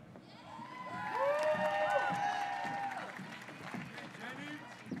Montenegro.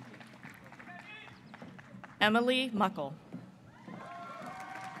 Emily Muckle.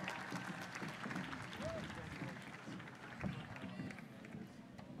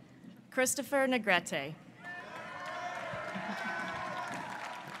 Christopher Negrete.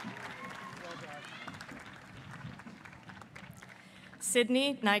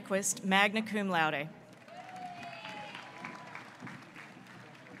 Sydney Nyquist, magna cum laude.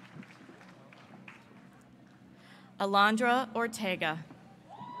 Alondra Ortega.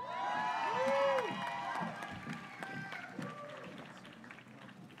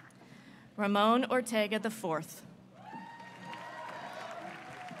 Ramon Ortega IV.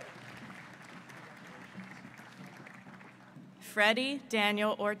 Freddie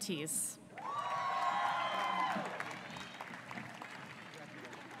Daniel Ortiz.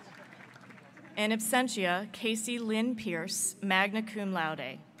 In absentia, Casey Lynn Pierce, magna cum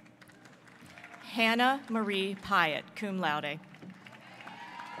laude. Hannah Marie Pyatt, cum laude.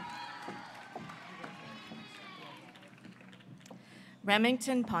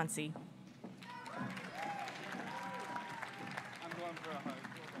 Remington Ponce.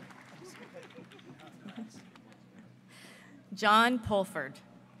 John Pulford.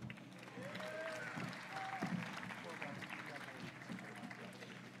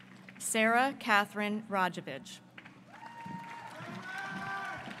 Sarah Catherine Rajevich.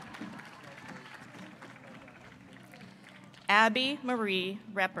 Abby Marie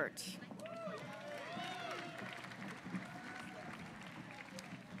Reppert.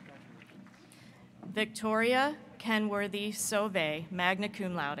 Victoria Kenworthy Sauvé, magna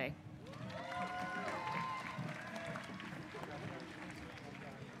cum laude.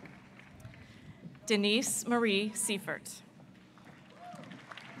 Denise Marie Seifert.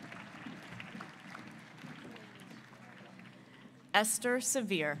 Esther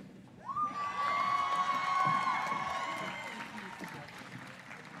Severe.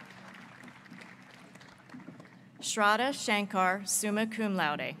 Shraddha Shankar, summa cum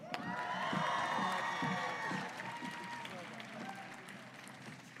laude.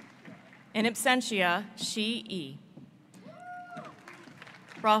 In absentia, Shi E.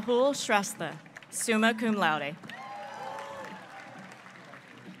 Rahul Shrestha, summa cum laude.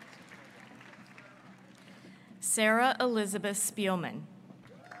 Sarah Elizabeth Spielman.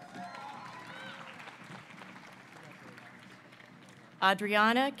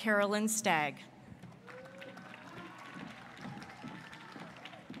 Adriana Carolyn Stagg.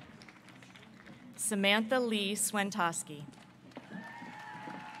 Samantha Lee Swentowski.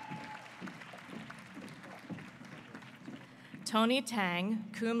 Tony Tang,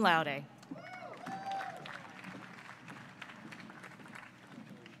 cum laude.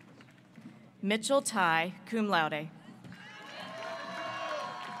 Mitchell Tai, cum laude.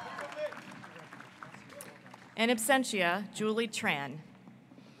 In absentia, Julie Tran.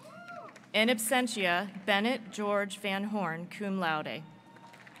 In absentia, Bennett George Van Horn, cum laude.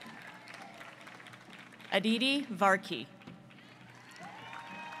 Aditi Varki.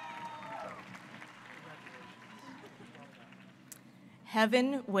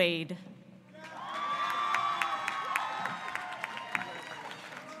 Heaven Wade.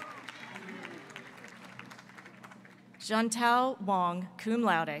 Juntao Wong, cum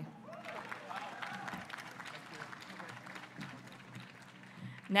laude.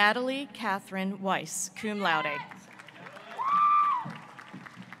 Natalie Catherine Weiss, cum laude.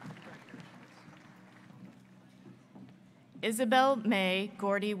 Isabel May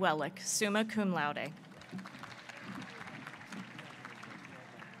Gordy Wellick, summa cum laude.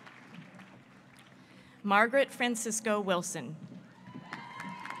 Margaret Francisco Wilson.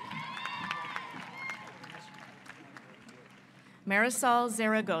 Marisol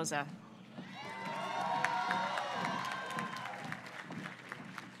Zaragoza.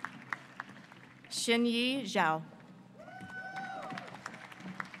 Xinyi Zhao.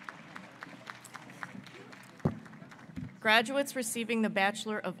 Graduates receiving the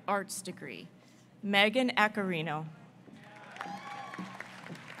Bachelor of Arts degree. Megan Accarino.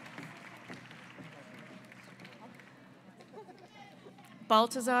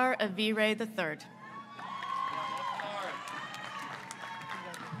 Baltazar Avire III.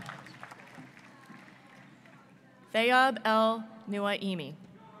 Thayab El Nuaimi.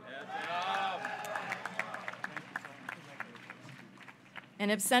 In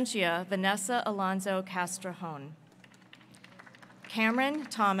absentia, Vanessa Alonso Castrajón. Cameron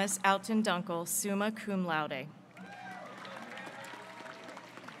Thomas Alton Dunkel, summa cum laude.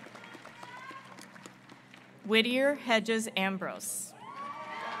 Whittier Hedges Ambrose.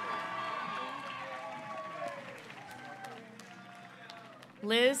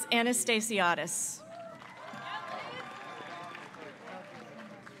 Liz Anastasiadis.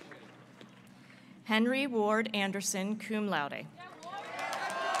 Henry Ward Anderson, cum laude.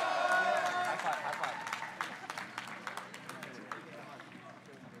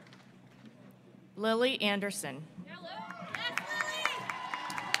 Lily Anderson.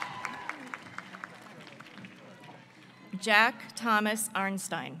 Jack Thomas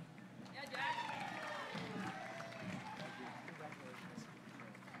Arnstein.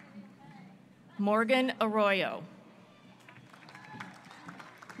 Morgan Arroyo.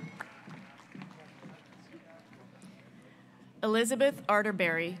 Elizabeth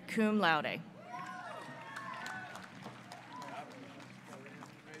Arterberry, cum laude.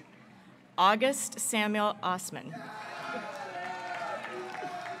 August Samuel Osman.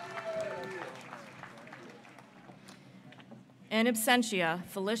 In absentia,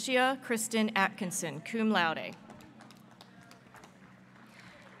 Felicia Kristen Atkinson, cum laude.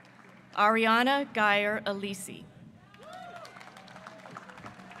 Ariana Geyer Alisi.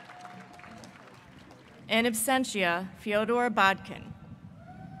 In absentia, Fyodor Bodkin.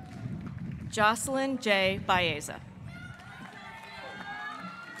 Jocelyn J. Baeza.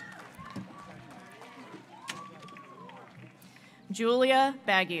 Julia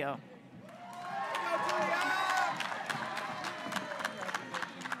Baggio.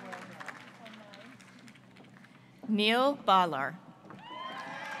 Neil Ballar.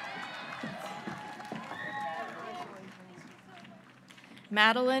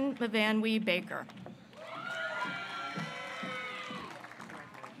 Madeline Mavanwee Baker.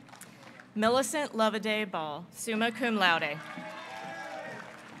 Millicent Loveday Ball, summa cum laude.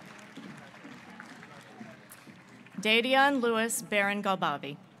 Dadion Louis Baron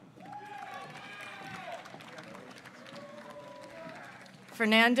Galbavi.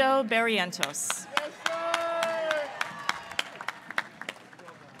 Fernando Barrientos.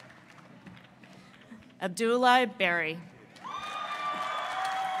 Abdullah Berry.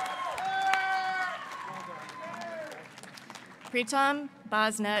 Pritam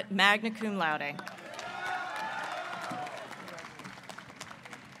Basnet, magna cum laude.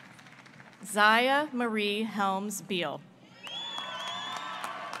 Zaya Marie Helms Beal.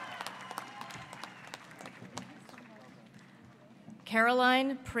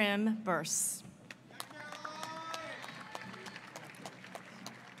 Caroline Prim Burse.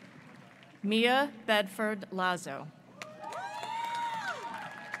 Mia Bedford Lazo.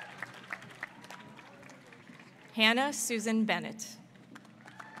 Hannah Susan Bennett.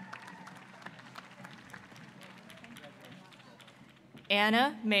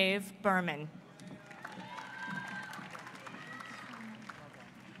 Anna Maeve Berman.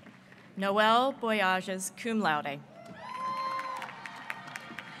 Noelle Boyages, cum laude.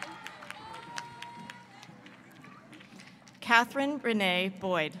 Catherine Renee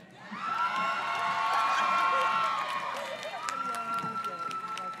Boyd.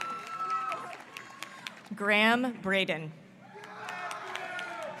 Graham Braden.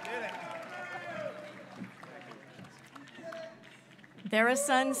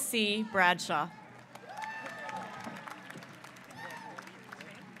 Therasun C. Bradshaw.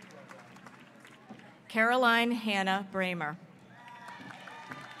 Caroline Hannah Bramer.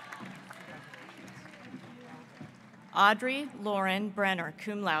 Audrey Lauren Brenner,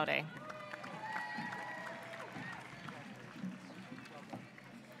 cum laude.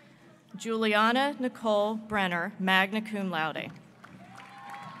 Juliana Nicole Brenner, magna cum laude.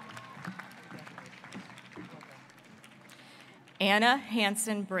 Anna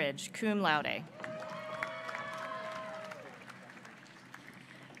Hanson Bridge, cum laude.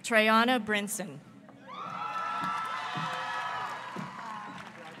 Trayana Brinson.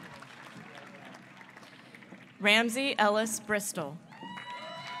 Ramsey Ellis Bristol.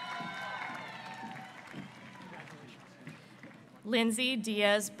 Lindsay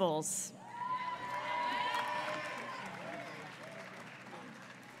Diaz Bulls.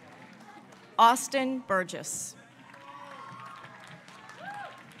 Austin Burgess.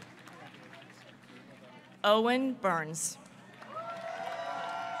 Owen Burns.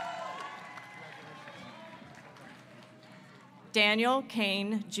 Daniel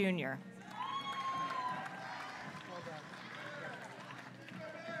Kane, Jr.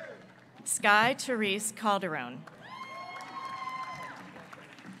 Sky Therese Calderon.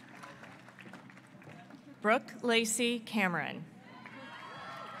 Brooke Lacey Cameron.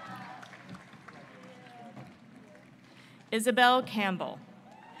 Isabel Campbell.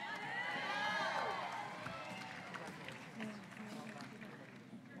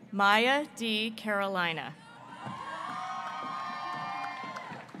 Maya D. Carolina.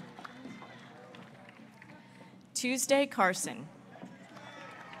 Tuesday Carson.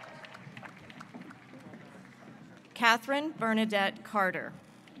 Catherine Bernadette Carter.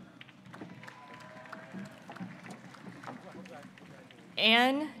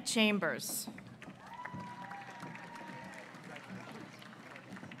 Ann Chambers.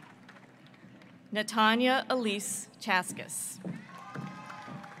 Natanya Elise Chaskis.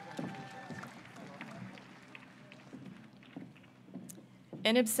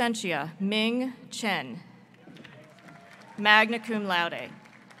 In absentia, Ming Chen. Magna cum laude.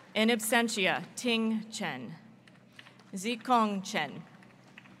 In absentia, Ting Chen. Zikong Chen.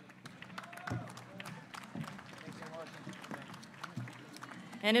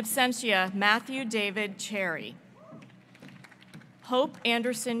 In absentia, Matthew David Cherry. Hope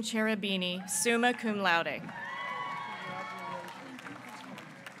Anderson Cherubini, summa cum laude.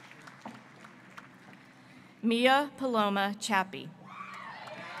 Mia Paloma Chappie.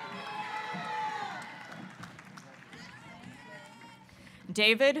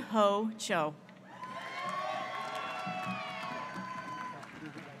 David Ho Cho.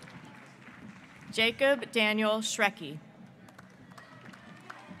 Jacob Daniel Schrecky.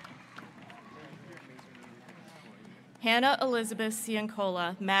 Hannah Elizabeth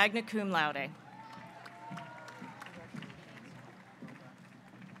Ciancola, magna cum laude.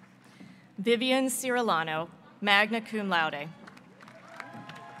 Vivian Cirilano, magna cum laude.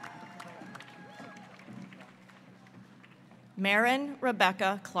 Marin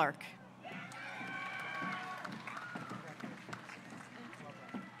Rebecca Clark.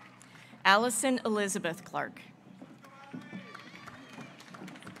 Allison Elizabeth Clark.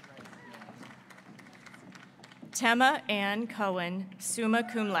 Tema Ann Cohen, summa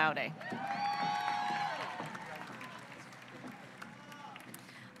cum laude.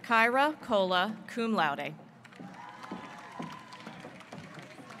 Kyra Cola, cum laude.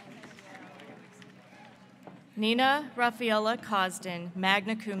 Nina Rafaela Cosden,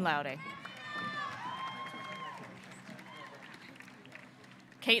 magna cum laude.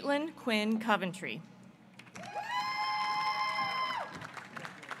 Caitlin Quinn Coventry.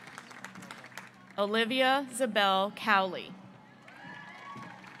 Olivia Zabel Cowley.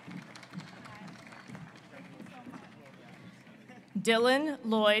 Dylan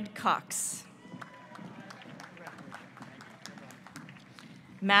Lloyd Cox.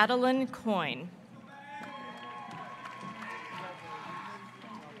 Madeline Coyne.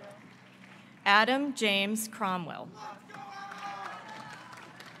 Adam James Cromwell.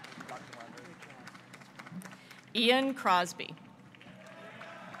 Ian Crosby.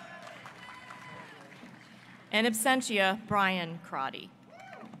 In absentia, Brian Crotty.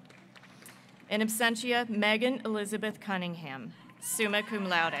 In absentia, Megan Elizabeth Cunningham, summa cum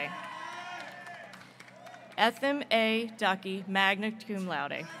laude. Etham A. Ducky, magna cum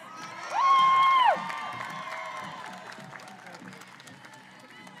laude.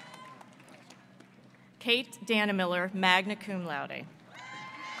 Kate Dannemiller, magna cum laude.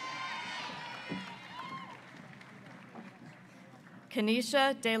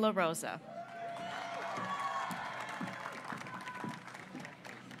 Kanisha De La Rosa.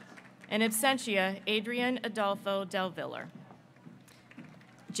 In absentia, Adrian Adolfo Del Villar.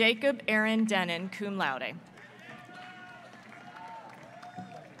 Jacob Aaron Denon, cum laude.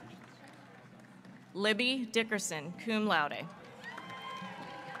 Libby Dickerson, cum laude.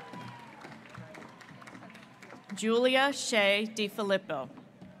 Julia Shea DiFilippo.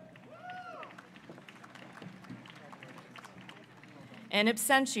 In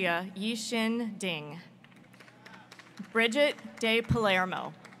absentia, Yixin Ding. Bridget De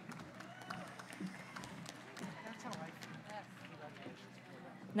Palermo.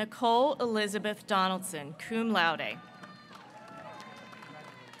 Nicole Elizabeth Donaldson, cum laude.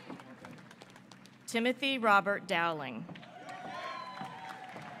 Timothy Robert Dowling.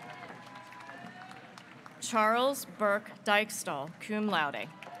 Charles Burke Dykestall, cum laude.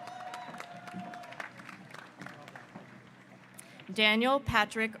 Daniel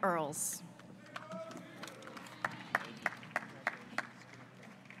Patrick Earls.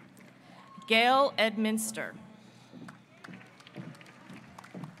 Gail Edminster.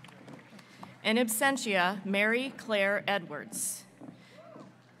 In absentia, Mary Claire Edwards.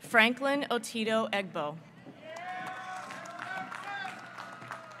 Franklin Otito Egbo.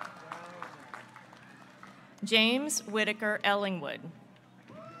 James Whitaker Ellingwood.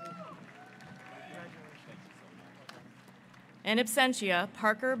 In absentia,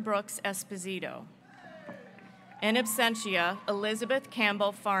 Parker Brooks Esposito. In absentia, Elizabeth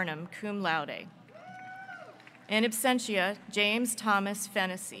Campbell Farnham, cum laude. In absentia, James Thomas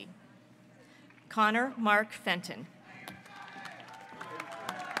Fennessy. Connor Mark Fenton.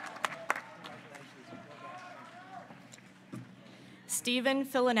 Stephen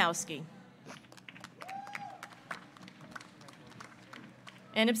Filanowski.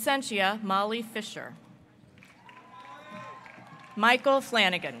 In absentia, Molly Fisher. Michael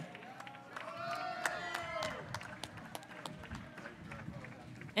Flanagan.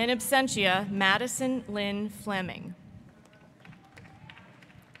 In absentia, Madison Lynn Fleming.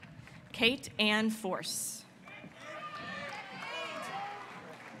 Kate Ann Force.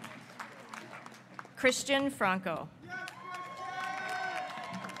 Christian Franco.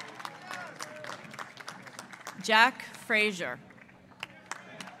 Jack Frazier.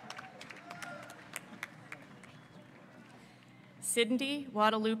 Cindy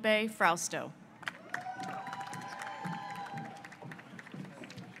Guadalupe Frausto.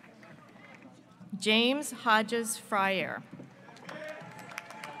 James Hodges Fryer.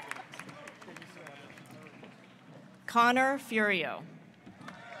 Connor Furio.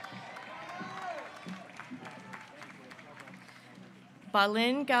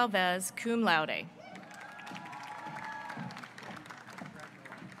 Balin Galvez, cum laude.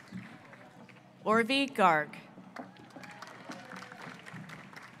 Orvi Garg.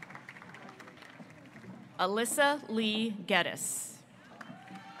 Alyssa Lee Geddes.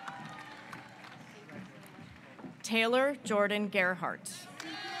 Taylor Jordan Gerhart.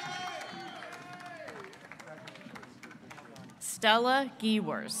 Stella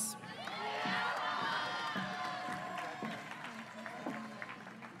Giewers.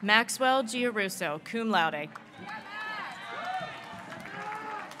 Maxwell Giarusso, cum laude.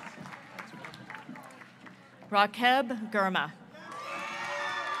 Rakeb Gurma.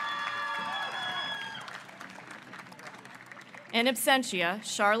 In absentia,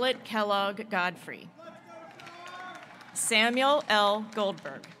 Charlotte Kellogg Godfrey. Samuel L.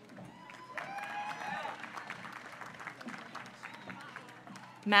 Goldberg.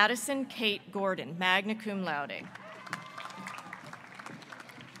 Madison Kate Gordon, magna cum laude.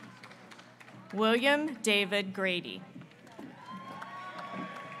 William David Grady.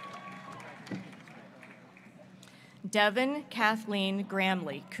 Devin Kathleen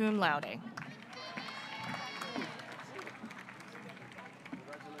Gramley, cum laude.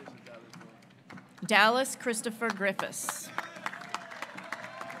 Dallas Christopher Griffiths.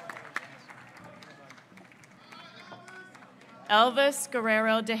 Elvis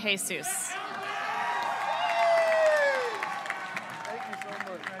Guerrero de Jesus.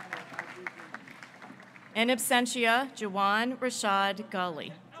 In absentia, Jawan Rashad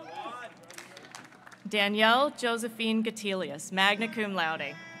Gully. Danielle Josephine Gatilius, magna cum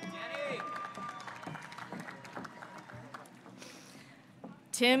laude.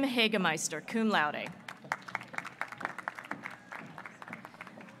 Tim Hagemeister, cum laude.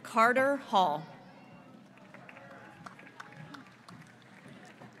 Carter Hall.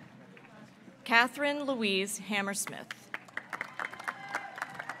 Catherine Louise Hammersmith.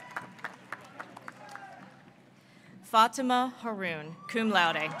 Fatima Haroon, cum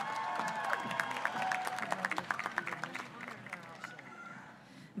laude.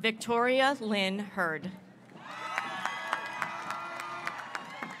 Victoria Lynn Hurd.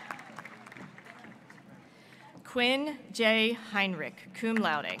 Quinn J. Heinrich, cum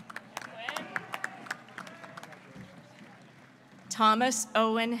laude. Thomas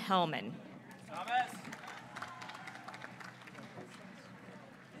Owen Hellman.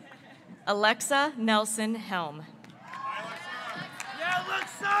 Alexa Nelson Helm.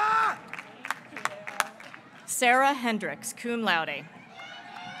 Sarah Hendricks, cum laude.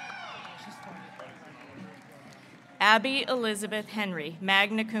 Abby Elizabeth Henry,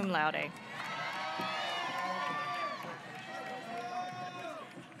 magna cum laude.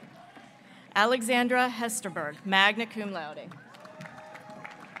 Alexandra Hesterberg, magna cum laude.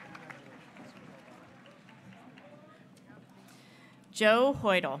 Joe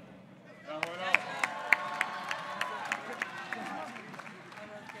Hoydel.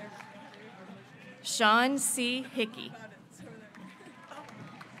 Sean C. Hickey.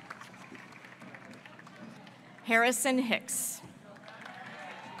 Harrison Hicks.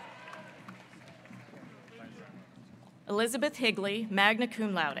 Elizabeth Higley, magna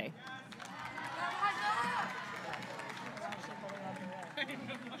cum laude.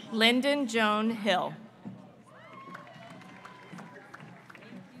 Lyndon Joan Hill.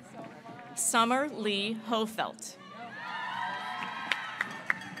 Summer Lee Hofelt.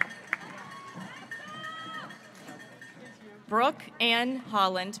 Brooke Ann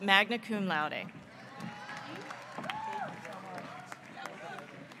Holland, magna cum laude.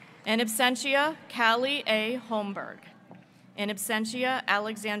 In absentia, Callie A. Holmberg. In absentia,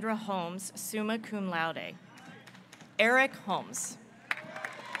 Alexandra Holmes, summa cum laude. Eric Holmes.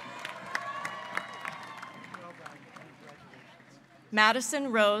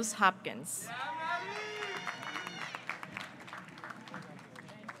 Madison Rose Hopkins.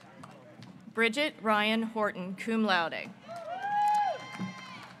 Bridget Ryan Horton, cum laude.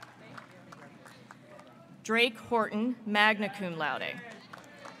 Drake Horton, magna cum laude.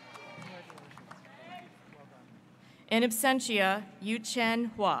 In absentia,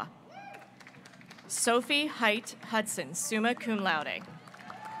 Yu-Chen Hua. Sophie Height Hudson, summa cum laude.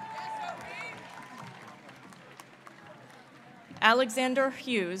 Alexander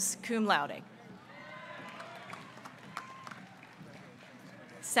Hughes, cum laude.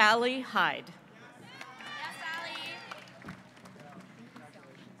 Sally Hyde. Yes, Sally.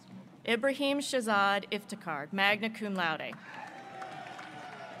 Ibrahim Shazad Iftikhar, magna cum laude.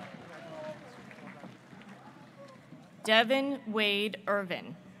 Devin Wade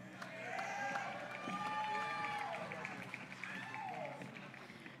Irvin.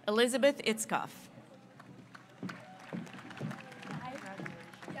 Elizabeth Itzkoff.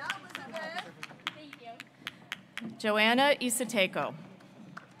 Joanna Isateko.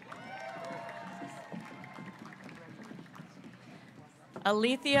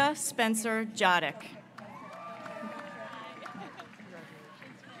 Alethea Spencer Jodick.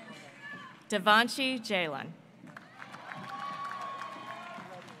 Devanshi Jalen.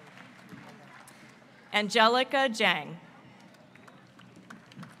 Angelica Jang.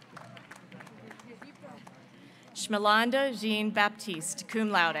 Shmalanda Jean Baptiste, cum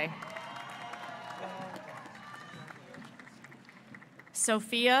laude.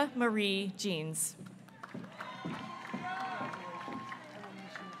 Sophia Marie Jeans.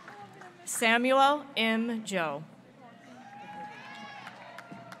 Samuel M. Joe.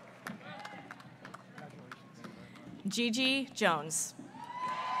 Gigi Jones.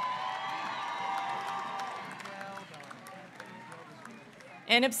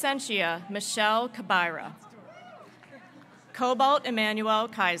 In absentia, Michelle Kabira. Cobalt Emmanuel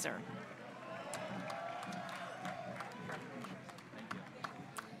Kaiser.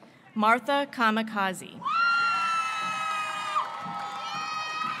 Martha Kamikaze.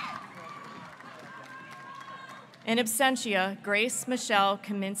 In absentia, Grace Michelle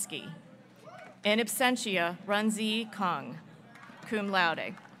Kaminsky. In absentia, Runzi Kong, cum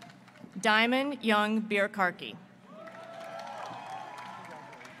laude. Diamond Young Bierkarki.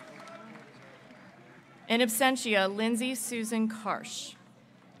 In absentia, Lindsay Susan Karsh.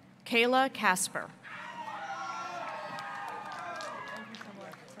 Kayla Casper.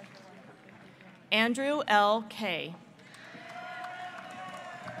 Andrew L. Kay.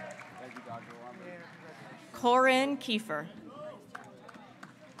 Corinne Kiefer.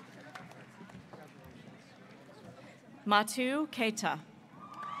 Matu Keita.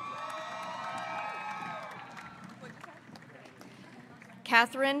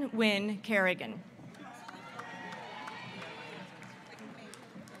 Catherine Wynne Kerrigan.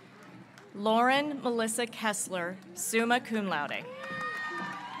 Lauren Melissa Kessler, summa cum laude.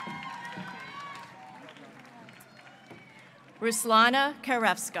 Ruslana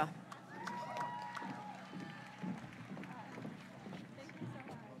Karevska.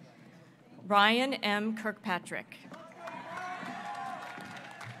 Ryan M. Kirkpatrick.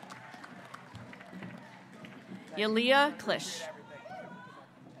 Yalia Klish.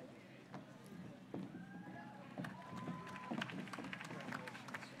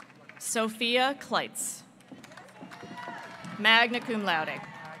 Sophia Kleitz. Magna cum laude.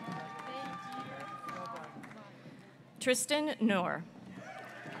 Tristan Noor.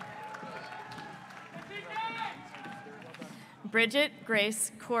 Bridget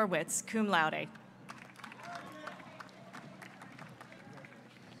Grace Korwitz, cum laude.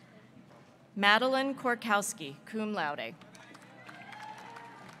 Madeline Korkowski, cum laude.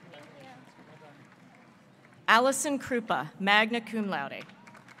 Allison Krupa, magna cum laude.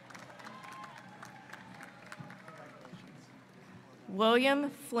 William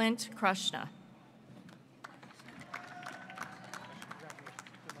Flint Krushna.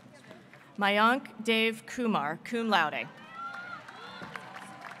 Mayank Dave Kumar, cum laude.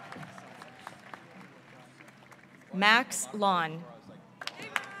 Max Lawn.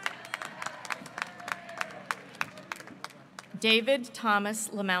 David Thomas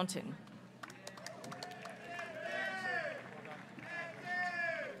LaMountain.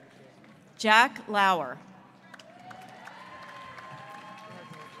 Jack Lauer.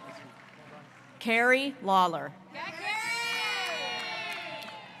 Carrie Lawler.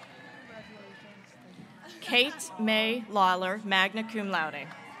 Kate May Lawler, magna cum laude.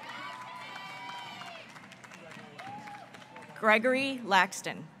 Gregory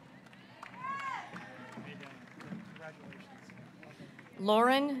Laxton.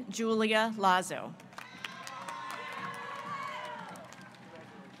 Lauren Julia Lazo.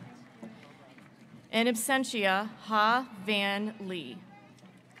 In absentia, Ha Van Lee.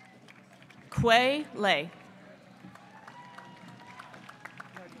 Quay Lay.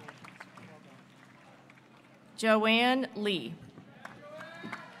 Joanne Lee.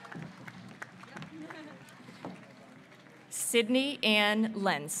 Sydney Ann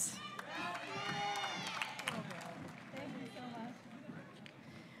Lenz.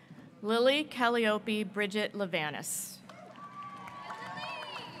 Lily Calliope Bridget Levanis.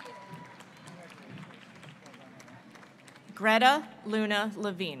 Greta Luna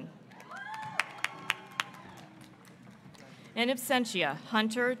Levine. In absentia,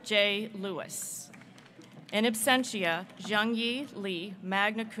 Hunter J. Lewis. In absentia, Zhangyi Li,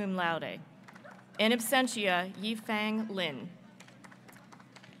 magna cum laude. In absentia, Yifang Lin.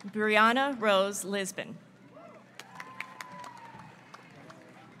 Brianna Rose Lisbon.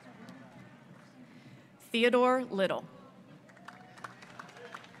 Theodore Little.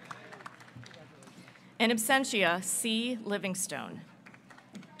 In absentia, C. Livingstone.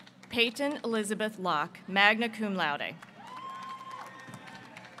 Peyton Elizabeth Locke, magna cum laude.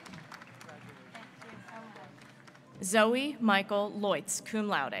 Zoe Michael Leutz, cum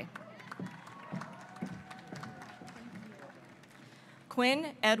laude. Quinn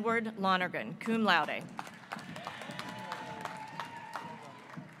Edward Lonergan, cum laude.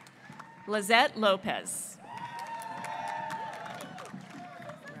 Lizette Lopez.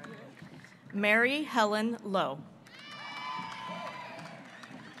 Mary Helen Lowe.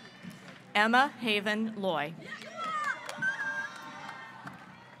 Emma Haven Loy.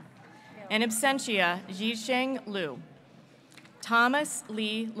 In absentia, Yisheng Liu. Thomas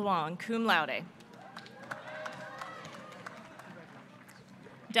Lee Luong, cum laude.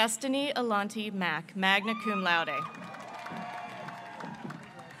 Destiny Alanti Mack, magna cum laude.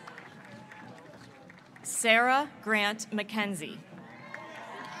 Sarah Grant McKenzie.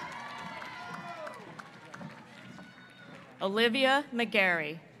 Olivia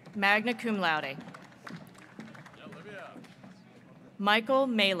McGarry, magna cum laude. Michael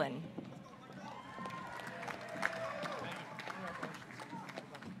Malin.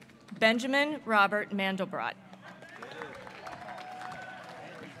 Benjamin Robert Mandelbrot.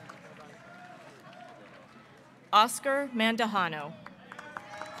 Oscar Mandahano.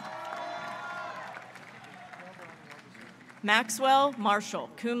 Maxwell Marshall,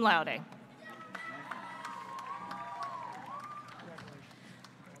 cum laude.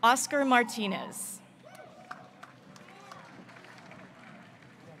 Oscar Martinez.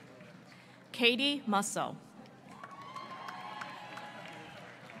 Katie Musso.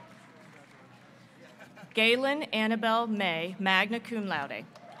 Galen Annabelle May, magna cum laude.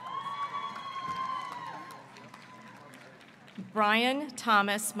 Brian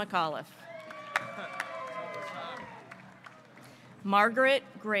Thomas McAuliffe. Margaret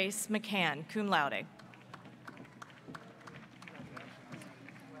Grace McCann, cum laude.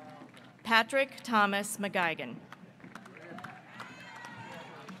 Patrick Thomas McGuigan.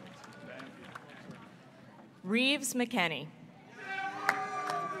 Reeves McKenney.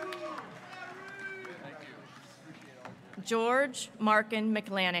 George Markin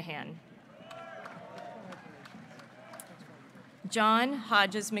McLanahan. John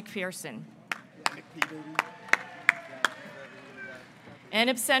Hodges McPherson. In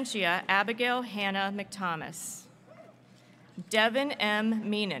absentia, Abigail Hannah McThomas. Devin M.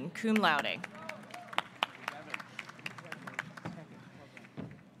 Meenan, cum laude.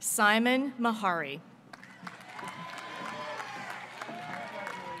 Simon Mahari.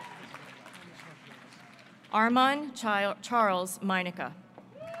 Armand Charles Meinica.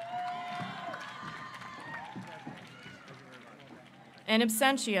 In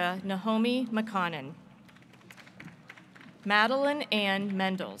absentia, Naomi McConnon. Madeline Ann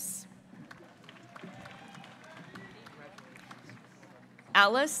Mendels.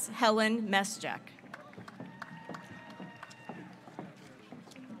 Alice Helen Mesjak.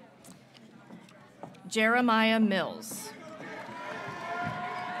 Jeremiah Mills.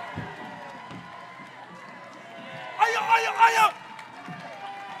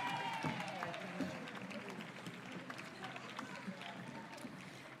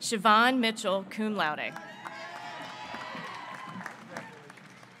 Siobhan Mitchell, cum laude.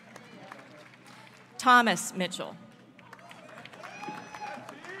 Thomas Mitchell.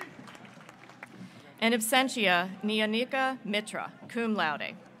 In absentia, Neonika Mitra, cum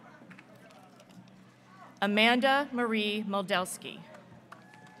laude. Amanda Marie Moldelsky.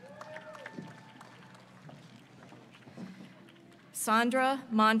 Sandra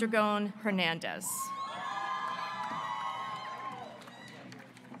Mondragon Hernandez.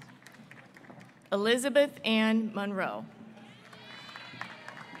 Elizabeth Ann Monroe.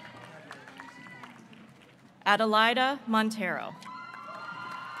 Adelaida Montero.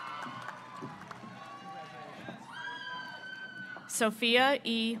 Sophia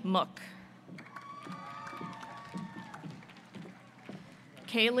E. Mook.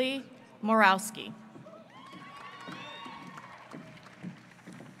 Kaylee Morowski.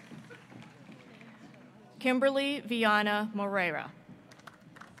 Kimberly Viana Moreira.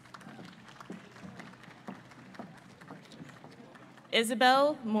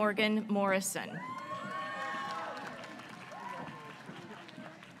 Isabel Morgan Morrison.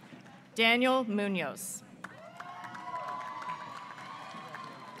 Daniel Munoz.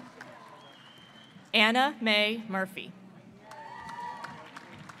 Anna Mae Murphy.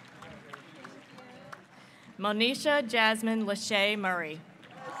 Monisha Jasmine Lachey Murray.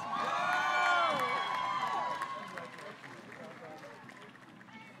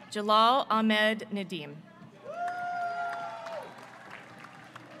 Jalal Ahmed Nadim.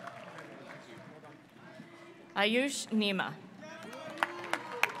 Ayush Nima.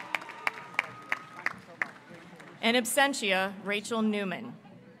 In absentia, Rachel Newman.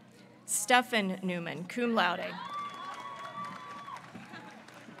 Stephan Newman, cum laude.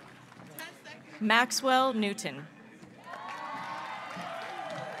 Maxwell Newton.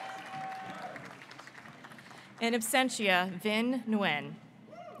 In absentia, Vin Nguyen.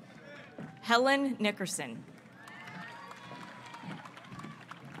 Helen Nickerson.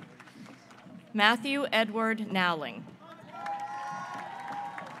 Matthew Edward Nowling.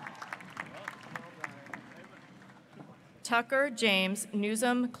 Tucker James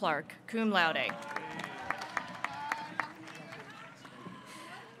Newsom Clark, cum laude.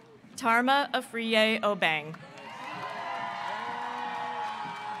 Tarma Afriye Obang.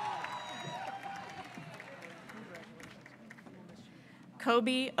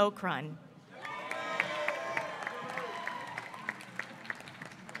 Kobe Okran.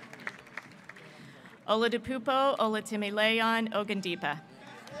 Oladipupo Olatimileon Ogundipa.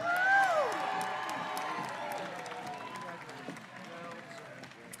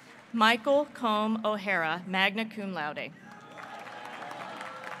 Michael Combe O'Hara, magna cum laude.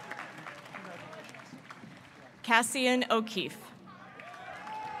 Cassian O'Keefe.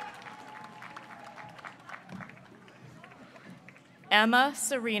 Emma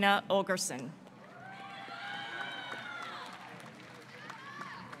Serena Olgerson.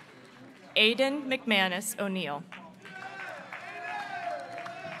 Aidan McManus O'Neill.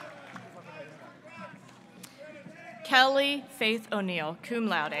 Kelly Faith O'Neill, cum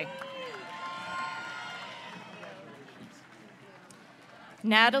laude.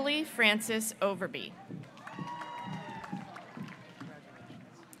 Natalie Frances Overby.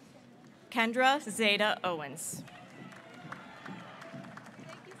 Kendra Zeta Owens.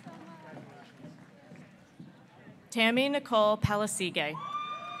 Tammy Nicole Palasige.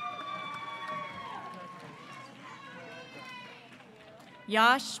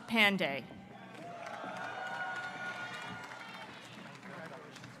 Yash Pandey.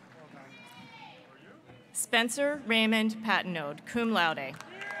 Spencer Raymond Patenode, cum laude.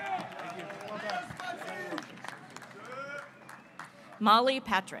 Molly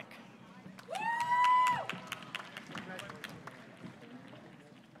Patrick.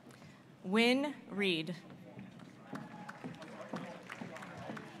 Wynn Reed.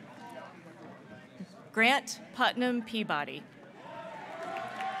 Grant Putnam Peabody.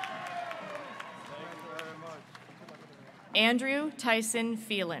 Andrew Tyson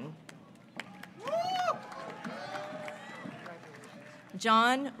Phelan.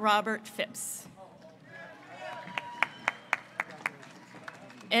 John Robert Phipps.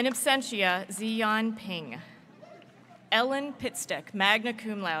 In absentia, Ziyan Ping. Ellen Pitstick, magna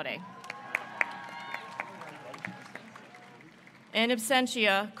cum laude. In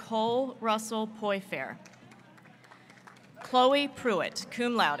absentia, Cole Russell Poyfair. Chloe Pruitt,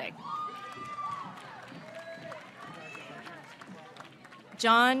 cum laude.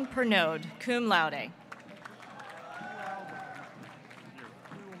 John Pernode, cum laude.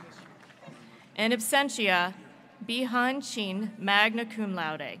 In absentia, Bihan Chin, magna cum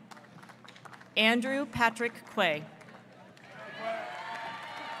laude. Andrew Patrick Quay.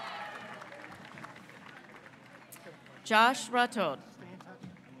 Josh Rathod.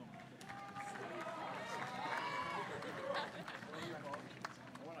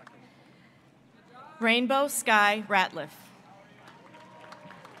 Rainbow Sky Ratliff.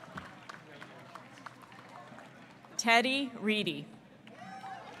 Teddy Reedy.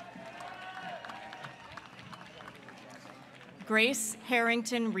 Grace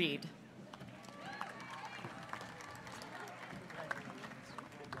Harrington Reed.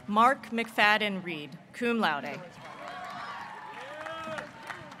 Mark McFadden Reed, cum laude.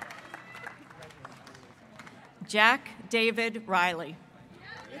 Jack David Riley.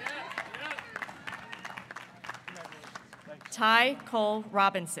 Ty Cole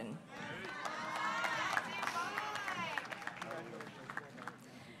Robinson.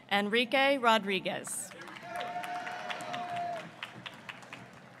 Enrique Rodriguez.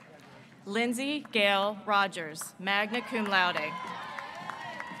 Lindsay Gail Rogers, magna cum laude.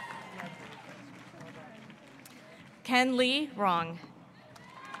 Ken Lee Wrong.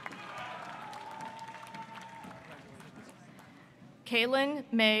 Kaylin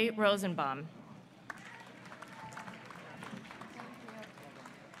May Rosenbaum.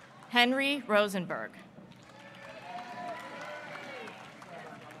 Henry Rosenberg.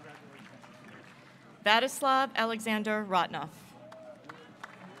 Vladislav Alexander Rotnoff.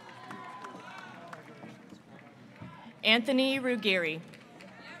 Anthony Ruggieri.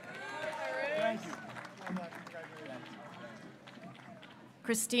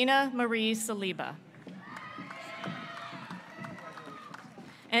 Christina Marie Saliba.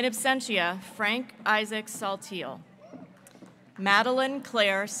 In absentia, Frank Isaac Saltiel. Madeline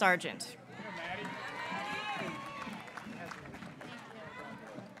Claire Sargent.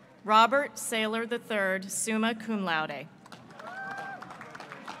 Robert Saylor III, summa cum laude.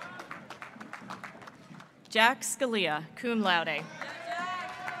 Jack Scalia, cum laude.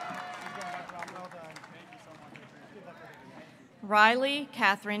 Riley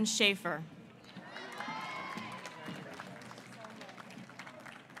Catherine Schaefer.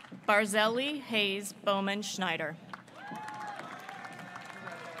 Barzelli, Hayes, Bowman, Schneider.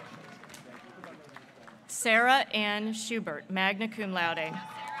 Sarah Ann Schubert, magna cum laude.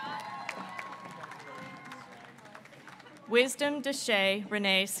 Wisdom Deshay,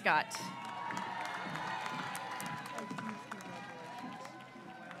 Renee Scott.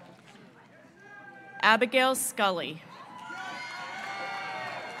 Abigail Scully.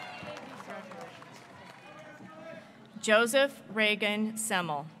 Joseph Reagan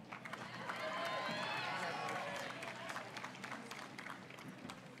Semmel.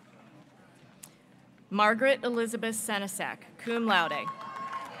 Margaret Elizabeth Senesac, cum laude.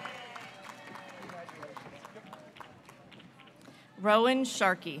 Rowan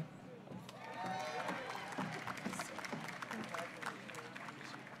Sharkey.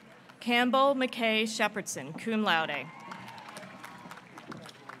 Campbell McKay Shepherdson, cum laude.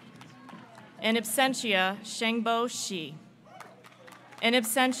 In absentia, Shengbo Shi. In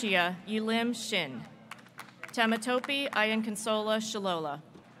absentia, Yulim Shin. Tamatopi Ayanconsola Shalola.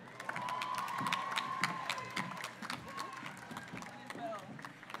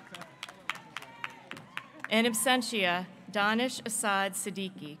 In absentia, Danish Assad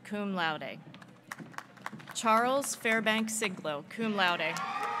Siddiqui, cum laude. Charles Fairbank Siglo, cum laude.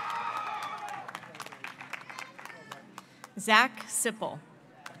 Zach Sipple.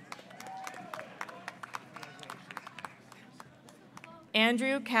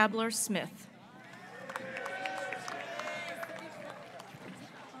 Andrew Cabler Smith.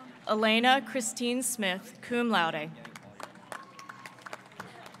 Elena Christine Smith, cum laude.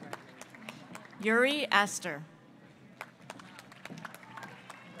 Yuri Astor.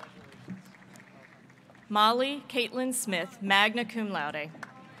 Molly Caitlin Smith, magna cum laude.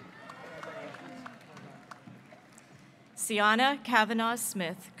 Sienna Kavanaugh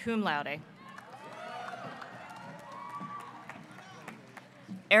Smith, cum laude.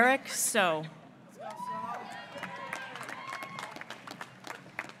 Eric So.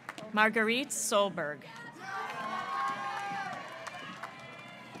 Marguerite Solberg.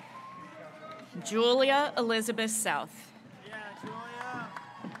 Julia Elizabeth South.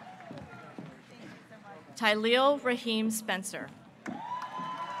 Tyleel Raheem Spencer.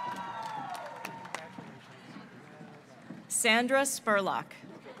 Sandra Spurlock.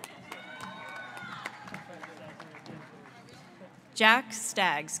 Jack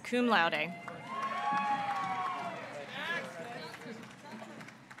Staggs, cum laude.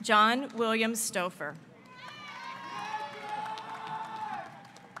 John William Stouffer.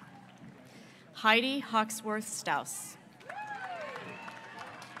 Heidi Hawksworth Staus.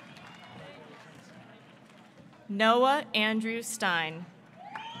 Noah Andrew Stein.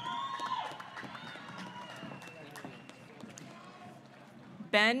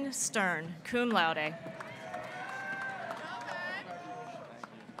 Ben Stern, cum laude.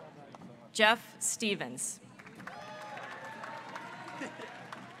 Jeff Stevens.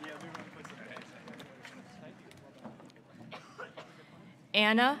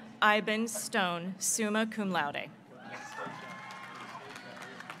 Anna Iben Stone, summa cum laude.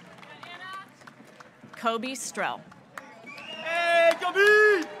 Kobe Strell. Hey,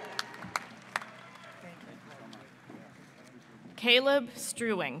 Kobe! Caleb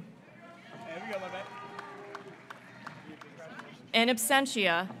Struing. There we go, my man. In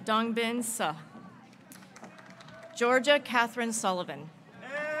absentia, Dongbin Suh. Georgia Catherine Sullivan.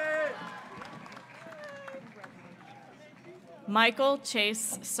 Hey! Michael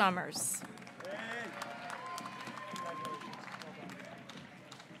Chase Summers.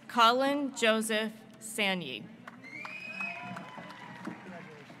 Colin Joseph Sanyi.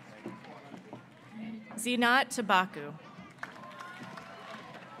 Zinat Tabaku.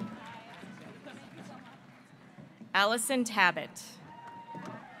 Allison Tabbitt.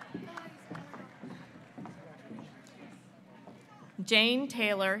 Jane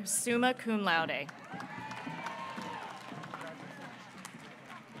Taylor, summa cum laude.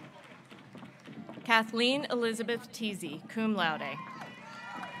 Kathleen Elizabeth Teasy, cum laude.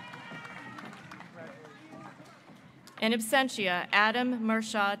 In absentia, Adam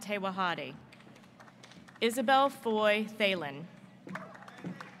Mershaw Tewahadi. Isabel Foy Thalen.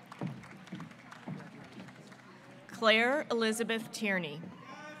 Claire Elizabeth Tierney.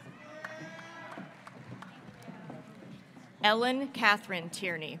 Ellen Catherine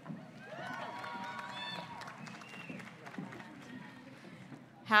Tierney.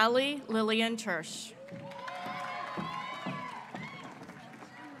 Hallie Lillian Tersch.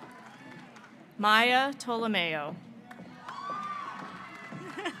 Maya Tolomeo.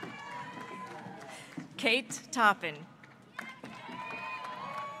 Kate Toppin.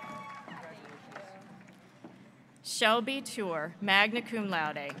 Shelby Tour, magna cum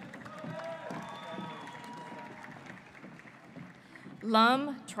laude.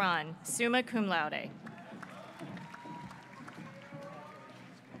 Lum Tran, summa cum laude.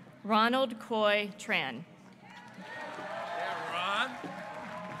 Ronald Coy Tran.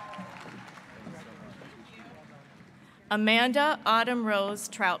 Amanda Autumn Rose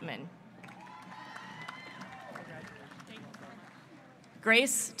Troutman.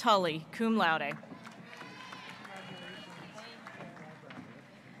 Grace Tully, cum laude.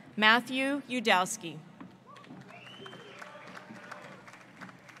 Matthew Udowski.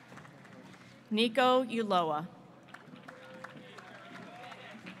 Nico Uloa.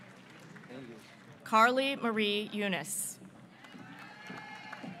 Carly Marie Eunice.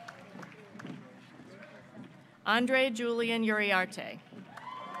 Andre Julian Uriarte.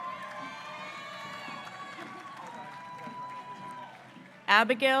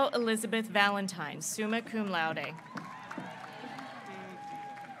 Abigail Elizabeth Valentine, summa cum laude.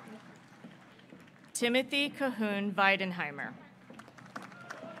 Timothy Cahoon Weidenheimer.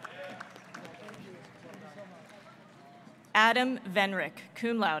 Adam Venrick,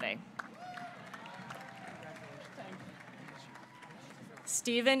 cum laude.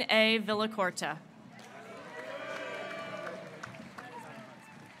 Stephen A. Villacorta.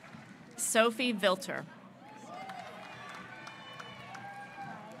 Sophie Vilter.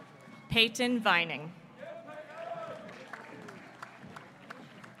 Peyton Vining.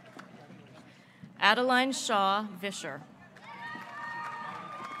 Adeline Shaw Vischer.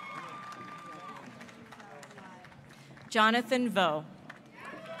 Jonathan Vo.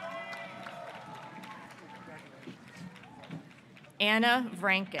 Anna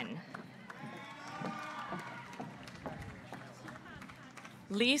Vranken.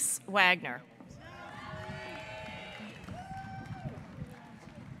 Lise Wagner.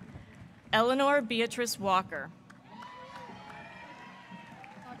 Eleanor Beatrice Walker.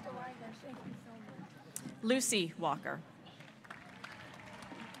 Lucy Walker.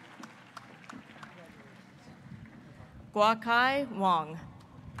 Guakai Wong.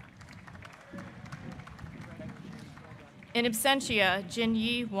 In absentia,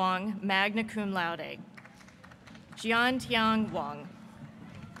 Jinyi Wang, magna cum laude. Jian Tiang Wang.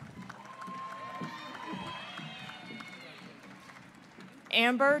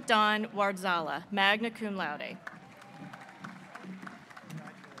 Amber Dawn Wardzala, magna cum laude.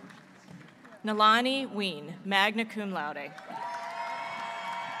 Nalani Ween, magna cum laude.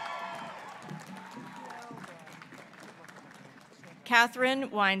 Catherine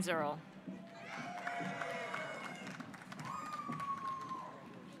Weinzerl.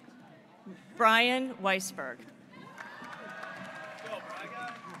 Brian Weisberg.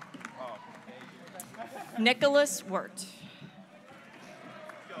 Nicholas Wirt.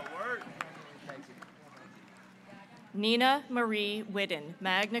 Nina Marie Whidden,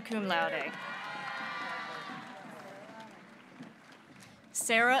 magna cum laude.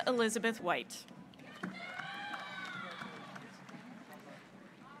 Sarah Elizabeth White.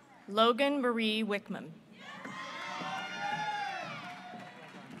 Logan Marie Wickman.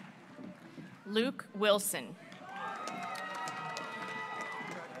 Luke Wilson.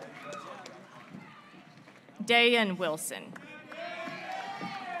 Dayan Wilson.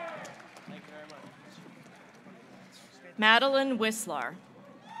 Madeline Whistler.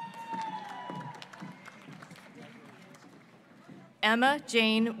 Emma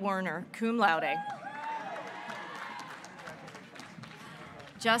Jane Werner, cum laude.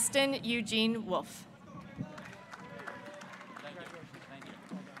 Justin Eugene Wolf.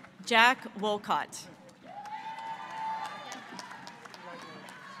 Jack Wolcott.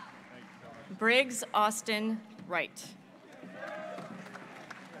 Briggs Austin Wright.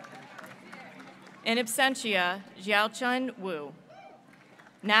 In absentia, Xiaochun Wu.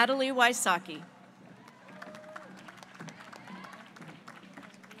 Natalie Waisaki.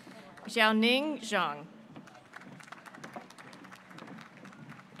 Xiaoning Zhang.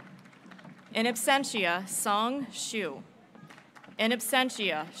 In absentia, Song Xu. In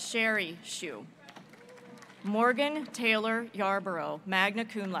absentia, Sherry Xu. Morgan Taylor Yarborough, magna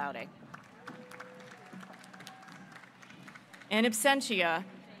cum laude. In absentia,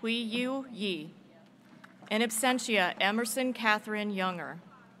 Hui Yu Yi. In absentia, Emerson Catherine Younger.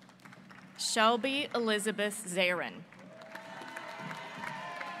 Shelby Elizabeth Zarin.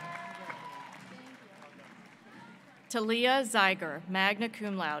 Talia Zeiger, magna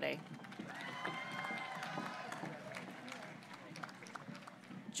cum laude.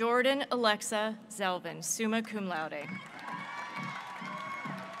 Jordan Alexa Zelvin, summa cum laude.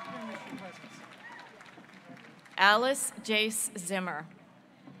 Alice Jace Zimmer.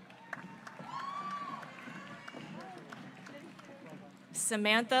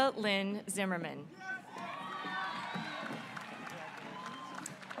 Samantha Lynn Zimmerman.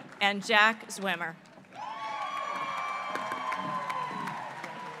 and Jack Zwimmer.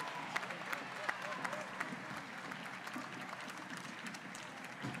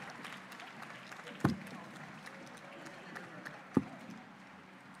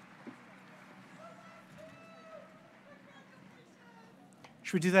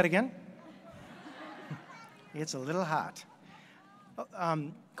 Should we do that again? It's a little hot.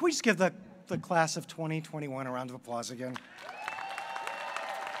 Can we just give the class of 2021 a round of applause again?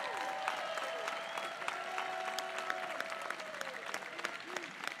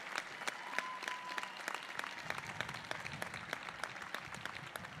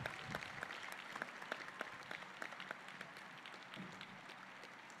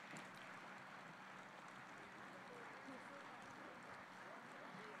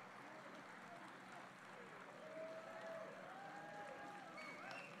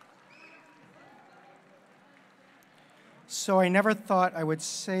 So I never thought I would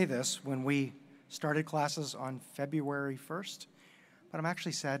say this when we started classes on February 1st, but I'm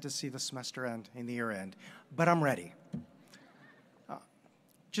actually sad to see the semester end and the year end, but I'm ready.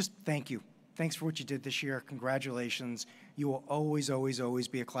 Just thank you. Thanks for what you did this year. Congratulations. You will always, always, always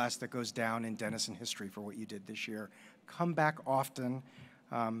be a class that goes down in Denison history for what you did this year. Come back often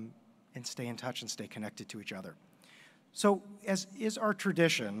and stay in touch and stay connected to each other. So as is our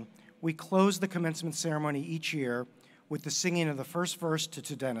tradition, we close the commencement ceremony each year with the singing of the first verse to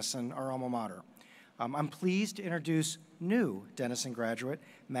Denison, our alma mater. I'm pleased to introduce new Denison graduate,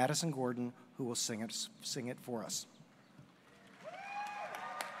 Madison Gordon, who will sing it for us.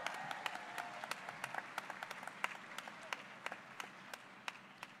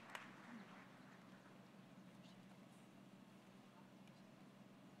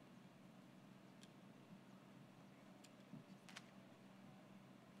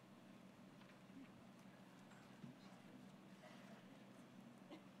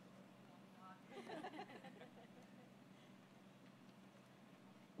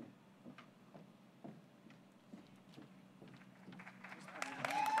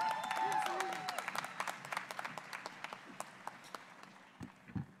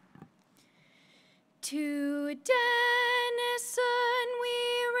 To Denison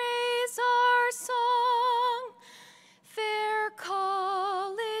we raise our song, fair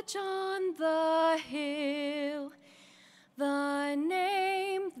college on the hill, the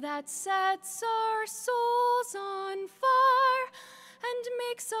name that sets our souls on fire and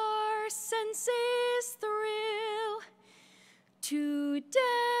makes our senses thrill. To Denison,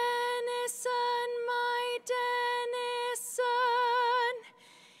 my Denison,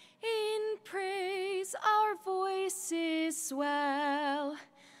 in praise our voices swell,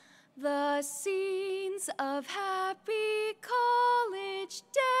 the scenes of happy college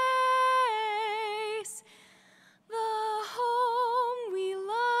days, the home we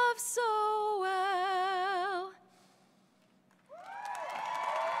love so well.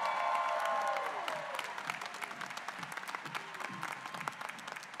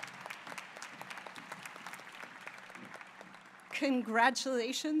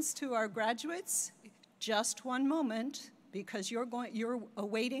 Congratulations to our graduates. Just one moment, because you're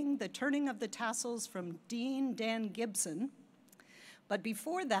awaiting the turning of the tassels from Dean Dan Gibson. But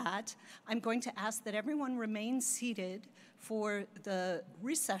before that, I'm going to ask that everyone remain seated for the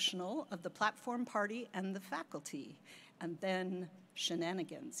recessional of the platform party and the faculty, and then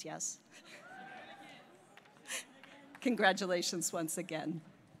shenanigans, yes? Congratulations once again.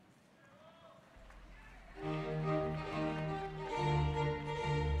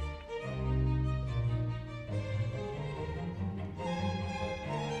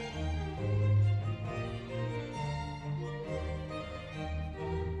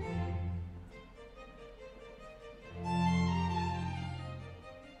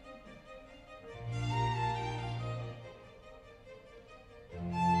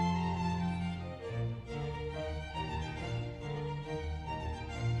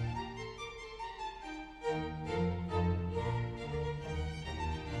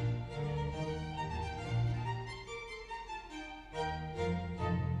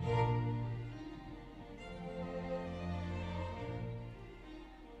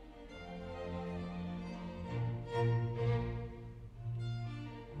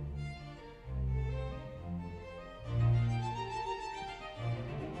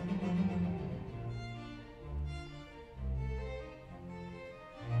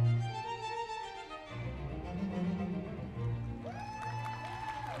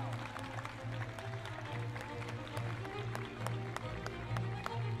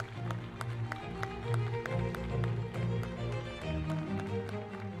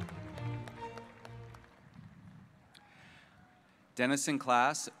 Denison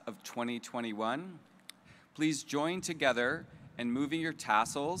class of 2021, please join together in moving your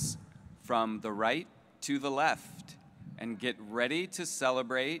tassels from the right to the left and get ready to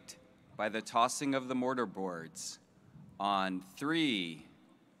celebrate by the tossing of the mortar boards. On 3,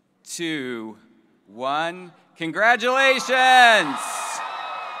 2, 1, congratulations!